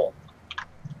non-people?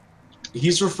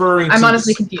 He's referring to... I'm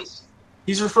honestly confused.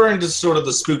 He's referring to sort of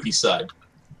the spooky side.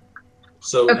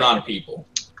 So, Okay. non-people.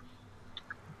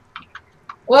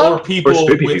 Well, Or people Or with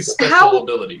spooky people. special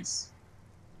abilities.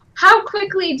 how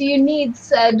quickly do you need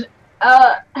said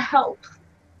help?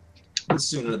 The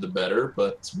sooner the better,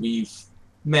 but we've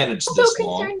managed So this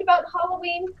long. concerned about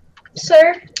Halloween,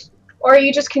 sir? Or are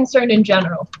you just concerned in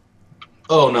general?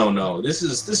 Oh, no. This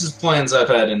is plans I've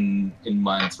had in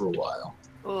mind for a while.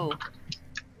 Ooh.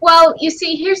 Well, you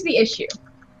see, here's the issue.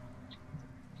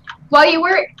 While you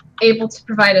were able to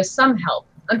provide us some help,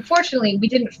 unfortunately, we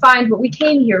didn't find what we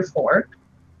came here for,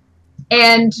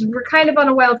 and we're kind of on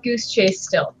a wild goose chase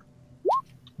still.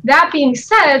 That being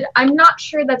said, I'm not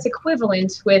sure that's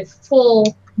equivalent with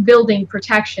full building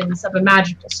protections of a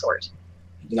magical sort.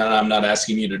 No, I'm not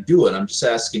asking you to do it. I'm just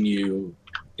asking you,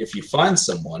 if you find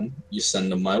someone, you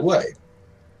send them my way.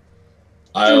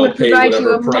 I'll would pay provide you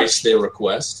whatever a price they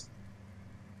request.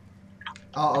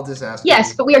 I'll just ask.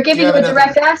 Yes, but we are giving you a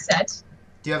direct asset.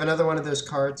 Do you have another one of those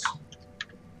cards?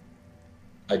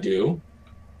 I do.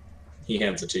 He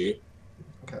hands it to you.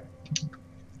 Okay.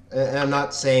 And I'm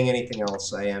not saying anything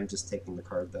else. I am just taking the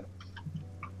card, though.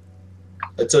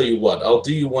 I tell you what, I'll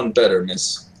do you one better,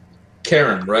 Miss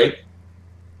Karen, right?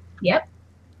 Yep.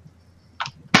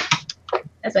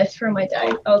 as I throw my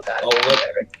die. Oh god.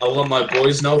 I'll let my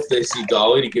boys know if they see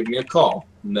Dolly to give me a call,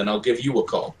 and then I'll give you a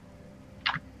call.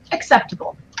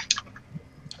 Acceptable.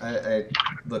 I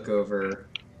look over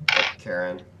at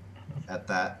Karen at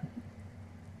that.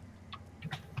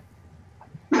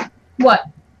 What?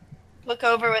 Look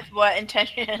over with what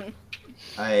intention?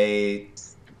 I'm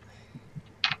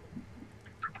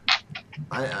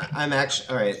actually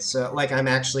alright. So like I'm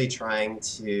actually trying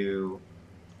to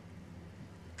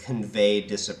convey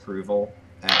disapproval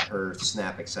at her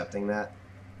snap accepting that,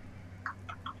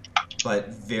 but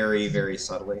very, very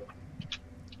subtly.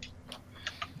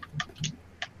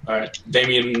 All right.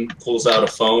 Damien pulls out a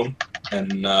phone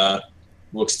and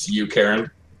looks to you,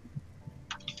 Karen.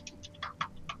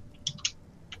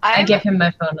 I give him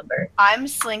my phone number. I'm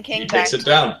slinking He back. takes it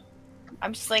down.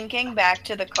 I'm slinking back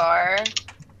to the car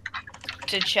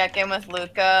to check in with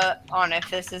Luca on if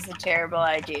this is a terrible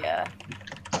idea.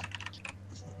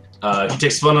 He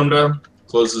takes the phone number,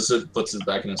 closes it, puts it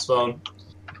back in his phone.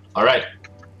 All right.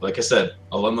 Like I said,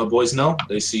 I'll let my boys know. If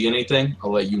they see anything,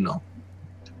 I'll let you know.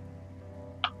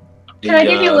 Can I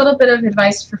give you a little bit of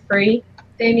advice for free,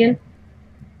 Damien?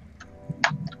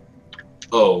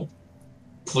 Oh,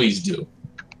 please do.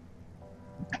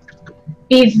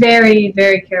 Be very,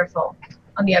 very careful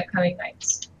on the upcoming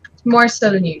nights. More so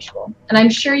than usual. And I'm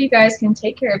sure you guys can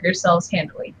take care of yourselves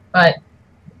handily, but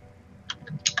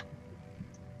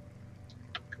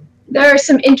there are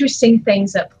some interesting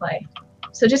things at play.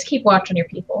 So just keep watch on your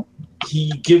people. He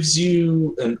gives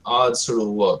you an odd sort of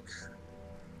look.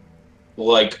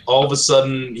 Like, all of a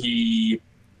sudden, he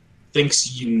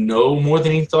thinks you know more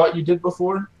than he thought you did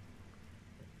before.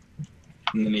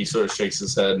 And then he sort of shakes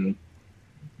his head, and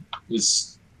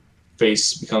his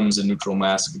face becomes a neutral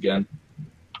mask again.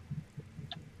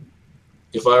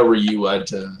 If I were you, I'd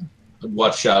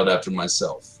watch out after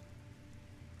myself.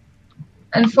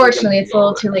 Unfortunately, it's a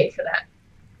little too late for that.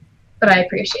 But I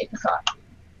appreciate the thought.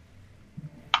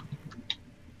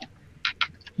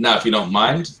 Now, if you don't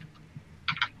mind,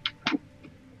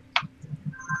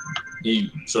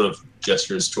 he sort of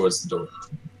gestures towards the door.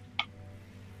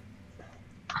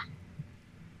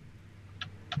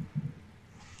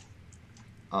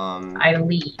 I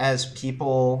leave. As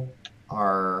people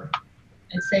are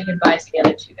And say goodbye to the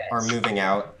other two guys. are moving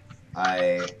out,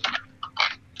 I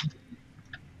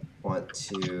want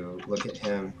to look at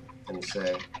him and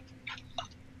say,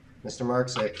 Mr.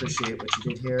 Marks, I appreciate what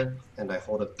you did here, and I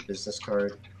hold up the business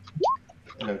card.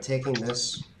 And I'm taking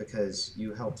this because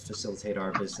you helped facilitate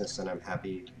our business, and I'm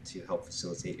happy to help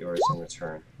facilitate yours in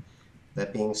return.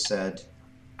 That being said,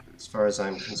 as far as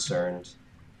I'm concerned,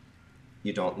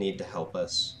 you don't need to help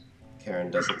us.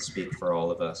 Karen doesn't speak for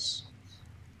all of us.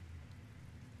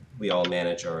 We all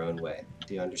manage our own way.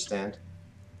 Do you understand?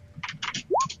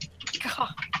 God.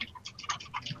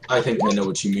 I think I know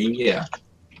what you mean, yeah.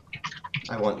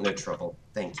 I want no trouble.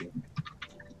 Thank you.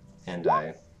 And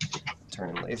I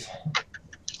turn and leave.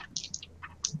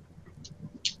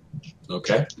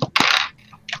 Okay.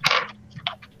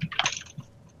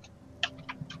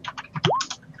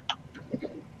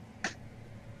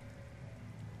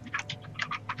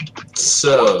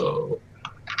 So,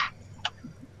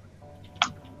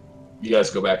 you guys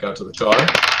go back out to the car.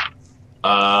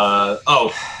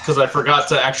 Oh, because I forgot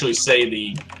to actually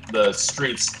say the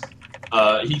streets.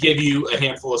 He gave you a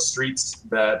handful of streets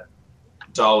that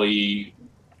Dolly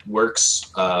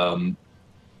works.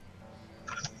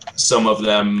 Some of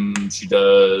them she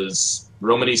does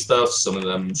Romany stuff. Some of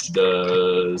them she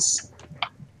does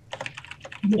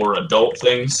more adult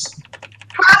things.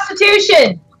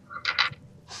 Prostitution!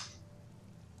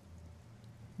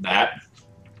 That.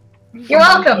 You're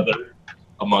welcome.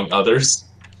 Among others.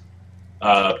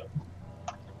 From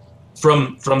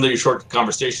the short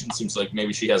conversation, seems like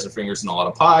maybe she has her fingers in a lot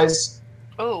of pies.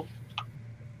 Oh.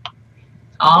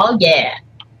 Oh, yeah.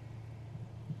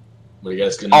 What are you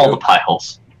guys gonna do? All the pie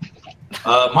holes.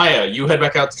 Maya, you head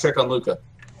back out to check on Luca.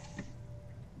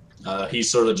 He's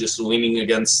sort of just leaning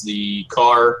against the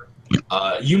car.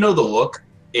 You know the look.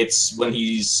 It's when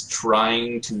he's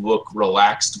trying to look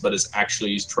relaxed, but is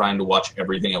actually trying to watch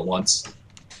everything at once.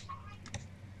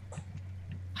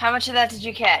 How much of that did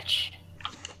you catch?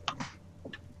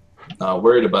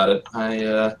 Worried about it.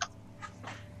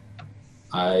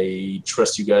 I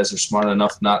trust you guys are smart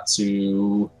enough not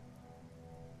to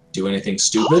do anything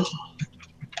stupid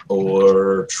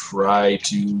or try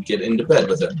to get into bed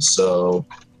with him, so...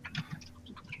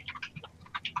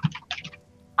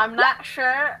 I'm not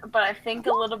sure, but I think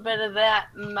a little bit of that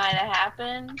might have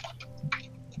happened.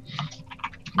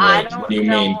 Right, I don't what do you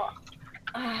know.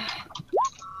 mean?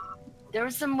 There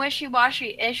was some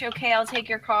wishy-washy-ish. Okay, I'll take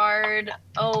your card.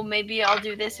 Oh, maybe I'll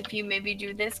do this if you maybe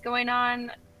do this going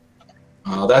on.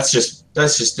 That's just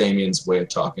Damien's way of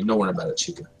talking. Don't worry about it,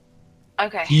 Chica.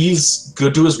 Okay. He's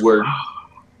good to his word,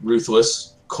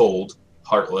 ruthless, cold,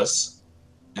 heartless,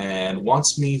 and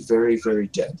wants me very, very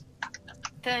dead.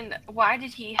 Then why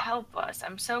did he help us?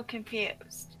 I'm so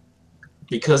confused.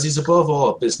 Because he's above all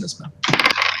a businessman.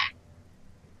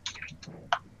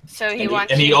 So he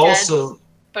wants and he you also, dead,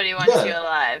 but he wants yeah. you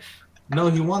alive. No,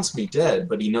 he wants me dead,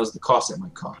 but he knows the cost it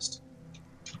might cost.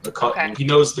 Okay. He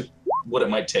knows what it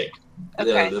might take.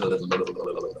 Okay.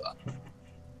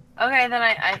 Okay, then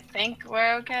I think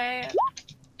we're okay.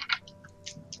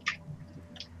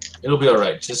 It'll be all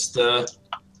right. Just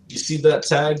you see that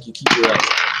tag, you keep your eyes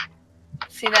out.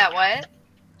 See that what?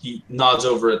 He nods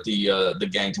over at the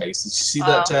gang tag. He says, "You see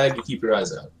that tag? You keep your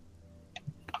eyes out."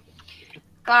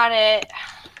 Got it.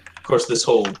 Of course, this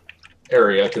whole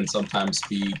area can sometimes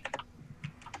be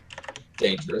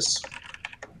dangerous.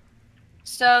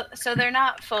 So they're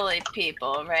not fully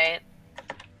people, right?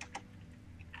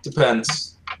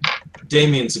 Depends.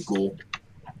 Damien's a ghoul.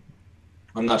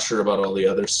 I'm not sure about all the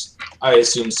others. I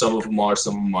assume some of them are,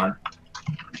 some of them aren't.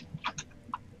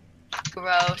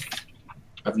 Gross.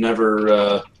 I've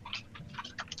never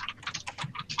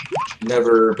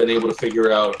been able to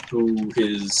figure out who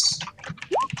his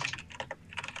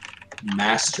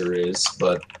master is,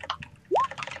 but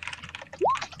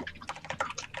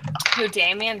Who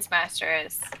Damien's master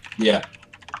is. yeah.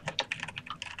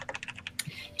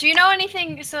 Do you know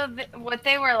anything? So what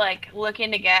they were like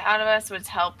looking to get out of us was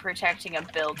help protecting a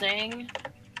building.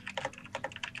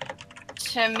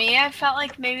 To me, I felt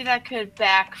like maybe that could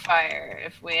backfire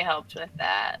if we helped with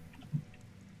that.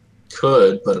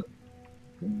 Could, but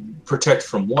protect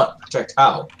from what? Protect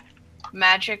how?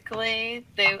 Magically,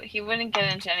 he wouldn't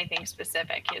get into anything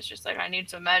specific. He was just like, I need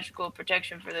some magical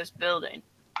protection for this building.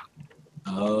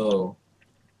 Oh.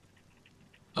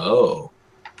 Oh.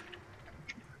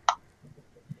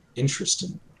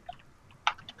 Interesting.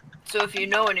 So if you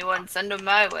know anyone, send them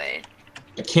my way.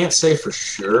 I can't say for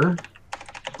sure,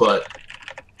 but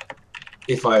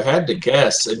if I had to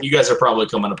guess, and you guys are probably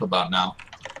coming up about now,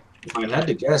 if I had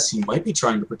to guess, he might be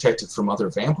trying to protect it from other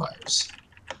vampires.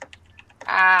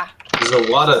 Ah. There's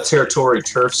a lot of territory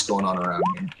turfs going on around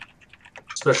here.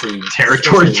 Especially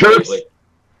Territory turfs? lately.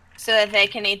 So that they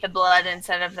can eat the blood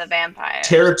instead of the vampire.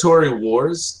 Territory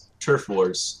wars? Turf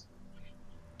wars.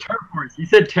 Turf wars. You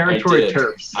said territory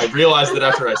turfs. I realized it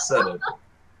after I said it.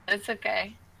 It's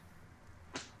okay.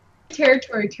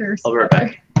 Territory turfs. I'll be right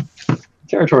back.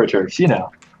 Territory turfs, you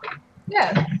know.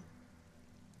 Yeah.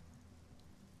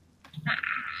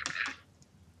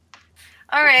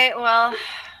 Alright, well.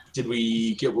 Did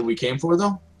we get what we came for,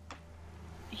 though?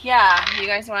 Yeah, you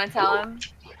guys want to tell him?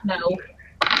 No.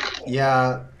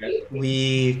 Yeah,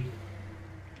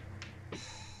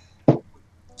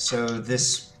 So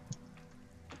this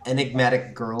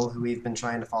enigmatic girl who we've been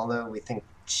trying to follow, we think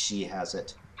she has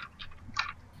it.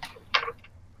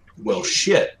 Well,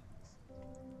 shit.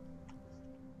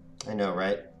 I know,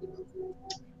 right?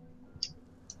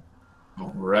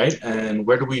 All right, and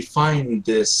where do we find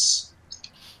this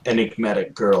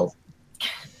enigmatic girl?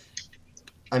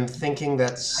 I'm thinking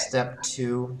that's step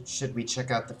 2. Should we check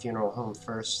out the funeral home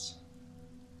first?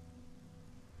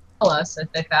 Tell us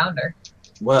if they found her.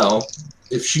 Well,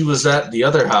 if she was at the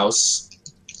other house,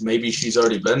 maybe she's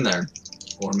already been there.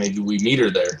 Or maybe we meet her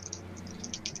there.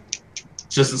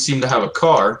 She doesn't seem to have a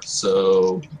car,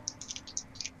 so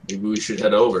maybe we should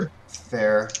head over.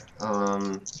 Fair.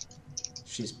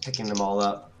 She's picking them all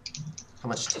up. How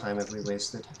much time have we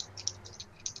wasted?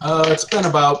 It's been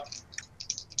about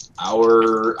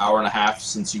hour and a half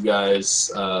since you guys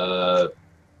picked So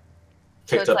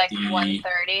it's up like the.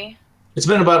 1:30. It's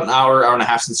been about an hour and a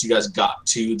half since you guys got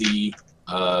to the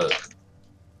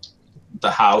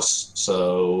house.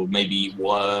 So maybe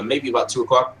about 2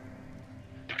 o'clock.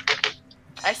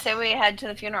 I say we head to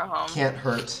the funeral home. Can't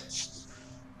hurt.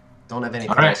 Don't have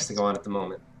anything All right. else to go on at the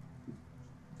moment.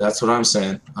 That's what I'm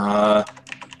saying. All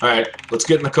right, let's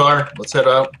get in the car. Let's head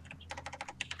out.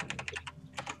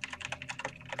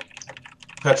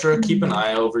 Petra, keep an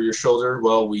eye over your shoulder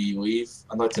while we leave.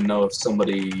 I'd like to know if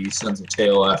somebody sends a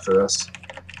tail after us.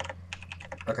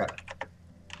 Okay.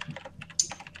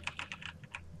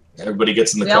 Everybody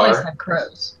gets in the We car. always have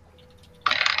crows.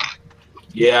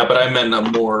 Yeah, but I meant a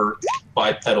more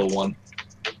bipedal one.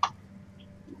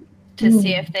 To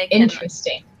see if they can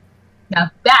Interesting. Now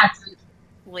that's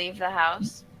leave the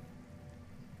house.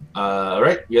 All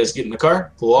right, you guys get in the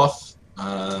car, pull off.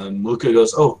 Luca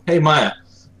goes, "Oh, hey Maya,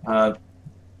 can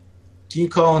you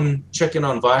call and check in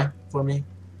on Vi for me?"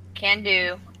 Can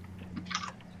do.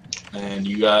 And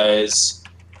you guys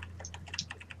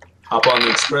hop on the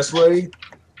expressway,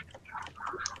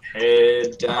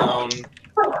 head down,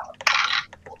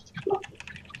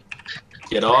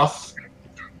 get off.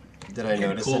 Did I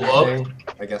notice pull anything?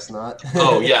 I guess not.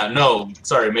 Oh, yeah, no.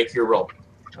 Sorry, make your roll.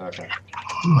 Okay.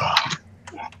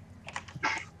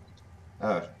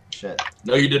 Oh, shit.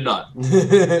 No, you did not.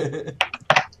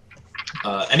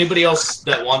 Anybody else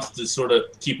that wants to sort of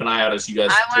keep an eye out as you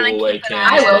guys I pull wanna away keep an can?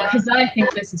 eye I will, because I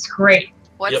think this is great.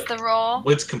 What's Yep. the roll?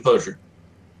 With composure.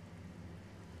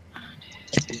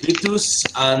 Vitus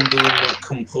and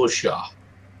composure.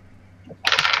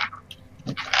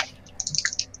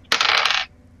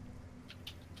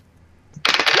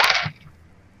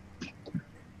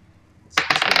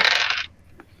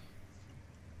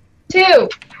 Two.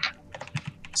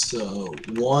 So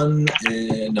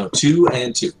 2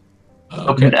 and 2.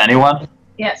 Open to anyone?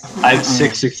 Yes. I have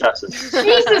 6 successes.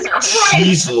 Jesus Christ!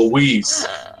 Jeez Louise.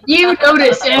 You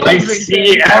notice I everything.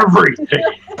 see everything.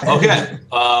 Okay.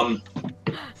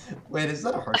 Wait, is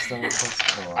that a Hearthstone reference?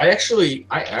 Oh, I actually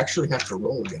have to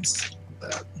roll against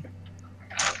that.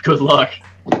 Good luck.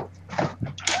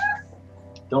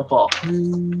 Don't fall.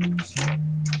 Fine.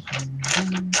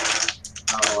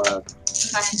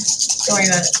 Don't worry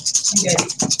about it. I'm good.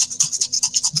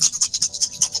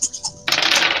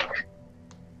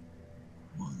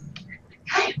 One,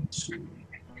 2,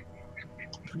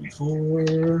 3,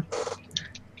 4,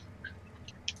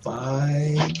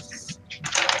 5.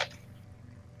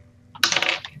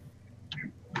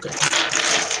 Okay.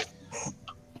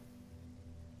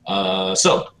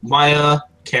 So Maya,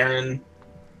 Karen,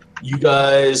 you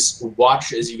guys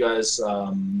watch as you guys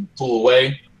pull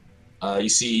away. You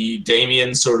see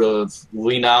Damien sort of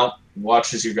lean out,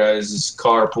 watch as your guys'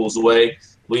 car pulls away,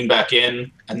 lean back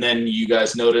in, and then you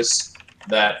guys notice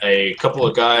that a couple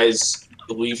of guys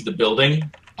leave the building.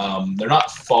 They're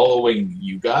not following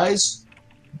you guys.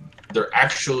 They're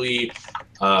actually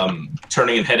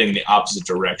turning and heading in the opposite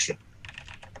direction.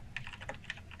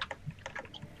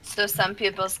 So some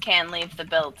pupils can leave the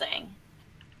building.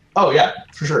 Oh yeah,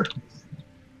 for sure.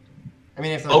 I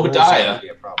mean, if they're Obadiah. that would be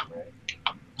a problem, right?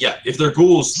 Yeah, if they're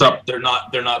ghouls, they're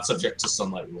not subject to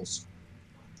sunlight rules.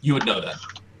 You would know that.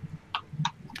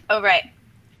 Oh, right.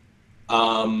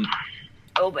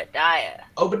 Obadiah.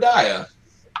 Obadiah.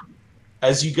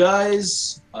 As you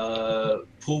guys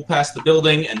pull past the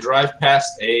building and drive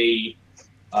past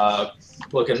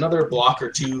another block or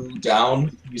two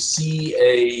down, you see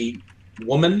a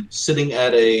woman sitting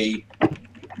at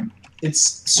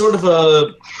it's sort of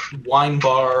a wine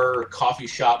bar, coffee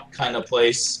shop kind of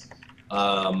place.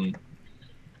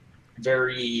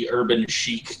 Very urban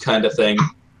chic kind of thing.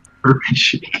 Urban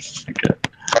chic. Okay.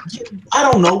 I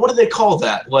don't know, what do they call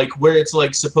that? Like where it's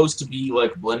like supposed to be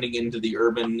like blending into the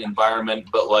urban environment,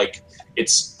 but like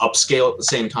it's upscale at the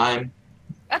same time.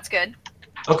 That's good.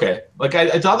 Okay, like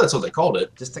I thought that's what they called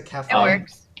it. Just a cafe. It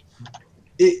works.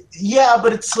 Yeah,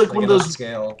 but it's like one of those.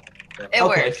 Scale. It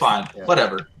Okay, works. fine, Yeah.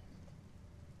 whatever.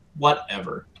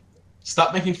 Whatever.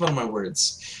 Stop making fun of my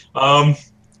words.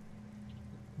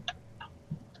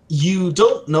 You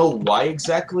don't know why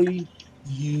exactly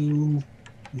you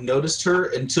noticed her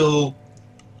until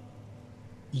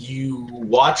you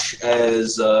watch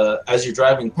as you're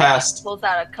driving past. Pulls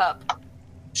out a cup.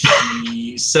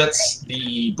 She sets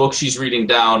the book she's reading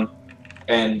down,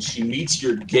 and she meets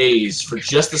your gaze for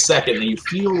just a second, and you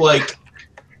feel like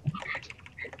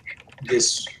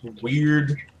this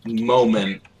weird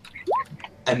moment,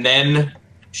 and then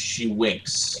she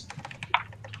winks.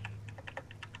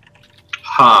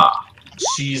 Ha.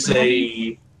 She's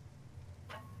a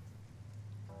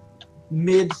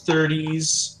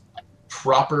mid-30s,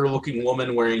 proper-looking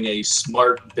woman wearing a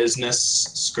smart business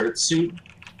skirt suit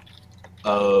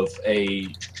of a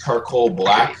charcoal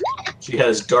black. She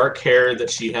has dark hair that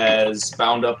she has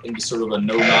bound up into sort of a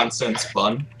no-nonsense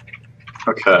bun.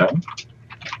 Okay.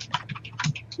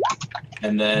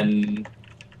 And then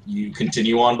you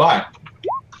continue on by.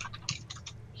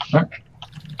 Sure.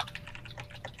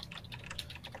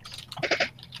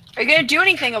 Are you gonna do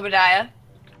anything, Obadiah?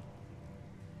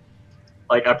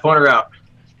 Like, I point her out.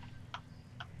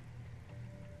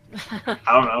 I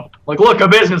don't know. Like, look, a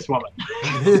businesswoman.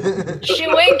 She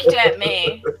winked at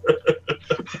me.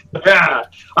 Yeah,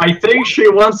 I think she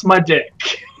wants my dick.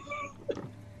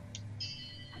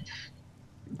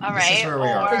 All This is right. where we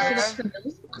are. Or...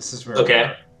 This is where.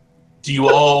 Okay. Do you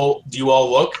all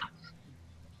look?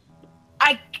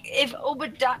 If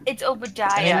Obadiah, it's I mean,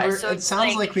 Obadiah. So it it's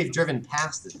sounds like we've driven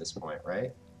past at this point,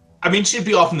 right? I mean, she'd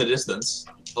be off in the distance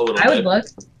a little I bit. would look.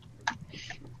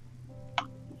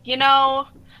 You know,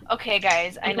 okay,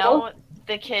 guys. I know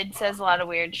the kid says a lot of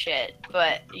weird shit,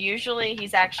 but usually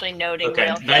he's actually noting Okay,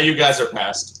 real now you things. guys are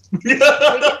past. We can turn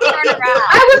around.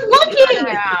 I was looking! Turn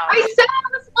around. I said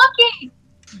I was looking!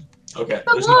 Okay,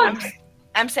 But there's no one look. there.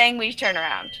 I'm saying we turn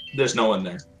around. There's no one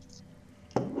there.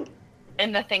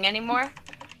 In the thing anymore?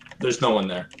 There's no one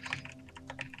there.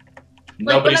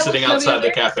 Like, Nobody's when I sitting looked outside the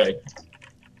over cafe.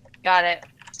 Got it.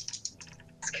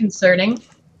 It's concerning.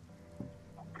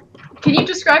 Can you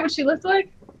describe what she looked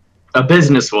like? A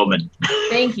businesswoman.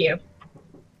 Thank you.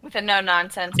 With a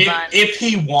no-nonsense bun. If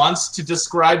he wants to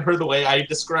describe her the way I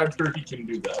described her, he can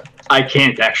do that. I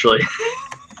can't actually.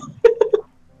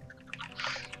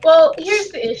 Well, here's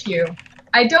the issue.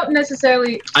 I don't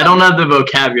necessarily... I don't have the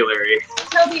vocabulary.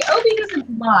 Toby, Obi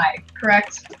doesn't lie,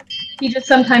 correct? He just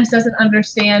sometimes doesn't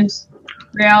understand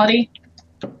reality.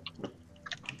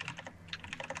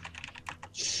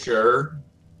 Sure.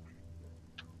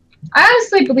 I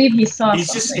honestly believe he saw He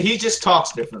something. just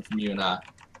talks different from you and I.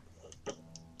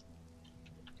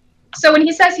 So when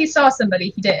he says he saw somebody,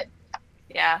 he did.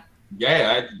 Yeah.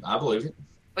 Yeah, I believe it.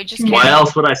 We just Why can't.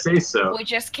 else would I say so? We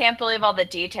just can't believe all the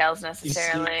details He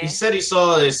necessarily. said he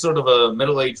saw a sort of a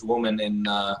middle-aged woman in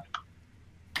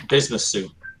business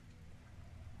suit.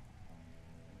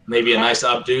 Maybe a nice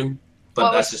updo, but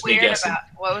What that's was just me weird guessing.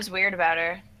 what was weird about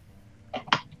her?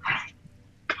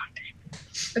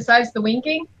 Besides the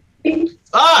winking.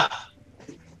 Ah!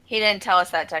 He didn't tell us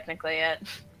that technically yet.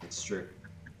 It's true.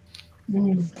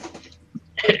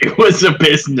 It was a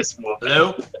businesswoman.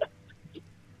 Hello?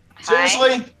 Hi.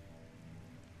 Seriously?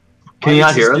 Can you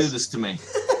not hear do us? this to me?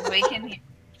 We can.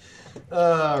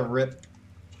 Rip.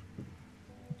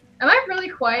 Am I really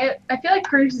quiet? I feel like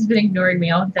Karnis has been ignoring me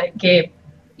all that game.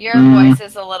 Your voice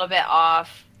is a little bit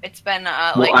off. It's been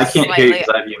Well, like I can't hear you slightly. because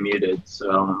I have you muted,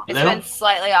 so... It's No? been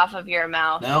slightly off of your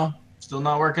mouth. No? Still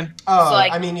not working? Oh, So,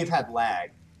 like- I mean, you've had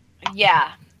lag.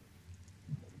 Yeah.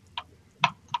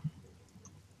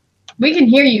 We can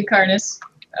hear you, Karnis.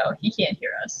 Oh, he can't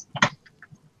hear us.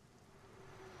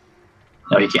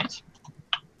 No, you can't.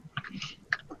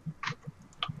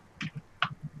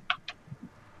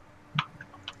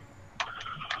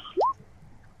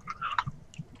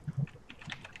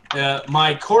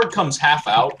 My cord comes half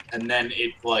out, and then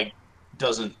it, like,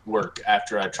 doesn't work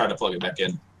after I try to plug it back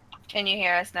in. Can you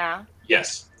hear us now?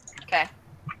 Yes. Okay.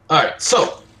 Alright,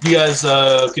 so, you guys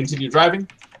continue driving,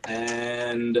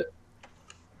 and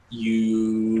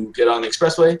you get on the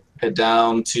expressway, head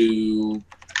down to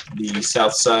the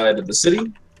south side of the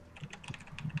city.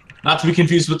 Not to be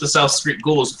confused with the South Street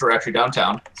Ghouls, which are actually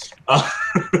downtown.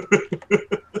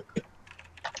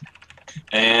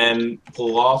 And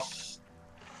pull up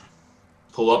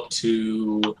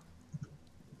to...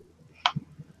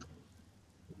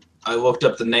 I looked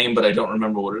up the name, but I don't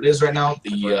remember what it is right now.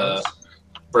 The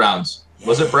Browns.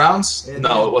 Was it Browns?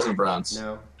 No, it wasn't Browns.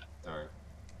 No.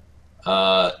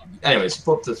 Darn. Anyways,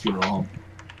 pull up to the funeral home.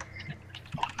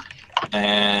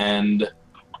 And...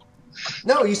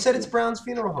 No, you said it's Brown's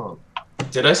funeral home.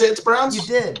 Did I say it's Browns? You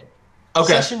did.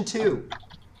 Okay. Session 2.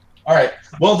 Alright.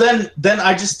 Well, then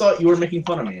I just thought you were making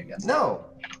fun of me again. No.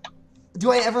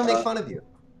 Do I ever make fun of you?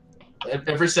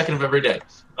 Every second of every day.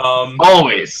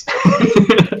 Always.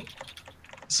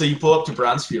 So you pull up to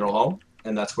Brown's funeral home,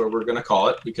 and that's where we're going to call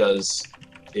it, because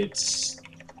it's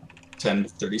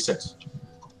 10:36.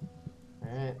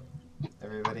 Alright.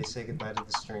 Everybody say goodbye to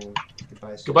the stream.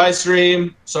 Goodbye, stream. Goodbye,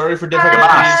 stream. Sorry for Goodbye,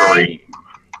 difficulties. stream.